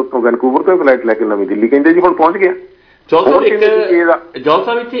ਅਗਲਾ ਜੀ ਉੱਥੋਂ ਵੈਨਕੂਵਰ ਤੋਂ ਫਲਾਈਟ ਲੈ ਕੇ ਨਵੀਂ ਦਿੱਲੀ ਕਹਿੰਦੇ ਜੀ ਹੁਣ ਪਹੁੰਚ ਗਿਆ। ਜੌਲ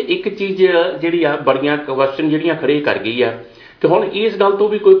ਸਾਹਿਬ ਇੱਥੇ ਇੱਕ ਚੀਜ਼ ਜਿਹੜੀ ਆ ਬੜੀਆਂ ਕੁਐਸਚਨ ਜਿਹੜੀਆਂ ਖੜੇ ਕਰ ਗਈ ਆ ਕਿ ਹੁਣ ਇਸ ਗੱਲ ਤੋਂ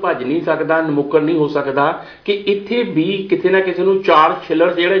ਵੀ ਕੋਈ ਭੱਜ ਨਹੀਂ ਸਕਦਾ, ਮੁੱਕਰ ਨਹੀਂ ਹੋ ਸਕਦਾ ਕਿ ਇੱਥੇ ਵੀ ਕਿਸੇ ਨਾ ਕਿਸੇ ਨੂੰ 4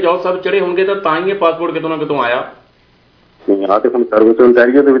 ਛਿੱਲਰ ਜਿਹੜੇ ਜੌਲ ਸਾਹਿਬ ਚੜੇ ਹੋਣਗੇ ਤਾਂ ਹੀ ਇਹ ਪਾਸਪੋਰਟ ਕਿਤੋਂ ਨਾ ਕਿਤੋਂ ਆਇਆ। ਆਹ ਤੇ ਹੁਣ ਸਰਵਿਸ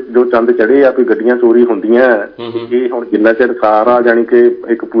ਇੰਟੈਰੀਅਰ ਦੇ ਵਿੱਚ ਜੋ ਚੰਦ ਚੜੇ ਆ ਵੀ ਗੱਡੀਆਂ ਚੋਰੀ ਹੁੰਦੀਆਂ, ਇਹ ਹੁਣ ਜਿੰਨਾ ਚਿਰ ਸਾਰਾ ਜਾਣੀ ਕਿ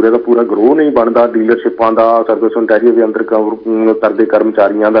ਇੱਕ ਪੂਰੇ ਦਾ ਪੂਰਾ ਗਰੋਹ ਨਹੀਂ ਬਣਦਾ ਡੀਲਰਸ਼ਿਪਾਂ ਦਾ, ਸਰਵਿਸ ਇੰਟੈਰੀਅਰ ਦੇ ਅੰਦਰ ਕਰਦੇ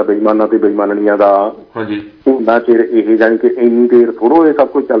ਕਰਮਚਾਰੀਆਂ ਦਾ, ਬੇਈਮਾਨਾਂ ਤੇ ਬੇਈਮਾਨੀਆਂ ਦਾ, ਉਹਨਾਂ ਚਿਰ ਇਹ ਜਾਣੀ ਕਿ ਇੰਨੀ ਦੇਰ ਥੋੜ੍ਹੋ ਇਹ ਸਭ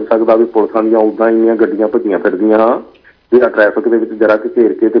ਕੁਝ ਚੱਲ ਸਕਦਾ ਵੀ ਪੁਲਿਸਾਂ ਦੀਆਂ ਉੱਦਾਂ ਇੰਨੀਆਂ ਗੱਡੀਆਂ ਭੱਜੀਆਂ ਫਿਰਦੀਆਂ ਜਿਹੜਾ ਟ੍ਰੈਫਿਕ ਦੇ ਵਿੱਚ ਜਰਾ ਕਿ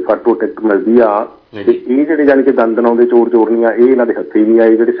ਘੇਰ ਕੇ ਤੇ ਫਟੋ ਟਿਕਟ ਮਿਲਦੀ ਆ। ਤੇ ਇਹ ਜਿਹੜੇ ਜਾਣੀ ਕਿ ਦੰਦ ਨਾਉਂਦੇ ਚੋਰ ਚੋਰਨੀਆਂ ਇਹ ਇਹਨਾਂ ਦੇ ਹੱਥੀ ਨਹੀਂ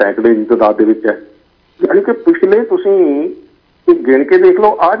ਆਏ ਜਿਹੜੇ ਸੈਂਕੜੇ ਦੀ ਤਾਦਾਦ ਦੇ ਵਿੱਚ ਹੈ। ਯਾਨੀ ਕਿ ਪਿਛਲੇ ਤੁਸੀਂ ਗਿਣ ਕੇ ਦੇਖ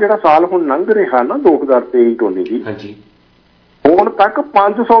ਲਓ ਆਹ ਜਿਹੜਾ ਸਾਲ ਹੁਣ ਲੰਘ ਰਿਹਾ ਨਾ 2023 ਜੀ, ਹੁਣ ਤੱਕ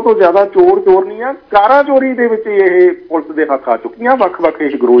 500 ਤੋਂ ਜ਼ਿਆਦਾ ਚੋਰ ਚੋਰਨੀਆਂ ਕਾਰਾਂ ਚੋਰੀ ਦੇ ਵਿੱਚ ਇਹ ਪੁਲਿਸ ਦੇ ਹੱਥ ਆ ਚੁੱਕੀਆਂ। ਵੱਖ-ਵੱਖ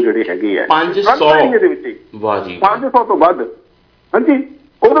ਇਹ ਗਰੋਹ ਜਿਹੜੇ ਹੈਗੇ ਆ 500 ਦੇ ਵਿੱਚ 500 ਤੋਂ ਵੱਧ, ਹਾਂਜੀ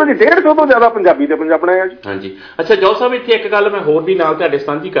ਉਹਦੇ ਵਿੱਚ 150 ਤੋਂ ਜ਼ਿਆਦਾ ਪੰਜਾਬੀ ਤੇ ਪੰਜਾਬਣਾ ਆ ਜੀ। ਹਾਂਜੀ, ਅੱਛਾ ਜੌਲ ਸਾਹਿਬ ਇੱਥੇ ਇੱਕ ਗੱਲ ਮੈਂ ਹੋਰ ਵੀ ਨਾਲ ਤੁਹਾਡੇ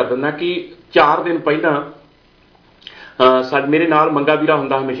ਸਾਂਝੀ ਕਰ ਦਿੰਦਾ ਕਿ 4 ਦਿਨ ਪਹਿਲਾਂ ਮੇਰੇ ਨਾਲ ਮੰਗਾ ਵੀਰਾ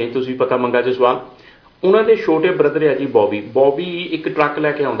ਹੁੰਦਾ ਹਮੇਸ਼ਾ ਹੀ, ਤੁਸੀਂ ਪਤਾ ਮੰਗਾ ਜਸਵਾਲ, ਉਹਨਾਂ ਦੇ ਛੋਟੇ ਬ੍ਰਦਰ ਆ ਜੀ ਬੌਬੀ ਇੱਕ ਟਰੱਕ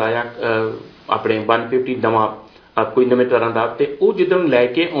ਲੈ ਕੇ ਆਉਂਦਾ ਆ ਆਪਣੇ 150 ਨਵਾਂ ਕੋਈ ਨਵੇਂ ਤਰ੍ਹਾਂ ਦਾ, ਤੇ ਉਹ ਜਿੱਦਣ ਲੈ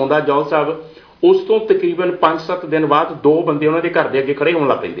ਕੇ ਆਉਂਦਾ ਜੌਲ ਸਾਹਿਬ ਉਸ ਤੋਂ ਤਕਰੀਬਨ 5-7 ਦਿਨ ਬਾਅਦ 2 ਬੰਦੇ ਉਹਨਾਂ ਦੇ ਘਰ ਦੇ ਅੱਗੇ ਖੜੇ ਹੋਣ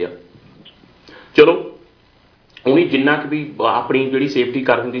ਲੱਗ ਪੈਂਦੇ ਆ। ਚਲੋ ਉਹਨੇ ਜਿੰਨਾ ਕੁ ਵੀ ਆਪਣੀ ਜਿਹੜੀ ਸੇਫਟੀ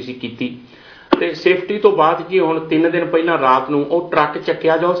ਕਰ ਦਿੰਦੀ ਸੀ ਕੀਤੀ, ਤੇ ਸੇਫਟੀ ਤੋਂ ਬਾਅਦ ਜੀ ਹੁਣ 3 ਦਿਨ ਪਹਿਲਾਂ ਰਾਤ ਨੂੰ ਉਹ ਟਰੱਕ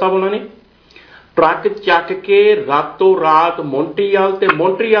ਚੱਕਿਆ ਜੌਲ ਸਾਹਿਬ ਉਹਨਾਂ ਨੇ। ਟਰੱਕ ਚੱਕ ਕੇ ਰਾਤੋਂ ਰਾਤ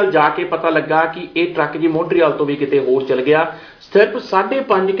ਮੌਂਟਰੀਅਲ ਜਾ ਕੇ ਪਤਾ ਲੱਗਾ ਕਿ ਇਹ ਟਰੱਕ ਜੀ ਮੌਂਟਰੀਅਲ ਤੋਂ ਵੀ ਕਿਤੇ ਹੋਰ ਚਲ ਗਿਆ। ਸਿਰਫ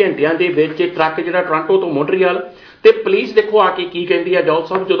 5.5 ਘੰਟਿਆਂ ਦੇ ਵਿੱਚ ਟਰੱਕ ਜਿਹੜਾ ਟੋਰਾਂਟੋ ਤੋਂ ਮੌਂਟਰੀਅਲ, ਤੇ ਪੁਲਿਸ ਦੇਖੋ ਆ ਕੇ ਕੀ ਕਹਿੰਦੀ ਆ ਜੌਲ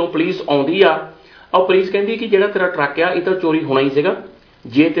ਸਾਹਿਬ, ਜਦੋਂ ਪੁਲਿਸ ਆਉਂਦੀ ਆ ਉਹ ਪੁਲਿਸ ਕਹਿੰਦੀ ਕਿ ਜਿਹੜਾ ਤੇਰਾ ਟਰੱਕ ਆ ਇਹ ਤਾਂ ਚੋਰੀ ਹੋਣਾ ਹੀ ਸੀਗਾ,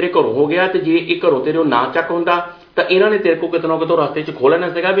 ਜੇ ਤੇਰੇ ਘਰੋਂ ਹੋ ਗਿਆ ਤੇ ਜੇ ਇਹ ਘਰੋਂ ਤੇਰੇ ਨਾ ਚੱਕ ਹੁੰਦਾ ਤਾਂ ਇਹਨਾਂ ਨੇ ਤੇਰੇ ਕੋਲ ਕਿਤੇ ਨਾ ਕਿਤੋਂ ਰਸਤੇ 'ਚ ਖੋਹ ਲੈਣਾ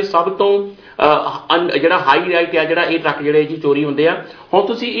ਸੀਗਾ ਵੀ ਸਭ ਤੋਂ ਜਿਹੜਾ ਹਾਈ ਰਾਈਟ ਆ ਜਿਹੜਾ ਇਹ ਟਰੱਕ ਜਿਹੜੇ ਜੀ ਚੋਰੀ ਹੁੰਦੇ ਆ। ਹੁਣ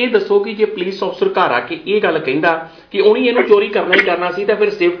ਤੁਸੀਂ ਇਹ ਦੱਸੋ ਕਿ ਜੇ ਪੁਲਿਸ ਅਫਸਰ ਘਰ ਆ ਕੇ ਇਹ ਗੱਲ ਕਹਿੰਦਾ ਕਿ ਉਹਨੇ ਇਹਨੂੰ ਚੋਰੀ ਕਰਨਾ ਹੀ ਕਰਨਾ ਸੀ ਤਾਂ ਫਿਰ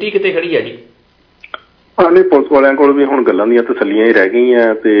ਸੇਫਟੀ ਕਿਤੇ ਖੜੀ ਹੈ ਜੀ? ਨਹੀਂ, ਪੁਲਿਸ ਵਾਲਿਆਂ ਕੋਲ ਵੀ ਹੁਣ ਗੱਲਾਂ ਦੀਆਂ ਤਸੱਲੀਆਂ ਹੀ ਰਹਿ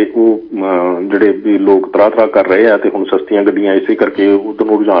ਗਈਆਂ ਤੇ ਉਹ ਜਿਹੜੇ ਵੀ ਲੋਕ ਤਰਾਹ ਕਰ ਰਹੇ ਆ ਤੇ ਹੁਣ ਸਸਤੀਆਂ ਗੱਡੀਆਂ ਇਸੇ ਕਰਕੇ ਉਧਰ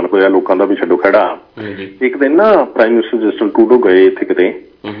ਨੂੰ ਰੁਝਾਨ ਹੋਇਆ ਲੋਕਾਂ ਦਾ ਵੀ ਛੱਡੋ ਖੜਾ। ਇੱਕ ਦਿਨ ਨਾ ਪ੍ਰਾਈਮ ਮਿਨਿਸਟਰ ਜਸਟਿਨ ਟਰੂਡੋ ਗਏ ਇੱਥੇ ਕਿਤੇ,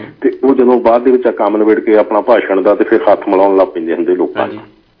 ਤੇ ਉਹ ਜਦੋਂ ਬਾਅਦ ਦੇ ਵਿੱਚ ਕੰਮ ਨਿਬੇੜ ਕੇ ਆਪਣਾ ਭਾਸ਼ਣ ਦਾ ਤੇ ਫਿਰ ਹੱਥ ਮਿਲਾਉਣ ਲੱਗ ਪੈਂਦੇ ਹੁੰਦੇ ਲੋਕਾਂ ਨੂੰ।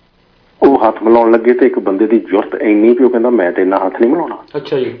 ਉਹ ਹੱਥ ਮਿਲਾਉਣ ਲੱਗੇ ਤੇ ਇੱਕ ਬੰਦੇ ਦੀ ਜ਼ਰੂਰਤ ਇੰਨੀ ਵੀ ਉਹ ਕਹਿੰਦਾ ਮੈਂ ਤੇ ਇੰਨਾ ਹੱਥ ਨਹੀਂ ਮਿਲਾਉਣਾ।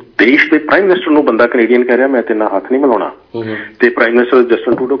 ਅੱਛਾ ਜੀ, ਦੇਸ਼ ਦੇ ਪ੍ਰਾਈਮ ਮਿਨਿਸਟਰ ਨੂੰ ਬੰਦਾ ਕੈਨੇਡੀਅਨ ਕਹਿ ਰਿਹਾ ਮੈਂ ਤੇ ਇੰਨਾ ਹੱਥ ਨਹੀਂ ਮਿਲਾਉਣਾ। ਤੇ ਪ੍ਰਾਈਮ ਮਿਨਿਸਟਰ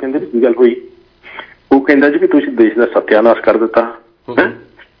ਜਸਟਿਨ ਟਰੂਡੋ ਕਹਿੰਦੇ ਕੀ ਗੱਲ ਹੋਈ? ਉਹ ਕਹਿੰਦਾ ਜੀ ਵੀ ਤੁਸੀਂ ਦੇਸ਼ ਦਾ ਸੱਤਿਆਨਾਸ਼ ਕਰ ਦਿੱਤਾ।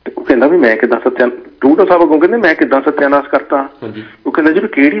 ਤੇ ਉਹ ਕਹਿੰਦਾ ਵੀ ਮੈਂ ਕਿੱਦਾਂ ਟਰੂਡੋ ਸਾਹਿਬ ਅੱਗੋਂ ਕਹਿੰਦੇ ਮੈਂ ਕਿੱਦਾਂ ਸੱਤਿਆਨਾਸ਼ ਕਰਤਾ? ਉਹ ਕਹਿੰਦਾ ਜੀ ਵੀ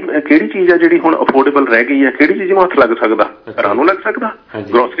ਕਿਹੜੀ ਚੀਜ਼ ਆ ਜਿਹੜੀ ਹੁਣ ਅਫੋਰਡੇਬਲ ਰਹਿ ਗਈ ਹੈ, ਕਿਹੜੀ ਚੀਜ਼ ਨੂੰ ਹੱਥ ਲੱਗ ਸਕਦਾ? ਘਰਾਂ ਨੂੰ ਲੱਗ ਸਕਦਾ,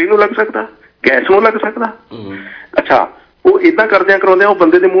 ਗਰੋਸਰੀ ਨੂੰ ਲੱਗ ਸਕਦਾ, ਗੈਸ ਨੂੰ ਲੱਗ ਸਕਦਾ। ਅੱਛਾ, ਉਹ ਏਦਾਂ ਕਰਦਿਆਂ ਕਰਾਉਂਦਿਆਂ ਉਹ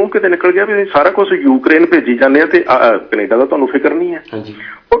ਬੰਦੇ ਦੇ ਮੂੰਹ ਕਿਤੇ ਨਿਕਲ ਗਿਆ ਵੀ ਸਾਰਾ ਕੁਛ ਯੂਕਰੇਨ ਭੇਜੀ ਜਾਂਦੇ ਆ ਤੇ ਕੈਨੇਡਾ ਦਾ ਤੁਹਾਨੂੰ ਫਿਕਰ ਨਹੀਂ ਹੈ।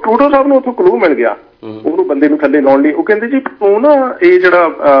 ਉਹ ਟਰੂਡੋ ਸਾਹਿਬ ਨੂੰ ਉੱਥੋਂ ਕਲੂ ਮਿਲ ਗਿਆ ਉਹਨੂੰ ਬੰਦੇ ਨੂੰ ਥੱਲੇ ਲਾਉਣ ਲਈ। ਉਹ ਕਹਿੰਦੇ ਜੀ ਤੂੰ ਨਾ ਇਹ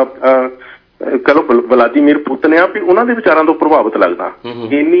ਜਿਹੜਾ ਚਲੋ ਵਲਾਦੀਮੀਰ ਪੁਤਿਨ ਆ ਵੀ ਉਹਨਾਂ ਦੇ ਵਿਚਾਰਾਂ ਤੋਂ ਪ੍ਰਭਾਵਿਤ ਲੱਗਦਾ।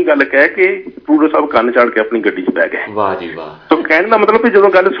 ਇੰਨੀ ਗੱਲ ਕਹਿ ਕੇ ਟਰੂਡੋ ਸਾਹਿਬ ਕੰਨ ਚਾੜ ਕੇ ਆਪਣੀ ਗੱਡੀ 'ਚ ਬਹਿ ਗਏ। ਵਾਹ ਜੀ ਵਾਹ। ਤਾਂ ਕਹਿਣ ਦਾ ਮਤਲਬ ਵੀ ਜਦੋਂ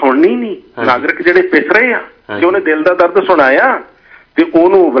ਗੱਲ ਸੁਣਨੀ ਨਹੀਂ, ਨਾਗਰਿਕ ਜਿਹੜੇ ਪਿਸ ਰਹੇ ਆ ਜੇ ਉਹਨੇ ਦਿਲ ਦਾ ਦਰਦ ਸੁਣਾਇਆ ਤੇ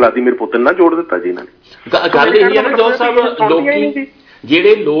ਉਹਨੂੰ ਵਲਾਦੀਮੀਰ ਪੁਤਿਨ ਨਾਲ ਜੋੜ ਦਿੱਤਾ ਜੀ ਇਹਨਾਂ ਨੇ। ਗੱਲ ਇਹ ਹੈ ਨਾ ਜੌਲ ਸਾਹਿਬ,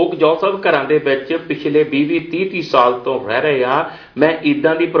 ਜਿਹੜੇ ਲੋਕ ਜੌਲ ਸਾਹਿਬ ਘਰਾਂ ਦੇ ਵਿੱਚ ਪਿਛਲੇ 20-30 ਸਾਲ ਤੋਂ ਰਹਿ ਰਹੇ ਆ, ਮੈਂ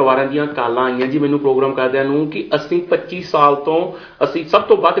ਇੱਦਾਂ ਦੀ ਪਰਿਵਾਰਾਂ ਦੀਆਂ ਕਾਲਾਂ ਆਈਆਂ ਜੀ ਮੈਨੂੰ ਪ੍ਰੋਗਰਾਮ ਕਰਦਿਆਂ ਨੂੰ ਕਿ ਅਸੀਂ 25 ਸਾਲ ਤੋਂ ਅਸੀਂ ਸਭ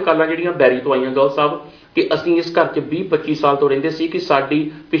ਤੋਂ ਵੱਧ ਕਾਲਾਂ ਜਿਹੜੀਆਂ ਬੈਰੀ ਤੋਂ ਆਈਆਂ ਜੌਲ ਸਾਹਿਬ ਕਿ ਅਸੀਂ ਇਸ ਘਰ 'ਚ 20-25 ਸਾਲ ਤੋਂ ਰਹਿੰਦੇ ਸੀ ਕਿ ਸਾਡੀ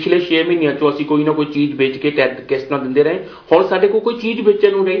ਪਿਛਲੇ 6 ਮਹੀਨਿਆਂ 'ਚੋਂ ਅਸੀਂ ਕੋਈ ਨਾ ਕੋਈ ਚੀਜ਼ ਵੇਚ ਕੇ ਕਿਸ਼ਤਾਂ ਦਿੰਦੇ ਰਹੇ। ਹੁਣ ਸਾਡੇ ਕੋਲ ਕੋਈ ਚੀਜ਼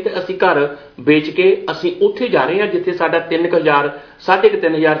ਵੇਚਣ ਨੂੰ ਨਹੀਂ ਤੇ ਅਸੀਂ ਘਰ ਵੇਚ ਕੇ ਅਸੀਂ ਉੱਥੇ ਜਾ ਰਹੇ ਹਾਂ ਜਿੱਥੇ ਸਾਡਾ 3000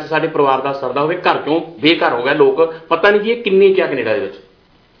 3,500 'ਚ ਸਾਡੇ ਪਰਿਵਾਰ ਦਾ ਸਰਦਾ ਹੋਵੇ। ਘਰ 'ਚੋਂ ਬੇਘਰ ਹੋ ਗਏ ਲੋਕ, ਪਤਾ ਨਹੀਂ ਜੀ ਇਹ ਕਿੰਨੇ ਕਿਆ ਕੈਨੇਡਾ ਦੇ ਵਿੱਚ।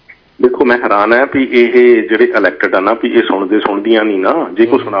 ਦੇਖੋ ਮੈਂ ਹੈਰਾਨ ਹੈ ਵੀ ਇਹ ਜਿਹੜੇ ਇਲੈਕਟਡ ਆ ਨਾ ਵੀ ਇਹ ਸੁਣਦੀਆਂ ਨਹੀਂ ਨਾ, ਜੇ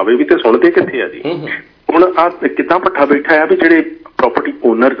ਕੋਈ ਸੁਣਾਵੇ ਵੀ ਤੇ ਸੁਣਦੇ ਕਿੱਥੇ ਆ ਜੀ। ਹੁਣ ਆ ਕਿੱਦਾਂ ਭੱਠਾ ਬੈਠਾ ਆ ਵੀ ਜਿਹੜੇ ਪ੍ਰਾਪਰਟੀ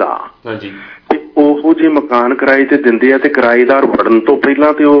ਓਨਰਸ ਆ ਤੇ ਉਹੋ ਜਿਹੇ ਮਕਾਨ ਕਿਰਾਏ ਤੇ ਦਿੰਦੇ ਆ ਤੇ ਕਿਰਾਏਦਾਰ ਵੜਨ ਤੋਂ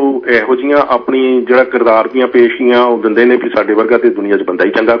ਪਹਿਲਾਂ ਤੇ ਉਹ ਇਹੋ ਜਿਹੀਆਂ ਆਪਣੀ ਜਿਹੜਾ ਕਿਰਦਾਰ ਦੀਆਂ ਪੇਸ਼ੀਆਂ ਉਹ ਦਿੰਦੇ ਨੇ ਵੀ ਸਾਡੇ ਵਰਗਾ ਤੇ ਦੁਨੀਆ 'ਚ ਬੰਦਾ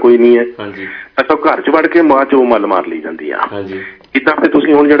ਹੀ ਚੰਗਾ ਕੋਈ ਨਹੀਂ ਹੈ। ਅੱਛਾ ਘਰ 'ਚ ਵੜ ਕੇ ਮਾਂ 'ਚ ਉਹ ਮੱਲ ਮਾਰ ਲਈ ਜਾਂਦੀ ਆ। ਇੱਦਾਂ ਫਿਰ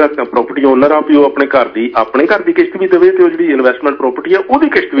ਤੁਸੀਂ ਹੁਣ ਜਿਹੜਾ ਪ੍ਰਾਪਰਟੀ ਓਨਰ ਆ ਵੀ ਉਹ ਆਪਣੇ ਘਰ ਦੀ ਕਿਸ਼ਤ ਵੀ ਦੇਵੇ ਤੇ ਉਹ ਜਿਹੜੀ ਇਨਵੈਸਟਮੈਂਟ ਪ੍ਰਾਪਰਟੀ ਆ ਉਹਦੀ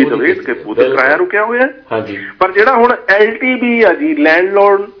ਕਿਸ਼ਤ ਵੀ ਦੇਵੇ ਤੇ ਉਹਦਾ ਕਿਰਾਇਆ ਰੁਕਿਆ ਹੋਇਆ। ਪਰ ਜਿਹੜਾ ਹੁਣ LTB ਆ ਜੀ,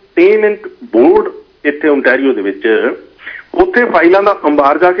 ਲੈਂਡਲੋਰਡ ਟੇਨੈਂਟ ਬੋਰਡ, ਇੱਥੇ ਓਨਟਾਰੀਓ ਦੇ ਵਿੱਚ ਉੱਥੇ ਫਾਈਲਾਂ ਦਾ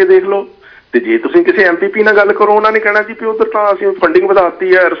ਅੰਬਾਰ ਜਾ ਕੇ ਦੇਖ ਲਓ ਤੇ ਜੇ ਤੁਸੀਂ ਕਿਸੇ MPP ਨਾਲ ਗੱਲ ਕਰੋ ਉਹਨਾਂ ਨੇ ਕਹਿਣਾ ਜੀ ਵੀ ਉਧਰ ਤਾਂ ਅਸੀਂ ਫੰਡਿੰਗ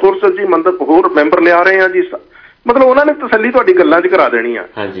ਵਧਾਤੀ ਹੈ, ਰਿਸੋਰਸਿਸ ਜੀ ਹੋਰ ਮੈਂਬਰ ਲਿਆ ਰਹੇ ਆ ਜੀ। ਮਤਲਬ ਉਹਨਾਂ ਨੇ ਤਸੱਲੀ ਤੁਹਾਡੀ ਗੱਲਾਂ 'ਚ ਕਰਾ ਦੇਣੀ ਆ,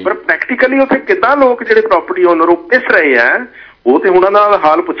 ਪਰ ਪ੍ਰੈਕਟੀਕਲੀ ਉੱਥੇ ਕਿੱਦਾਂ ਲੋਕ ਜਿਹੜੇ ਪ੍ਰਾਪਰਟੀ ਓਨਰ ਉਹ ਪਿਸ ਰਹੇ ਆ ਉਹ ਤੇ ਉਹਨਾਂ ਦਾ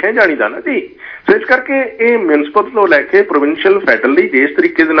ਹਾਲ ਪੁੱਛਿਆ ਜਾਣੀਦਾ ਨਾ ਜੀ। ਸੋ ਇਸ ਕਰਕੇ ਇਹ ਮਿਊਨਿਸਪਲ ਤੋਂ ਲੈ ਕੇ ਪ੍ਰੋਵਿੰਸ਼ੀਅਲ ਫੈਡਰਲੀ ਜਿਸ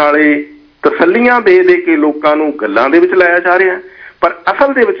ਤਰੀਕੇ ਦੇ ਨਾਲ ਇਹ ਤਸੱਲੀਆਂ ਦੇ ਕੇ ਲੋਕਾਂ ਨੂੰ ਗੱਲਾਂ ਦੇ ਵਿੱਚ ਲਾਇਆ ਜਾ ਰਿਹਾ, ਪਰ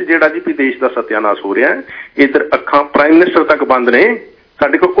ਅਸਲ ਦੇ ਵਿੱਚ ਜਿਹੜਾ ਜੀ ਵੀ ਦੇਸ਼ ਦਾ ਸਤਿਆਨਾਸ਼ ਹੋ ਰਿਹਾ। ਇੱਧਰ ਅੱਖਾਂ ਪ੍ਰਾਈਮ ਮਿਨਿਸਟਰ ਤੱਕ ਬੰਦ ਨੇ,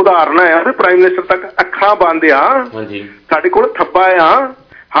 ਸਾਡੇ ਕੋਲ ਉਦਾਹਰਨ ਆ ਵੀ ਪ੍ਰਾਈਮ ਮਿਨਿਸਟਰ ਤੱਕ ਅੱਖਾਂ ਬੰਦ ਆ, ਸਾਡੇ ਕੋਲ ਥੱਬਾ ਆ।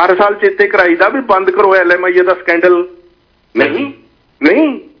 ਹਰ ਸਾਲ ਚੇਤੇ ਕਰਾਈਦਾ ਵੀ ਬੰਦ ਕਰੋ LMIA ਦਾ ਸਕੈਂਡਲ,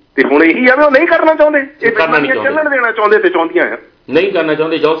 ਨਹੀਂ ਤੇ ਹੁਣ ਇਹੀ ਆ ਵੀ ਉਹ ਨਹੀਂ ਕਰਨਾ ਚਾਹੁੰਦੇ, ਇਹ ਚੱਲਣ ਦੇਣਾ ਚਾਹੁੰਦੇ ਤੇ ਚਾਹੁੰਦੀਆਂ ਆ ਨਹੀਂ ਕਰਨਾ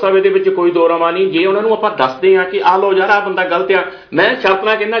ਚਾਹੁੰਦੇ। ਜੌਲ ਸਾਹਿਬ ਇਹਦੇ ਵਿੱਚ ਕੋਈ ਦੋ ਰਾਮਾ ਨਹੀਂ। ਜੇ ਉਹਨਾਂ ਨੂੰ ਆਪਾਂ ਦੱਸਦੇ ਆ ਕਿ ਆਹ ਲੋ ਯਾਰ ਆਹ ਬੰਦਾ ਗਲਤ ਆ, ਮੈਂ ਸ਼ਰਤ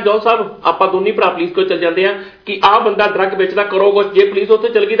ਨਾਲ ਕਹਿੰਦਾ ਜੌਲ ਸਾਹਿਬ ਆਪਾਂ ਦੋਨੀ ਭਰਾ ਪੁਲਿਸ ਕੋਲ ਚੱਲ ਜਾਂਦੇ ਆ ਕਿ ਆਹ ਬੰਦਾ ਡਰੱਗ ਵੇਚਦਾ, ਕਰੋ ਕੁਛ। ਜੇ ਪੁਲਿਸ ਉੱਥੇ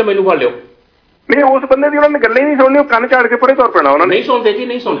ਚੱਲ ਗਈ ਤਾਂ ਮੈਨੂੰ ਫੜ ਲਿਓ। ਨਹੀਂ ਉਸ ਬੰਦੇ ਦੀ ਉਹਨਾਂ ਨੇ ਗੱਲਾਂ ਹੀ ਨਹੀਂ ਸੁਣਨੀ, ਉਹ ਕੰਨ ਝਾੜ ਕੇ ਪਰੇ ਤੁਰ ਪੈਣਾ ਉਹਨਾਂ ਨੇ। ਨਹੀਂ ਸੁਣਦੇ ਜੀ,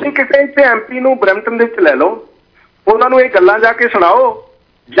 ਨਹੀਂ ਸੁਣਦੇ। ਤੁਸੀਂ ਕਿਸੇ ਇੱਥੇ MP ਨੂੰ ਬਰੈਂਪਟਨ ਦੇ ਵਿੱਚ ਲੈ ਲਓ, ਉਹਨਾਂ ਨੂੰ ਇਹ ਗੱਲਾਂ ਜਾ ਕੇ ਸੁਣਾਓ,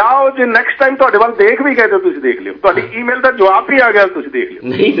 ਜਾਓ ਜੇ ਨੈਕਸਟ ਟਾਈਮ ਤੁਹਾਡੇ ਵੱਲ ਦੇਖ ਵੀ ਗਏ ਤਾਂ ਤੁਸੀਂ ਦੇਖ ਲਿਓ, ਤੁਹਾਡੀ ਈਮੇਲ ਦਾ ਜਵਾਬ ਵੀ ਆ ਗਿਆ ਤੁਸੀਂ ਦੇਖ ਲਿਓ।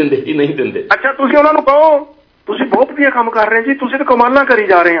 ਨਹੀਂ ਦਿੰਦੇ ਜੀ, ਨਹੀਂ ਦਿੰਦੇ। ਅੱਛਾ ਤੁਸੀਂ ਉਹਨਾਂ ਨੂੰ ਕਹੋ ਤੁਸੀਂ ਬਹੁਤ ਵਧੀਆ ਕੰਮ ਕਰ ਰਹੇ ਜੀ, ਤੁਸੀਂ ਤਾਂ ਕਮਾਲਾਂ ਕਰੀ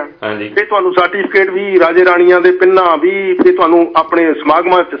ਜਾ ਰਹੇ ਆ, ਤੇ ਤੁਹਾਨੂੰ ਸਰਟੀਫਿਕੇਟ ਵੀ, ਰਾਜੇ ਰਾਣੀਆਂ ਦੇ ਪਿੰਨਾਂ ਵੀ, ਫਿਰ ਤੁਹਾਨੂੰ ਆਪਣੇ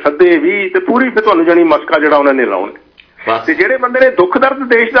ਸਮਾਗਮਾਂ 'ਚ ਸੱਦੇ ਵੀ, ਤੇ ਪੂਰੀ ਫਿਰ ਤੁਹਾਨੂੰ ਜਾਣੀ ਮਸਕਾ ਜਿਹੜਾ ਉਹਨਾਂ ਨੇ ਲਾਉਣਾ। ਤੇ ਜਿਹੜੇ ਬੰਦੇ ਨੇ ਦੁੱਖ ਦਰਦ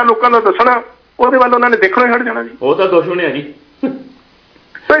ਦੇਸ਼ ਦਾ ਲੋਕਾਂ ਦਾ ਦੱਸਣਾ ਉਹਦੇ ਵੱਲ ਉਹਨਾਂ ਨੇ ਦੇਖਣੋਂ ਹੀ ਹਟ ਜਾਣਾ ਜੀ। ਉਹ ਤਾਂ ਦੁਸ਼ਮਣ ਹੈ ਜੀ।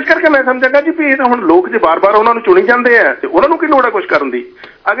 ਸੋ ਇਸ ਕਰਕੇ ਮੈਂ ਸਮਝਾਂਗਾ ਜੀ ਵੀ ਇਹ ਤਾਂ ਹੁਣ ਲੋਕ ਜੇ ਬਾਰ-ਬਾਰ ਉਹਨਾਂ ਨੂੰ ਚੁਣੀ ਜਾਂਦੇ ਆ ਤੇ ਉਹਨਾਂ ਨੂੰ ਕੀ ਲੋੜ ਹੈ ਕੁਛ ਕਰਨ ਦੀ।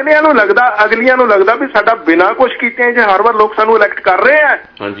 ਅਗਲੀਆਂ ਨੂੰ ਲੱਗਦਾ ਵੀ ਸਾਡਾ ਬਿਨਾਂ ਕੁਛ ਕੀਤੇ ਜੇ ਹਰ ਵਾਰ ਲੋਕ ਸਾਨੂੰ ਇਲੈਕਟ ਕਰ ਰਹੇ ਆ,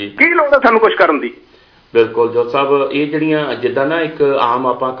 ਕੀ ਲੋੜ ਹੈ ਸਾਨੂੰ ਕੁਛ ਕਰਨ ਦੀ। ਬਿਲਕੁਲ ਜੋਤ ਸਾਹਿਬ, ਇਹ ਜਿਹੜੀਆਂ ਜਿੱਦਾਂ ਨਾ ਇੱਕ ਆਮ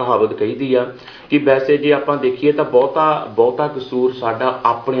ਆਪਾਂ ਕਹਾਵਤ ਕਹੀਦੀ ਆ ਕਿ ਵੈਸੇ ਜੇ ਆਪਾਂ ਦੇਖੀਏ ਤਾਂ ਬਹੁਤਾ ਕਸੂਰ ਸਾਡਾ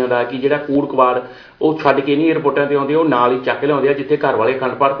ਆਪਣਿਆਂ ਦਾ ਕਿ ਜਿਹੜਾ ਕੂੜ ਕਵਾੜ ਉਹ ਛੱਡ ਕੇ ਨਹੀਂ ਏਅਰਪੋਰਟਾਂ ਤੇ ਆਉਂਦੇ, ਉਹ ਨਾਲ ਹੀ ਚੱਕ ਲਿਆਉਂਦੇ ਆ ਜਿੱਥੇ ਘਰ ਵਾਲੇ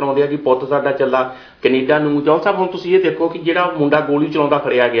ਅਖੰਡ ਪਾਠ ਕਰਾਉਂਦੇ ਆ ਕਿ ਪੁੱਤ ਸਾਡਾ ਚੱਲਾ ਕੈਨੇਡਾ ਨੂੰ। ਜੋਤ ਸਾਹਿਬ ਹੁਣ ਤੁਸੀਂ ਇਹ ਦੇਖੋ ਕਿ ਜਿਹੜਾ ਮੁੰਡਾ ਗੋਲੀ ਚਲਾਉਂਦਾ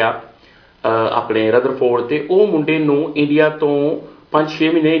ਫੜਿਆ ਗਿਆ ਆਪਣੇ ਰਦਰਫੋਰਡ ਤੇ, ਉਹ ਮੁੰਡੇ ਨੂੰ ਇੰਡੀਆ ਤੋਂ 5-6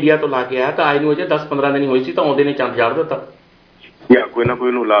 ਮਹੀਨੇ ਇੰਡੀਆ ਤੋਂ ਲਾ ਕੇ ਆਇਆ ਤਾਂ ਆਏ ਨੂੰ ਅਜੇ 10-15 ਦਿਨ ਹੋਈ ਸੀ ਤਾਂ ਆਉਂਦੇ ਨੇ ਚੰਦ ਚਾੜ ਦਿੱਤਾ। ਜਾਂ ਕੋਈ ਨਾ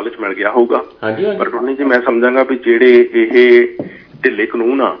ਕੋਈ ਨੂੰ ਲਾਲਚ ਮਿਲ ਗਿਆ ਹੋਊਗਾ। ਪਰ ਟੋਨੀ ਜੀ ਮੈਂ ਸਮਝਾਂਗਾ ਵੀ ਜਿਹੜੇ ਇਹ ਢਿੱਲੇ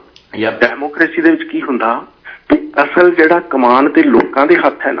ਕਾਨੂੰਨ ਆ ਡੈਮੋਕ੍ਰੇਸੀ ਦੇ ਵਿੱਚ ਕੀ ਹੁੰਦਾ ਵੀ ਅਸਲ ਜਿਹੜਾ ਕਮਾਨ ਤੇ ਲੋਕਾਂ ਦੇ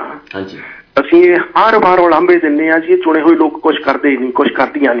ਹੱਥ ਹੈ ਨਾ, ਅਸੀਂ ਇਹ ਹਰ ਵਾਰ ਉਲਾਂਭੇ ਦਿੰਦੇ ਆ ਜੀ ਇਹ ਚੁਣੇ ਹੋਏ ਲੋਕ ਕੁਛ ਕਰਦੇ ਹੀ ਨਹੀਂ, ਕੁਛ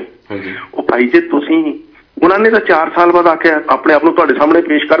ਕਰਦੀਆਂ ਨਹੀਂ। ਉਹ ਭਾਈ ਜੇ ਤੁਸੀਂ ਉਹਨਾਂ ਨੇ ਤਾਂ 4 ਸਾਲ ਬਾਅਦ ਆਖਿਆ ਆਪਣੇ ਆਪ ਨੂੰ ਤੁਹਾਡੇ ਸਾਹਮਣੇ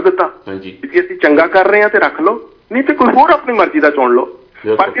ਪੇਸ਼ ਕਰ ਦਿੱਤਾ ਕਿ ਅਸੀਂ ਚੰਗਾ ਕਰ ਰਹੇ ਹਾਂ ਤੇ ਰੱਖ ਲਓ, ਨਹੀਂ ਤੇ ਕੋਈ ਹੋਰ ਆਪਣੀ ਮਰਜ਼ੀ ਦਾ ਚੁਣ ਲਓ।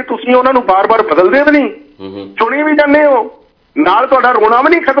 ਪਰ ਜੇ ਤੁਸੀਂ ਉਹਨਾਂ ਨੂੰ ਬਾਰ-ਬਾਰ ਬਦਲਦੇ ਵੀ ਨਹੀਂ, ਚੁਣੀ ਵੀ ਜਾਂਦੇ ਹੋ, ਨਾਲ ਤੁਹਾਡਾ ਰੋਣਾ ਵੀ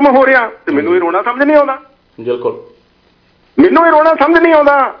ਨਹੀਂ ਖਤਮ ਹੋ ਰਿਹਾ, ਤੇ ਮੈਨੂੰ ਇਹ ਰੋਣਾ ਸਮਝ ਨਹੀਂ ਆਉਂਦਾ। ਬਿਲਕੁਲ ਮੈਨੂੰ ਇਹ ਰੋਣਾ ਸਮਝ ਨਹੀਂ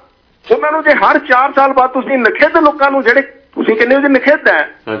ਆਉਂਦਾ। ਉਹਨਾਂ ਨੂੰ ਜੇ ਹਰ 4 ਸਾਲ ਬਾਅਦ ਤੁਸੀਂ ਨਖੇਧ ਲੋਕਾਂ ਨੂੰ ਜਿਹੜੇ ਤੁਸੀਂ ਕਹਿੰਦੇ ਹੋ ਜੇ ਨਖੇਧ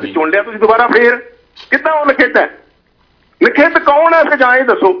ਹੈ ਚੁਣ ਲਿਆ ਤੁਸੀਂ ਦੁਬਾਰਾ, ਫੇਰ ਕਿੱਦਾਂ ਉਹ ਨਖੇਧ ਹੈ? ਨਖੇਧ ਕੌਣ ਹੈ ਜਾਂ ਇਹ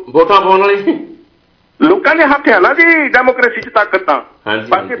ਦੱਸੋ? ਵੋਟਾਂ ਪਾਉਣ ਵਾਲੇ ਲੋਕਾਂ ਦੇ ਹੱਥ ਹੈ ਨਾ ਜੀ ਡੈਮੋਕ੍ਰੇਸੀ 'ਚ ਤਾਕਤ ਤਾਂ।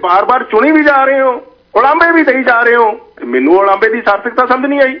 ਪਰ ਜੇ ਬਾਰ-ਬਾਰ ਚੁਣੀ ਵੀ ਜਾ ਰਹੇ ਹੋ, ਉਲਾਂਭੇ ਵੀ ਦੇਈ ਜਾ ਰਹੇ ਹੋ, ਮੈਨੂੰ ਉਲਾਂਭੇ ਦੀ ਸਾਰਥਕਤਾ ਸਮਝ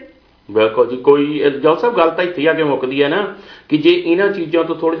ਨਹੀਂ ਆਈ। ਬਿਲਕੁਲ ਜੀ, ਕੋਈ ਜੋਤ ਸਾਹਿਬ ਗੱਲ ਤਾਂ ਇੱਥੇ ਆ ਕੇ ਮੁੱਕਦੀ ਹੈ ਨਾ ਕਿ ਜੇ ਇਹਨਾਂ ਚੀਜ਼ਾਂ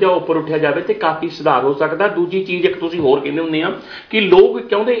ਤੋਂ ਥੋੜ੍ਹਾ ਜਿਹਾ ਉੱਪਰ ਉੱਠਿਆ ਜਾਵੇ ਤੇ ਕਾਫੀ ਸੁਧਾਰ ਹੋ ਸਕਦਾ। ਦੂਜੀ ਚੀਜ਼ ਇੱਕ ਤੁਸੀਂ ਹੋਰ ਕਹਿੰਦੇ ਹੁੰਦੇ ਆ ਕਿ ਲੋਕ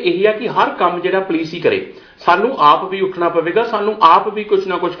ਚਾਹੁੰਦੇ ਇਹ ਆ ਕਿ ਹਰ ਕੰਮ ਜਿਹੜਾ ਪੁਲਿਸ ਹੀ ਕਰੇ, ਸਾਨੂੰ ਆਪ ਵੀ ਉੱਠਣਾ ਪਵੇਗਾ, ਸਾਨੂੰ ਆਪ ਵੀ ਕੁਛ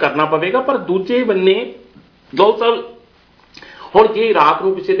ਨਾ ਕੁਛ ਕਰਨਾ ਪਵੇਗਾ। ਪਰ ਦੂਜੇ ਬੰਨੇ ਜੋਤ ਸਾਹਿਬ ਹੁਣ ਜੇ ਰਾਤ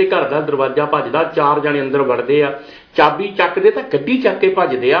ਨੂੰ ਕਿਸੇ ਦੇ ਘਰ ਦਾ ਦਰਵਾਜ਼ਾ ਭੱਜਦਾ, 4 ਜਣੇ ਅੰਦਰ ਵੜਦੇ ਆ, ਚਾਬੀ ਚੱਕਦੇ ਤਾਂ ਗੱਡੀ ਚੱਕ ਕੇ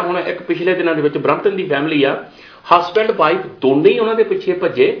ਭੱਜਦੇ ਆ। ਹੁਣ ਇੱਕ ਪਿਛਲੇ ਦਿਨਾਂ ਦੇ ਵਿੱਚ ਬਰੰਪਟਨ ਦੀ ਫੈਮਿਲੀ ਆ, ਹਸਬੈਂਡ ਵਾਈਫ ਦੋਨੇ ਹੀ ਉਹਨਾਂ ਦੇ ਪਿੱਛੇ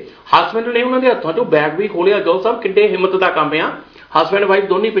ਭੱਜੇ, ਹਸਬੈਂਡ ਨੇ ਉਹਨਾਂ ਦੇ ਹੱਥਾਂ 'ਚੋਂ ਬੈਗ ਵੀ ਖੋਲਿਆ। ਜੋਤ ਸਾਹਿਬ ਕਿੱਡੇ ਹਿੰਮਤ ਦਾ ਕੰਮ ਆ, ਹਸਬੈਂਡ ਵਾਈਫ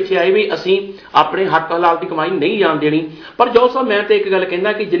ਦੋਨੇ ਪਿੱਛੇ ਆਏ ਵੀ ਅਸੀਂ ਆਪਣੇ ਹੱਕ ਹਲਾਲ ਦੀ ਕਮਾਈ ਨਹੀਂ ਜਾਣ ਦੇਣੀ। ਪਰ ਜੋ ਸਾਹਿਬ ਮੈਂ ਤਾਂ ਇੱਕ ਗੱਲ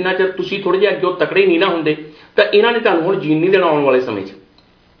ਕਹਿੰਦਾ ਕਿ ਜਿੰਨਾ ਚਿਰ ਤੁਸੀਂ ਥੋੜ੍ਹੇ ਜਿਹੇ ਅੱਗੇ ਤਕੜੇ ਨਹੀਂ ਨਾ ਹੁੰਦੇ ਤਾਂ ਇਹਨਾਂ ਨੇ ਤੁਹਾਨੂੰ ਹੁਣ ਜੀਣ ਨਹੀਂ ਦੇਣਾ ਆਉਣ ਵਾਲੇ ਸਮੇਂ 'ਚ।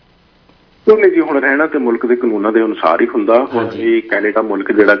 ਉਹਨੇ ਜੀ ਹੁਣ ਰਹਿਣਾ ਤੇ ਮੁਲਕ ਦੇ ਕਾਨੂੰਨਾਂ ਦੇ ਅਨੁਸਾਰ ਹੀ ਹੁੰਦਾ। ਹੁਣ ਇਹ ਕੈਨੇਡਾ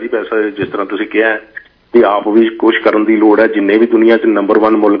ਮੁਲਕ ਜਿਹੜਾ ਜੀ ਪੈਸਾ ਜਿਸ ਤਰ੍ਹਾਂ ਤੁਸੀਂ ਕਿਹਾ ਇਹ ਆਪ ਵੀ ਕੁਛ ਕਰਨ ਦੀ ਲੋੜ ਹੈ। ਜਿੰਨੇ ਵੀ ਦੁਨੀਆ 'ਚ ਨੰਬਰ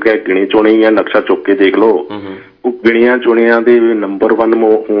 1 ਮੁਲਕ ਹੈ ਗਿਣੇ ਚੁਣੇ ਹੀ ਆ, ਨਕਸ਼ਾ ਚੁੱਕ ਕੇ ਦੇਖ ਲਓ, ਉਹ ਗਿਣਿਆਂ ਚੁਣਿਆਂ ਦੇ ਨੰਬਰ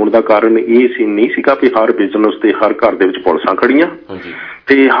 1 ਹੋਣ ਦਾ ਕਾਰਨ ਇਹ ਸੀ ਨਹੀਂ ਸੀਗਾ ਵੀ ਹਰ ਬਿਜ਼ਨਸ ਤੇ ਹਰ ਘਰ ਦੇ ਵਿੱਚ ਪੁਲਿਸਾਂ ਖੜੀਆਂ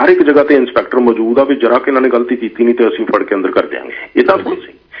ਤੇ ਹਰ ਇੱਕ ਜਗ੍ਹਾ ਤੇ ਇੰਸਪੈਕਟਰ ਮੌਜੂਦ ਆ ਵੀ ਜਰਾ ਕਿ ਇਹਨਾਂ ਨੇ ਗਲਤੀ ਕੀਤੀ ਨਹੀਂ ਤੇ ਅਸੀਂ ਫੜ ਕੇ ਅੰਦਰ ਕਰ ਦਿਆਂਗੇ। ਇਹ ਤਾਂ ਭੁੱਲ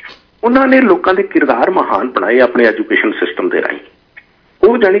ਸੀ। ਉਹਨਾਂ ਨੇ ਲੋਕਾਂ ਦੇ ਕਿਰਦਾਰ ਮਹਾਨ ਬਣਾਏ ਆਪਣੇ ਐਜੂਕੇਸ਼ਨ ਸਿਸਟਮ ਦੇ ਰਾਹੀਂ।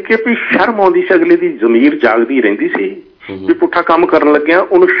 ਉਹ ਜਾਣੀ ਕਿ ਵੀ ਸ਼ਰਮ ਆਉਂਦੀ ਸੀ, ਅਗਲੇ ਦੀ ਜ਼ਮੀਰ ਜਾਗਦੀ ਰਹਿੰਦੀ ਸੀ ਵੀ ਪੁੱਠਾ ਕੰਮ ਕਰਨ ਲੱਗਿਆ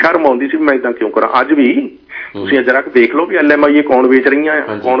ਉਹਨੂੰ ਸ਼ਰਮ ਆਉਂਦੀ ਸੀ ਮੈਂ ਇੱਦਾਂ ਕਿਉਂ ਕਰਾਂ। ਅੱਜ ਵੀ ਤੁਸੀਂ ਜਰਾ ਦੇਖ ਲਓ ਵੀ LMIA ਕੌਣ ਵੇਚ ਰਹੀਆਂ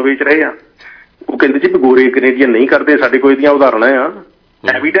ਆ, ਕੌਣ ਵੇਚ ਰਹੇ ਆ। ਉਹ ਕਹਿੰਦੇ ਜੀ ਵੀ ਗੋਰੇ ਕੈਨੇਡੀਅਨ ਨਹੀਂ ਕਰਦੇ, ਸਾਡੇ ਕੋਲ ਇਹਦੀਆਂ ਉਦਾਹਰਨਾਂ ਆ,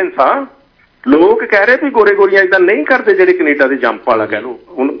 ਐਵੀਡੈਂਸ ਆ। ਲੋਕ ਕਹਿ ਰਹੇ ਵੀ ਗੋਰੇ ਗੋਰੀਆਂ ਇੱਦਾਂ ਨਹੀਂ ਕਰਦੇ ਜਿਹੜੇ ਕੈਨੇਡਾ ਦੇ ਜੰਪ ਵਾਲਾ ਕਹਿ ਲਓ।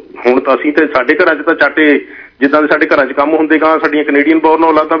 ਹੁਣ ਤਾਂ ਅਸੀਂ ਤੇ ਸਾਡੇ ਘਰਾਂ 'ਚ ਤਾਂ ਚਾਟੇ ਜਿੱਦਾਂ ਦੇ ਸਾਡੇ ਘਰਾਂ 'ਚ ਕੰਮ ਹੁੰਦੇ ਗਾ ਸਾਡੀਆਂ ਕੈਨੇਡੀਅਨ ਬੋਰਨ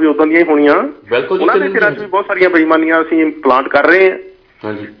ਔਲਾਦਾਂ ਵੀ ਉਦਾਂ ਦੀਆਂ ਹੀ ਹੋਣੀਆਂ। ਉਹਨਾਂ ਦੇ ਘਰਾਂ 'ਚ ਵੀ ਬਹੁਤ ਸਾਰੀਆਂ ਬੇਈਮਾਨੀਆਂ ਅਸੀਂ ਪਲਾਂਟ ਕਰ ਰਹੇ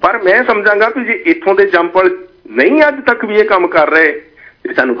ਹਾਂ। ਪਰ ਮੈਂ ਸਮਝਾਂਗਾ ਵੀ ਜੇ ਇੱਥੋਂ ਦੇ ਜੰਪ ਵਾਲੇ ਨਹੀਂ ਅੱਜ ਤੱਕ ਵੀ ਇਹ ਕੰਮ ਕਰ ਰਹੇ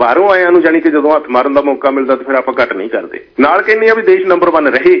ਤੇ ਸਾਨੂੰ ਬਾਹਰੋਂ ਆਇਆਂ ਨੂੰ ਜਾਣੀ ਕਿ ਜਦੋਂ ਹੱਥ ਮਾਰਨ ਦਾ ਮੌਕਾ ਮਿਲਦਾ ਤਾਂ ਫਿਰ ਆਪਾਂ ਘੱਟ ਨਹੀਂ ਕਰਦੇ। ਨਾਲ ਕਹਿੰਦੇ ਆ ਵੀ ਦੇਸ਼ ਨੰਬਰ 1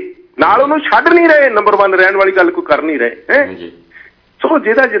 ਰਹੇ, ਨਾਲ ਉਹਨੂੰ ਛੱਡ ਨਹੀਂ ਰਹੇ, ਨੰਬਰ 1 ਰਹਿਣ ਵਾਲੀ ਗੱਲ ਕੋਈ ਕਰ ਨਹੀਂ ਰਹੇ ਹੈ। ਸੋ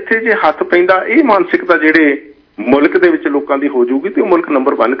ਜਿਹਦਾ ਜਿੱਥੇ ਜੇ ਹੱਥ ਪੈਂਦਾ ਇਹ ਮਾਨਸਿਕਤਾ ਜਿਹੜੇ ਮੁਲਕ ਦੇ ਵਿੱਚ ਲੋਕਾਂ ਦੀ ਹੋ ਜਾਊਗੀ ਤੇ ਉਹ ਮੁਲਕ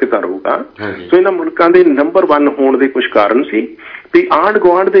ਨੰਬਰ 1 ਕਿੱਦਾਂ ਰਹੂਗਾ। ਸੋ ਇਹਨਾਂ ਮੁਲਕਾਂ ਦੇ ਨੰਬਰ 1 ਹੋਣ ਦੇ ਕੁਝ ਕਾਰਨ ਸੀ ਵੀ ਆਂਢ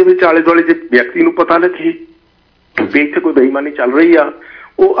ਗੁਆਂਢ ਦੇ ਵਿੱਚ ਆਲੇ ਦੁਆਲੇ ਜੇ ਵਿਅਕਤੀ ਨੂੰ ਪਤਾ ਲੱਗੇ ਵੀ ਇੱਥੇ ਕੋਈ ਬੇਈਮਾਨੀ ਚੱਲ ਰਹੀ ਆ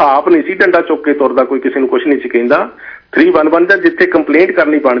ਉਹ ਆਪ ਨਹੀਂ ਸੀ ਡੰਡਾ ਚੁੱਕ ਕੇ ਤੁਰਦਾ, ਕੋਈ ਕਿਸੇ ਨੂੰ ਕੁਛ ਨਹੀਂ ਸੀ ਕਹਿੰਦਾ। 311 ਦਾ ਜਿੱਥੇ ਕੰਪਲੇਂਟ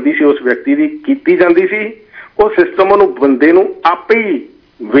ਕਰਨੀ ਬਣਦੀ ਸੀ ਉਸ ਵਿਅਕਤੀ ਦੀ ਕੀਤੀ ਜਾਂਦੀ ਸੀ। ਉਹ ਸਿਸਟਮ ਉਹਨੂੰ ਬੰਦੇ ਨੂੰ ਆਪੇ ਹੀ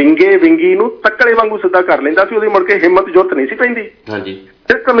ਵਿੰਗੀ ਨੂੰ ਤੱਕੜੇ ਵਾਂਗੂ ਸਿੱਧਾ ਕਰ ਲੈਂਦਾ ਸੀ। ਉਹਦੀ ਮੁੜ ਕੇ ਹਿੰਮਤ ਜੁਰਤ ਨਹੀਂ ਸੀ ਪੈਂਦੀ।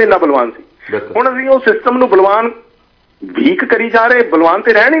 ਸਿਸਟਮ ਇੰਨਾ ਬਲਵਾਨ ਸੀ। ਹੁਣ ਅਸੀਂ ਉਹ ਸਿਸਟਮ ਨੂੰ ਬਲਵਾਨ ਵੀਕ ਕਰੀ ਜਾ ਰਹੇ, ਬਲਵਾਨ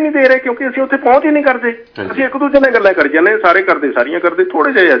ਤੇ ਰਹਿਣ ਹੀ ਨਹੀਂ ਦੇ ਰਹੇ ਕਿਉਂਕਿ ਅਸੀਂ ਉੱਥੇ ਪਹੁੰਚ ਹੀ ਨਹੀਂ ਕਰਦੇ। ਅਸੀਂ ਇੱਕ ਦੂਜੇ ਨਾਲ ਗੱਲਾਂ ਕਰੀ ਜਾਂਦੇ, ਸਾਰੇ ਕਰਦੇ ਸਾਰੀਆਂ ਕਰਦੇ,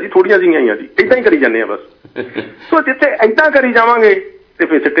 ਥੋੜੇ ਜਿਹੇ ਆ ਜੀ, ਥੋੜੀਆਂ ਜਿਹੀਆਂ ਹੀ ਆ ਜੀ, ਏਦਾਂ ਹੀ ਕਰੀ ਜਾਂਦੇ ਆ ਬਸ। ਸੋ ਜਿੱਥੇ ਏਦਾਂ ਕਰੀ ਜਾਵਾਂਗੇ ਤੇ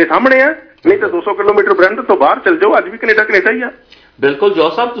ਫਿਰ ਸਿੱਟੇ ਸਾਹਮਣੇ ਆ, ਨਹੀਂ ਤਾਂ 200 ਕਿਲੋਮੀਟਰ ਬ੍ਰੈਂਡ ਤੋਂ ਬਾਹਰ ਚੱਲ ਜਾਓ, ਅੱਜ ਵੀ ਕੈਨੇਡਾ ਹੀ ਆ। ਬਿਲਕੁਲ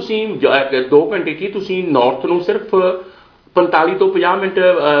ਜੋਸ ਸਾਹਿਬ, ਤੁਸੀਂ 2 ਘੰਟੇ ਕੀ ਤੁਸੀਂ ਨਾਰਥ ਨੂੰ ਸਿਰਫ 45 ਤੋਂ 50 ਮਿੰਟ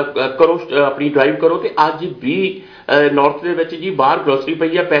ਕਰੋ ਆਪਣੀ ਡਰਾਈਵ ਕਰੋ ਤੇ ਅੱਜ ਵੀ ਨਾਰਥ ਦੇ ਵਿੱਚ ਜੀ ਬਾਹਰ ਗਰੋਸਰੀ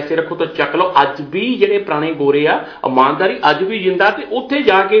ਪਈ ਆ, ਪੈਸੇ ਰੱਖੋ ਤਾਂ ਚੱਕ ਲਓ। ਅੱਜ ਵੀ ਜਿਹੜੇ ਪੁਰਾਣੇ ਗੋਰੇ ਆ ਇਮਾਨਦਾਰੀ ਅੱਜ ਵੀ ਜਿੰਦਾ ਤੇ ਉੱਥੇ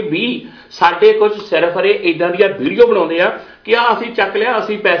ਜਾ ਕੇ ਵੀ ਸਾਡੇ ਕੁਝ ਸਿਰਫਰੇ ਇੱਦਾਂ ਦੀਆਂ ਵੀਡੀਓ ਬਣਾਉਂਦੇ ਆ ਕਿ ਆ ਅਸੀਂ ਚੱਕ ਲਿਆ,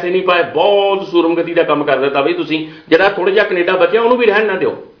 ਅਸੀਂ ਪੈਸੇ ਨਹੀਂ ਪਾਏ। ਬਹੁਤ ਸੂਰਮਗਤੀ ਦਾ ਕੰਮ ਕਰ ਦਿੱਤਾ ਬਈ ਤੁਸੀਂ। ਜਿਹੜਾ ਥੋੜਾ ਜਿਹਾ ਕੈਨੇਡਾ ਬਚਿਆ ਉਹਨੂੰ ਵੀ ਰਹਿਣ ਨਾ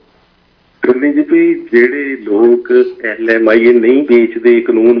ਦਿਓ। ਜੀ ਵੀ ਜਿਹੜੇ ਲੋਕ LMIA ਨਹੀਂ ਵੇਚਦੇ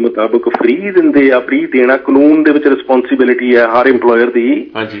ਕਾਨੂੰਨ ਮੁਤਾਬਕ ਫ੍ਰੀ ਦਿੰਦੇ ਆ, ਫ੍ਰੀ ਦੇਣਾ ਕਾਨੂੰਨ ਦੇ ਵਿੱਚ ਰਿਸਪੌਂਸਿਬਿਲਿਟੀ ਹੈ ਹਰ ਇੰਪਲੋਇਰ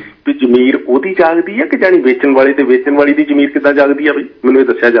ਦੀ। ਵੀ ਜ਼ਮੀਰ ਉਹਦੀ ਜਾਗਦੀ ਹੈ ਕਿ ਜਾਣੀ ਵੇਚਣ ਵਾਲੇ ਤੇ ਵੇਚਣ ਵਾਲੀ ਦੀ ਜ਼ਮੀਰ ਕਿੱਦਾਂ ਜਾਗਦੀ ਆ ਬਈ ਮੈਨੂੰ ਇਹ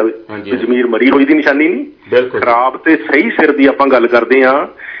ਦੱਸਿਆ ਜਾਵੇ। ਜ਼ਮੀਰ ਮਰੀ ਹੋਈ ਦੀ ਨਿਸ਼ਾਨੀ ਨਹੀਂ, ਖਰਾਬ ਤੇ ਸਹੀ ਸਿਰ ਦੀ ਆਪਾਂ ਗੱਲ ਕਰਦੇ ਹਾਂ।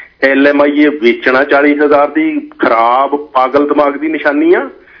 LMIA ਵੇਚਣਾ 40,000 ਦੀ ਖਰਾਬ ਪਾਗਲ ਦਿਮਾਗ ਦੀ ਨਿਸ਼ਾਨੀ ਆ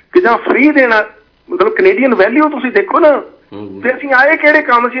ਕਿ ਜਾਂ ਫ੍ਰੀ ਦੇਣਾ। ਮਤਲਬ ਕੈਨੇਡੀਅਨ ਵੈਲਿਊ ਤੁਸੀਂ ਦੇਖੋ ਨਾ ਤੇ ਅਸੀਂ ਆਏ ਕਿਹੜੇ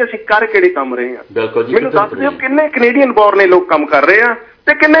ਕੰਮ ਸੀ, ਅਸੀਂ ਕਰ ਕਿਹੜੇ ਕੰਮ ਰਹੇ ਹਾਂ। ਮੈਨੂੰ ਦੱਸ ਦਿਓ ਕਿੰਨੇ ਕੈਨੇਡੀਅਨ ਬੋਰਨੇ ਲੋਕ ਕੰਮ ਕਰ ਰਹੇ ਆ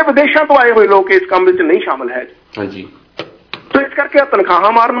ਤੇ ਕਿੰਨੇ ਵਿਦੇਸ਼ਾਂ ਤੋਂ ਆਏ ਹੋਏ ਲੋਕ ਇਸ ਕੰਮ ਵਿੱਚ ਨਹੀਂ ਸ਼ਾਮਲ ਹੈ। ਸੋ ਇਸ ਕਰਕੇ ਆ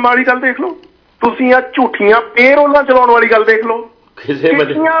ਤਨਖਾਹਾਂ ਮਾਰਨ ਵਾਲੀ ਗੱਲ ਦੇਖ ਲਓ ਤੁਸੀਂ, ਆ ਝੂਠੀਆਂ ਪੇਰੋਲਾਂ ਚਲਾਉਣ ਵਾਲੀ ਗੱਲ ਦੇਖ ਲਓ,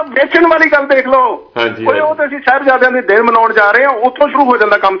 ਚਿੱਠੀਆਂ ਵੇਚਣ ਵਾਲੀ ਗੱਲ ਦੇਖ ਲਓ। ਉਹ ਤਾਂ ਅਸੀਂ ਸਾਹਿਬਜ਼ਾਦਿਆਂ ਦੇ ਦਿਨ ਮਨਾਉਣ ਜਾ ਰਹੇ ਹਾਂ, ਉੱਥੋਂ ਸ਼ੁਰੂ ਹੋ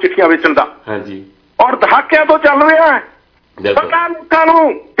ਜਾਂਦਾ ਕੰਮ ਚਿੱਠੀਆਂ ਵੇਚਣ ਦਾ। ਔਰ ਦਹਾਕਿਆਂ ਤੋਂ ਚੱਲ ਰਿਹਾ ਹੈ, ਪਤਾ ਲੋਕਾਂ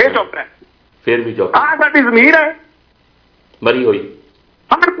ਨੂੰ ਇਹ ਚੁੱਪ ਹੈ, ਫਿਰ ਵੀ ਚੁੱਪ। ਆਹ ਸਾਡੀ ਜ਼ਮੀਰ ਹੈ ਮਰੀ ਹੋਈ।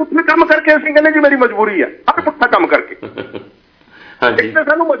 ਹਰ ਪੁੱਠਾ ਕੰਮ ਕਰਕੇ ਅਸੀਂ ਕਹਿੰਦੇ ਜੀ ਮੇਰੀ ਮਜਬੂਰੀ ਹੈ, ਹਰ ਪੁੱਠਾ ਕੰਮ ਕਰਕੇ।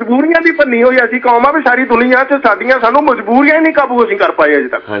 ਸਾਨੂੰ ਮਜਬੂਰੀਆਂ ਦੀ ਭੰਨੀ ਹੋਈ ਅਸੀਂ ਕੌਮ ਆ ਵੀ ਸਾਰੀ ਦੁਨੀਆ 'ਚ ਸਾਡੀਆਂ ਸਾਨੂੰ ਮਜਬੂਰੀਆਂ ਹੀ ਨਹੀਂ ਕਾਬੂ ਅਸੀਂ ਕਰ ਪਾਏ ਅਜੇ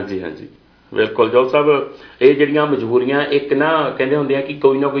ਤੱਕ। ਬਿਲਕੁਲ ਜੋਲ ਸਾਹਿਬ, ਇਹ ਜਿਹੜੀਆਂ ਮਜਬੂਰੀਆਂ ਇੱਕ ਨਾ ਕਹਿੰਦੇ ਹੁੰਦੇ ਆ ਕਿ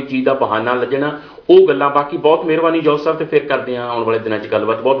ਕੋਈ ਨਾ ਕੋਈ ਚੀਜ਼ ਦਾ ਬਹਾਨਾ ਲੱਜਣਾ, ਉਹ ਗੱਲਾਂ। ਬਾਕੀ ਬਹੁਤ ਮਿਹਰਬਾਨੀ ਜੋਲ ਸਾਹਿਬ, ਤੇ ਫਿਰ ਕਰਦੇ ਹਾਂ ਆਉਣ ਵਾਲੇ ਦਿਨਾਂ 'ਚ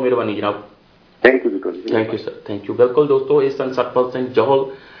ਗੱਲਬਾਤ। ਬਹੁਤ ਮਿਹਰਬਾਨੀ ਜਨਾਬ। Thank you sir, thank you. ਬਿਲਕੁਲ ਦੋਸਤੋ, ਇਹ ਸਨ ਸਤਪਾਲ ਸਿੰਘ ਜੌਹਲ।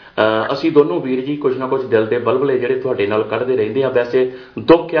 ਅਸੀਂ ਦੋਨੋਂ ਵੀਰ ਜੀ ਕੁਝ ਨਾ ਕੁਝ ਦਿਲ ਦੇ ਬਲਬਲੇ ਜਿਹੜੇ ਤੁਹਾਡੇ ਨਾਲ ਕੱਢਦੇ ਰਹਿੰਦੇ ਆ। ਵੈਸੇ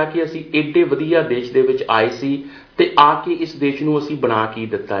ਦੁੱਖ ਆ ਕਿ ਅਸੀਂ ਏਡੇ ਵਧੀਆ ਦੇਸ਼ ਦੇ ਵਿੱਚ ਆਏ ਸੀ ਤੇ ਆ ਕੇ ਇਸ ਦੇਸ਼ ਨੂੰ ਅਸੀਂ ਬਣਾ ਕੇ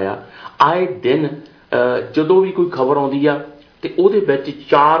ਦਿੱਤਾ ਆ। ਆਏ ਦਿਨ ਜਦੋਂ ਵੀ ਕੋਈ ਖਬਰ ਆਉਂਦੀ ਆ ਤੇ ਉਹਦੇ ਵਿੱਚ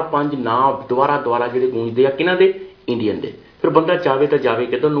 4-5 ਨਾਂ ਦੁਬਾਰਾ ਜਿਹੜੇ ਗੂੰਜਦੇ ਆ, ਕਿਹਨਾਂ ਦੇ? ਇੰਡੀਅਨ ਦੇ। ਫਿਰ ਬੰਦਾ ਚਾਹਵੇ ਤਾਂ ਜਾਵੇ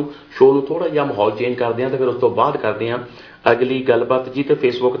ਕਿੱਧਰ ਨੂੰ। ਸ਼ੋਅ ਨੂੰ ਥੋੜਾ ਜਿਹਾ ਮਾਹੌਲ ਚੇਂਜ ਕਰਦੇ ਆ ਤੇ ਫਿਰ ਉਸ ਤੋਂ ਬਾਅਦ ਕਰਦੇ ਆ ਅਗਲੀ ਗੱਲਬਾਤ ਜੀ। ਤੇ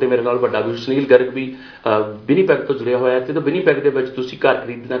ਫੇਸਬੁੱਕ ਤੇ ਮੇਰੇ ਨਾਲ ਵੱਡਾ ਵੀਰ ਸੁਨੀਲ ਗਰਗ ਵੀ ਵਿਨੀਪੈਗ ਤੋਂ ਜੁੜਿਆ ਹੋਇਆ ਤੇ ਵਿਨੀਪੈਗ ਦੇ ਵਿੱਚ ਤੁਸੀਂ ਘਰ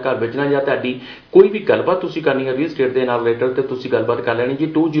ਖਰੀਦਣਾ, ਘਰ ਵੇਚਣਾ ਜਾਂ ਤੁਹਾਡੀ ਕੋਈ ਵੀ ਗੱਲਬਾਤ ਤੁਸੀਂ ਕਰਨੀ ਹੈ ਰੀਅਲ ਸਟੇਟ ਦੇ ਨਾਲ ਰਿਲੇਟਡ ਤੇ ਤੁਸੀਂ ਗੱਲਬਾਤ ਕਰ ਲੈਣੀ ਜੀ।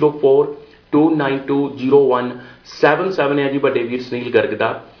 2042920177 ਹੈ ਜੀ ਵੱਡੇ ਵੀਰ ਸੁਨੀਲ ਗਰਗ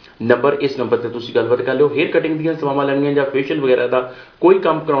ਦਾ ਨੰਬਰ। ਇਸ ਨੰਬਰ ਤੇ ਤੁਸੀਂ ਗੱਲਬਾਤ ਕਰ ਲਿਓ। ਹੇਅਰ ਕਟਿੰਗ ਦੀਆਂ ਸੇਵਾਵਾਂ ਲੈਣੀਆਂ ਜਾਂ ਫੇਸ਼ੀਅਲ ਵਗੈਰਾ ਦਾ ਕੋਈ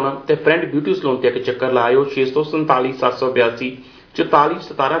ਕੰਮ ਕਰਾਉਣਾ ਤੇ ਫਰੈਂਡ ਬਿਊਟੀ ਸਲੂਨ ਤੇ ਇੱਕ ਚੱਕਰ ਲਾਇਓ। 647 782 44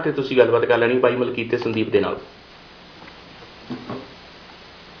 17 ਤੇ ਤੁਸੀਂ ਗੱਲਬਾਤ ਕਰ ਲੈਣੀ ਭਾਈ ਮਲਕੀਤ ਤੇ ਸੰਦੀਪ ਦੇ ਨਾਲ।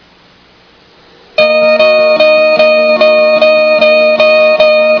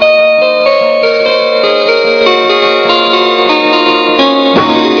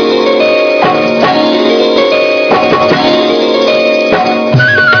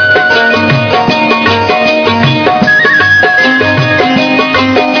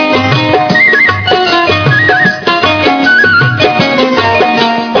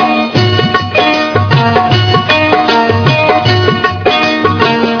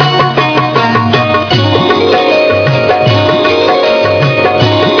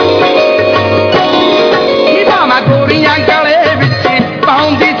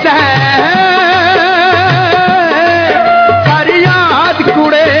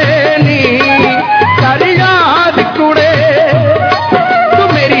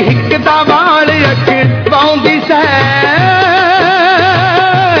 ਦਾ ਵਾਲ ਅੱਖ ਪਾਉਂਦੀ ਸੈ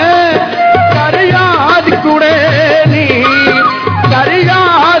ਕਰ ਯਾਦ ਕੁੜੇ ਨੀ ਕਰ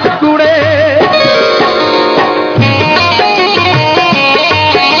ਯਾਦ ਕੁੜੇ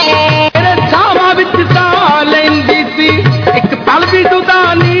ਤੇਰੇ ਸਾਵਾਂ ਵਿੱਚ ਸਾਹ ਲੈਂਦੀ ਸੀ ਇੱਕ ਪਲ ਵੀ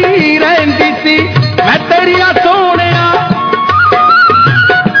ਜੁਦਾ ਨਹੀਂ ਰਹਿੰਦੀ ਸੀ ਮੈਂ ਤੇਰੀਆਂ ਸੋਹਣਿਆ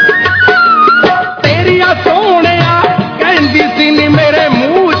ਤੇਰੀਆਂ ਸੋਹਣਿਆ ਕਹਿੰਦੀ ਸੀ ਨੀ ਮੇਰੇ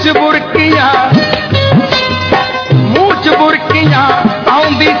ਮੂੰਹ ਚ ਬੁਰਕੀਆਂ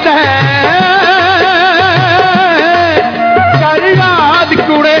ਪਾਉਂਦੀ ਸੈ ਕਰ ਯਾਦ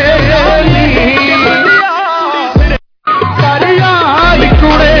ਕੁੜੇ ਕਰ ਯਾਦ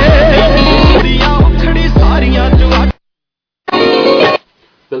ਕੁੜੇ ਸਾਰੀਆਂ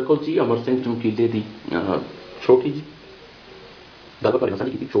ਬਿਲਕੁਲ ਜੀ ਅਮਰ ਸਿੰਘ ਚਮਕੀਲੇ ਦੀ ਛੋਟੀ ਜੀ ਗੱਲਬਾਤ ਕਰੀ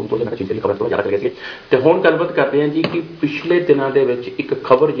ਸਾਡੀ ਕੀਤੀ ਸ਼ੋਅ ਤੋਂ ਮੈਂ ਚਿੰਤੇ ਦੀ ਖਬਰ ਤੋਂ ਜ਼ਿਆਦਾ ਕਰ ਗਿਆ ਸੀ ਤੇ ਹੁਣ ਗੱਲਬਾਤ ਕਰਦੇ ਹਾਂ ਜੀ ਕਿ ਪਿਛਲੇ ਦਿਨਾਂ ਦੇ ਵਿੱਚ ਇੱਕ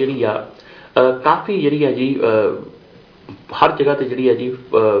ਖਬਰ ਜਿਹੜੀ ਆ ਕਾਫੀ ਜਿਹੜੀ ਹੈ ਜੀ ਹਰ ਜਗ੍ਹਾ ਤੇ ਜਿਹੜੀ ਹੈ ਜੀ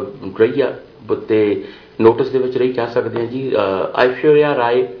ਰਹੀ ਆ ਤੇ ਨੋਟਿਸ ਦੇ ਵਿੱਚ ਰਹੀ ਕਹਿ ਸਕਦੇ ਹਾਂ ਜੀ ਐਸ਼ਵਰਿਆ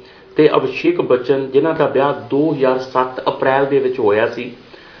ਰਾਏ ਤੇ ਅਭਿਸ਼ੇਕ ਬੱਚਨ ਜਿਨ੍ਹਾਂ ਦਾ ਵਿਆਹ 2007 ਅਪ੍ਰੈਲ ਦੇ ਵਿੱਚ ਹੋਇਆ ਸੀ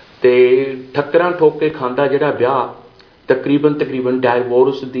ਤੇ ਠੱਕਰਾਂ ਠੋਕ ਕੇ ਖਾਂਦਾ ਜਿਹੜਾ ਵਿਆਹ ਤਕਰੀਬਨ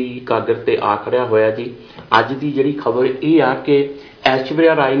ਡਾਇਵੋਰਸ ਦੀ ਕਾਗਰ ਤੇ ਆ ਖੜਿਆ ਹੋਇਆ ਜੀ ਅੱਜ ਦੀ ਜਿਹੜੀ ਖਬਰ ਇਹ ਆ ਕਿ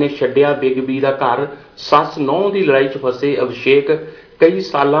ਐਸ਼ਵਰਿਆ ਰਾਏ ਨੇ ਛੱਡਿਆ ਬਿਗ ਬੀ ਦਾ ਘਰ ਸੱਸ ਨੌਂ ਦੀ ਲੜਾਈ 'ਚ ਫਸੇ ਅਭਿਸ਼ੇਕ ਕਈ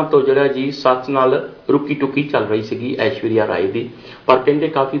ਸਾਲਾਂ ਤੋਂ ਜਿਹੜਾ ਜੀ ਸੱਸ ਨਾਲ ਰੁਕੀ ਟੁਕੀ ਚੱਲ ਰਹੀ ਸੀਗੀ ਐਸ਼ਵਰਿਆ ਰਾਏ ਦੀ ਪਰ ਕਹਿੰਦੇ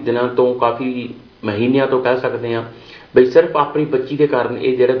ਕਾਫੀ ਦਿਨਾਂ ਤੋਂ ਕਾਫੀ ਮਹੀਨਿਆਂ ਤੋਂ ਕਹਿ ਸਕਦੇ ਹਾਂ ਬਈ ਸਿਰਫ ਆਪਣੀ ਬੱਚੀ ਦੇ ਕਾਰਨ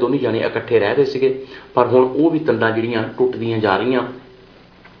ਇਹ ਜਿਹੜੇ ਦੋਨੇ ਜਾਣੇ ਇਕੱਠੇ ਰਹਿ ਰਹੇ ਸੀਗੇ ਪਰ ਹੁਣ ਉਹ ਵੀ ਤੰਦਾਂ ਜਿਹੜੀਆਂ ਟੁੱਟਦੀਆਂ ਜਾ ਰਹੀਆਂ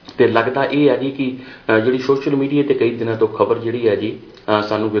ਤੇ ਲੱਗਦਾ ਇਹ ਹੈ ਜੀ ਕਿ ਜਿਹੜੀ ਸੋਸ਼ਲ ਮੀਡੀਆ ਤੇ ਕਈ ਦਿਨਾਂ ਤੋਂ ਖਬਰ ਜਿਹੜੀ ਹੈ ਜੀ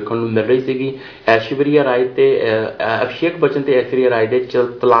ਸਾਨੂੰ ਵੇਖਣ ਨੂੰ ਮਿਲ ਰਹੀ ਸੀਗੀ ਐਸ਼ਵਰਿਆ ਰਾਏ ਤੇ ਅਭਿਸ਼ੇਕ ਬੱਚਨ ਤੇ ਐਸ਼ਵਰਿਆ ਰਾਏ ਦੇ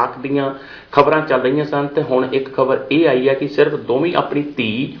ਤਲਾਕ ਦੀਆਂ ਖਬਰਾਂ ਚੱਲ ਰਹੀਆਂ ਸਨ ਤੇ ਹੁਣ ਇੱਕ ਖਬਰ ਇਹ ਆਈ ਹੈ ਕਿ ਸਿਰਫ ਦੋਵੇਂ ਆਪਣੀ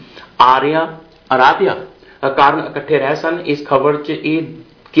ਧੀ ਆਰਾਧਿਆ ਕਾਰਨ ਇਕੱਠੇ ਰਹਿ ਸਨ ਇਸ ਖਬਰ 'ਚ ਇਹ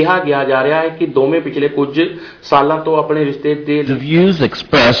ਕਿਹਾ ਗਿਆ ਜਾ ਰਿਹਾ ਹੈ ਕਿ ਦੋਵੇਂ ਪਿਛਲੇ ਕੁਝ ਸਾਲਾਂ ਤੋਂ ਆਪਣੇ ਰਿਸ਼ਤੇ ਦੇ The views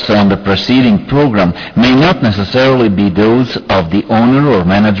expressed on the preceding program may not necessarily be those of the owner or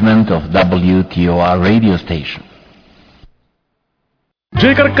management of WTOR radio station.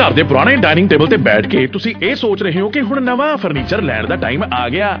 ਜੇਕਰ ਘਰ ਦੇ ਪੁਰਾਣੇ ਡਾਈਨਿੰਗ ਟੇਬਲ ਤੇ ਬੈਠ ਕੇ ਤੁਸੀਂ ਇਹ ਸੋਚ ਰਹੇ ਹੋ ਕਿ ਹੁਣ ਨਵਾਂ ਫਰਨੀਚਰ ਲੈਣ ਦਾ ਟਾਈਮ ਆ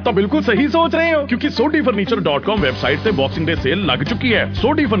ਗਿਆ ਤਾਂ ਬਿਲਕੁਲ ਸਹੀ ਸੋਚ ਰਹੇ ਹੋ ਕਿਉਂਕਿ sodifurniture.com ਵੈਬਸਾਈਟ ਤੇ ਬਾਕਸਿੰਗ ਡੇ ਸੇਲ ਲੱਗ ਚੁੱਕੀ ਹੈ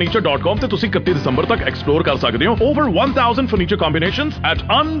sodifurniture.com ਤੇ ਤੁਸੀਂ 31 ਦਸੰਬਰ ਤੱਕ ਐਕਸਪਲੋਰ ਕਰ ਸਕਦੇ ਹੋ over 1000 furniture combinations at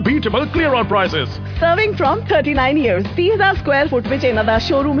unbeatable clear on prices serving from 39 years 3,000 square foot ਵਿੱਚ ਇਹਨਾਂ ਦਾ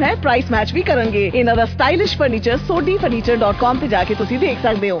ਸ਼ੋਰੂਮ ਹੈ ਪ੍ਰਾਈਸ ਮੈਚ ਵੀ ਕਰਨਗੇ ਇਹਨਾਂ ਦਾ ਸਟਾਈਲਿਸ਼ ਫਰਨੀਚਰ sodifurniture.com ਤੇ ਜਾ ਕੇ ਤੁਸੀਂ ਦੇਖ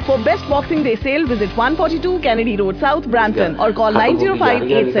ਸਕਦੇ ਹੋ for best boxing day sale visit 142 Kennedy Road South Brampton or call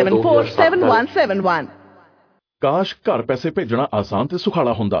 9058747171 ਕਾਸ਼ ਘਰ ਪੈਸੇ ਭੇਜਣਾ ਆਸਾਨ ਤੇ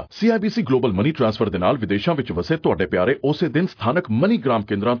ਸੁਖਾਲਾ ਹੁੰਦਾ CIBC ਗਲੋਬਲ ਮਨੀ ਟ੍ਰਾਂਸਫਰ ਦੇ ਨਾਲ ਵਿਦੇਸ਼ਾਂ ਵਿੱਚ ਵਸੇ ਤੁਹਾਡੇ ਪਿਆਰੇ ਉਸੇ ਦਿਨ ਸਥਾਨਕ ਮਨੀ ਗ੍ਰਾਮ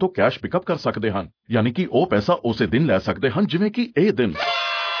ਕੇਂਦਰਾਂ ਤੋਂ ਕੈਸ਼ ਪਿਕਅਪ ਕਰ ਸਕਦੇ ਹਨ ਯਾਨੀ ਕਿ ਉਹ ਪੈਸਾ ਉਸੇ ਦਿਨ ਲੈ ਸਕਦੇ ਹਨ ਜਿਵੇਂ ਕਿ ਇਹ ਦਿਨ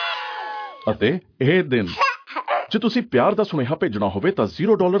ਅਤੇ ਇਹ ਦਿਨ ਜੇ ਤੁਸੀਂ ਪਿਆਰ ਦਾ ਸੁਨੇਹਾ ਭੇਜਣਾ ਹੋਵੇ ਤਾਂ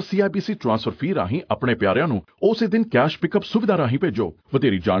 $0 CIBC ਟ੍ਰਾਂਸਫਰ ਫੀ ਰਾਹੀਂ ਆਪਣੇ ਪਿਆਰਿਆਂ ਨੂੰ ਉਸੇ ਦਿਨ ਕੈਸ਼ ਪਿਕਅਪ ਸੁਵਿਧਾ ਰਾਹੀਂ ਭੇਜੋ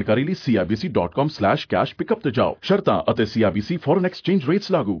ਵਧੇਰੀ ਜਾਣਕਾਰੀ ਲਈ CIBC.com/cash pickup ਤੇ ਜਾਓ ਸ਼ਰਤਾਂ ਅਤੇ CIBC ਫੋਰਨ ਐਕਸਚੇਂਜ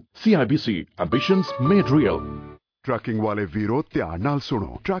ਰੇਟਸ ਲਾਗੂ CIBC ambitions made real trucking ਵਾਲੇ ਵੀਰੋ ਧਿਆਨ ਨਾਲ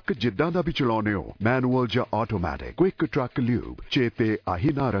ਸੁਣੋ ਟਰੱਕ ਜਿੱਦਾਂ ਦਾ ਵੀ ਚਲਾਉਨੇ ਹੋ ਮੈਨੂਅਲ ਜਾਂ ਆਟੋਮੈਟਿਕ ਕੁਇਕ ਟਰੱਕ ਲਿਊਬ ਚੇਤੇ ਆਹੀ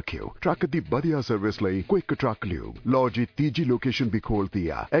ਨਾ ਰੱਖਿਓ ਟਰੱਕ ਦੀ ਵਧੀਆ ਸਰਵਿਸ ਲਈ ਕੁਇਕ ਟਰੱਕ ਲਿਊਬ ਲਓ ਜੀ ਤੀਜੀ ਲੋਕੇਸ਼ਨ ਵੀ ਖੋਲਤੀ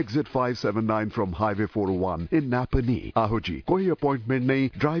ਆ exit 579 from highway 401 in Napanee ਆਹੋ ਜੀ ਕੋਈ ਅਪਾਇੰਟਮੈਂਟ ਨਹੀਂ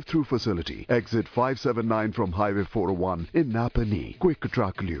drive through facility exit 579 from highway 401 in Napanee quick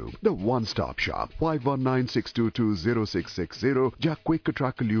truck lube the one stop shop 5196220660 ਜਾਂ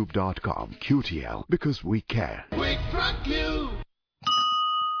quicktrucklube.com QTL because we care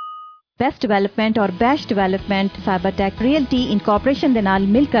best development और best development Cybertech realty incorporation ਦੇ ਨਾਲ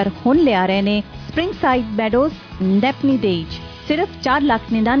ਮਿਲकर ਹੁਣ ਲਿਆ ਰਹੇ ਨੇ ਸਪ੍ਰਿੰਗ ਸਾਈਡ ਮੈਡੋਜ਼ ਨੈਪਨੀ ਦੇਜ ਸਿਰਫ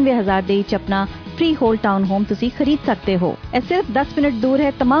 4,99,000 ਦੇ ਵਿੱਚ ਆਪਣਾ फ्री होल टाउन होम तुसी खरीद सकते हो ਇਹ सिर्फ 10 मिनट दूर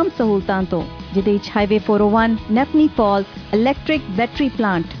है तमाम सहूलतां तो ਜਿਹਦੇ ਵਿੱਚ highway 401 Napanee Falls electric battery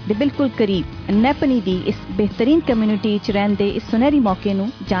plant ਦੇ ਬਿਲਕੁਲ ਕਰੀਬ ਨੈਪਨੀ ਦੀ ਇਸ ਬਿਹਤਰੀਨ ਕਮਿਊਨਿਟੀ ਚ ਰਹਿਣ ਦੇ ਇਸ ਸੁਨਹਿਰੀ ਮੌਕੇ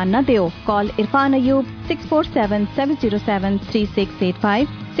ਨੂੰ ਜਾਣ ਨਾ ਦਿਓ ਕਾਲ ਇਰਫਾਨ ਅਯੂਬ 6477073685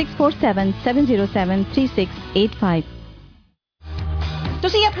 6477073685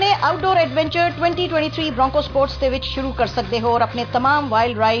 ਤੁਸੀਂ ਆਪਣੇ ਆਊਟਡੋਰ ਐਡਵੈਂਚਰ 2023 ਬ੍ਰੋਂਕੋ ਸਪੋਰਟਸ ਦੇ ਵਿੱਚ ਸ਼ੁਰੂ ਕਰ ਸਕਦੇ ਹੋ ਔਰ ਆਪਣੇ तमाम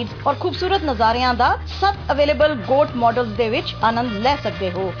ਵਾਈਲਡ ਰਾਈਡਸ ਔਰ ਖੂਬਸੂਰਤ ਨਜ਼ਾਰਿਆਂ ਦਾ ਸਭ ਅਵੇਲੇਬਲ ਗੋਟ ਮਾਡਲਸ ਦੇ ਵਿੱਚ ਆਨੰਦ ਲੈ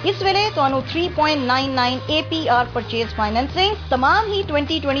ਸਕਦੇ ਹੋ ਇਸ ਵੇਲੇ ਤੁਹਾਨੂੰ 3.99 APR ਪਰਚੇਜ਼ ਫਾਈਨੈਂਸਿੰਗ तमाम ਹੀ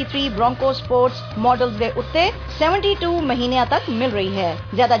 2023 ਬ੍ਰੋਂਕੋ ਸਪੋਰਟਸ ਮਾਡਲਸ ਦੇ ਉੱਤੇ 72 ਮਹੀਨਿਆਂ ਤੱਕ ਮਿਲ ਰਹੀ ਹੈ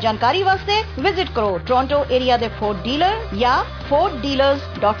ਜ਼ਿਆਦਾ ਜਾਣਕਾਰੀ ਵਾਸਤੇ ਵਿਜ਼ਿਟ ਕਰੋ ਟੋਰਾਂਟੋ ਏਰੀਆ ਦੇ ਫੋਰਡ ਡੀਲਰ ਜਾਂ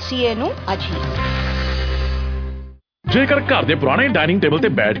forddealers.ca ਨੂੰ ਅੱਜ ਹੀ ਜੇਕਰ ਘਰ ਦੇ ਪੁਰਾਣੇ ਡਾਈਨਿੰਗ ਟੇਬਲ ਤੇ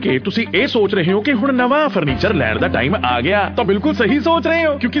ਬੈਠ ਕੇ ਤੁਸੀਂ ਇਹ ਸੋਚ ਰਹੇ ਹੋ ਕਿ ਹੁਣ ਨਵਾਂ ਫਰਨੀਚਰ ਲੈਣ ਦਾ ਟਾਈਮ ਆ ਗਿਆ ਤਾਂ ਬਿਲਕੁਲ ਸਹੀ ਸੋਚ ਰਹੇ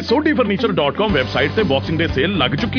ਹੋ, ਕਿਉਂਕਿ sodifurniture.com ਵੈਬਸਾਈਟ ਤੇ ਬਾਕਸਿੰਗ ਡੇ ਸੇਲ ਲੱਗ ਚੁੱਕੀ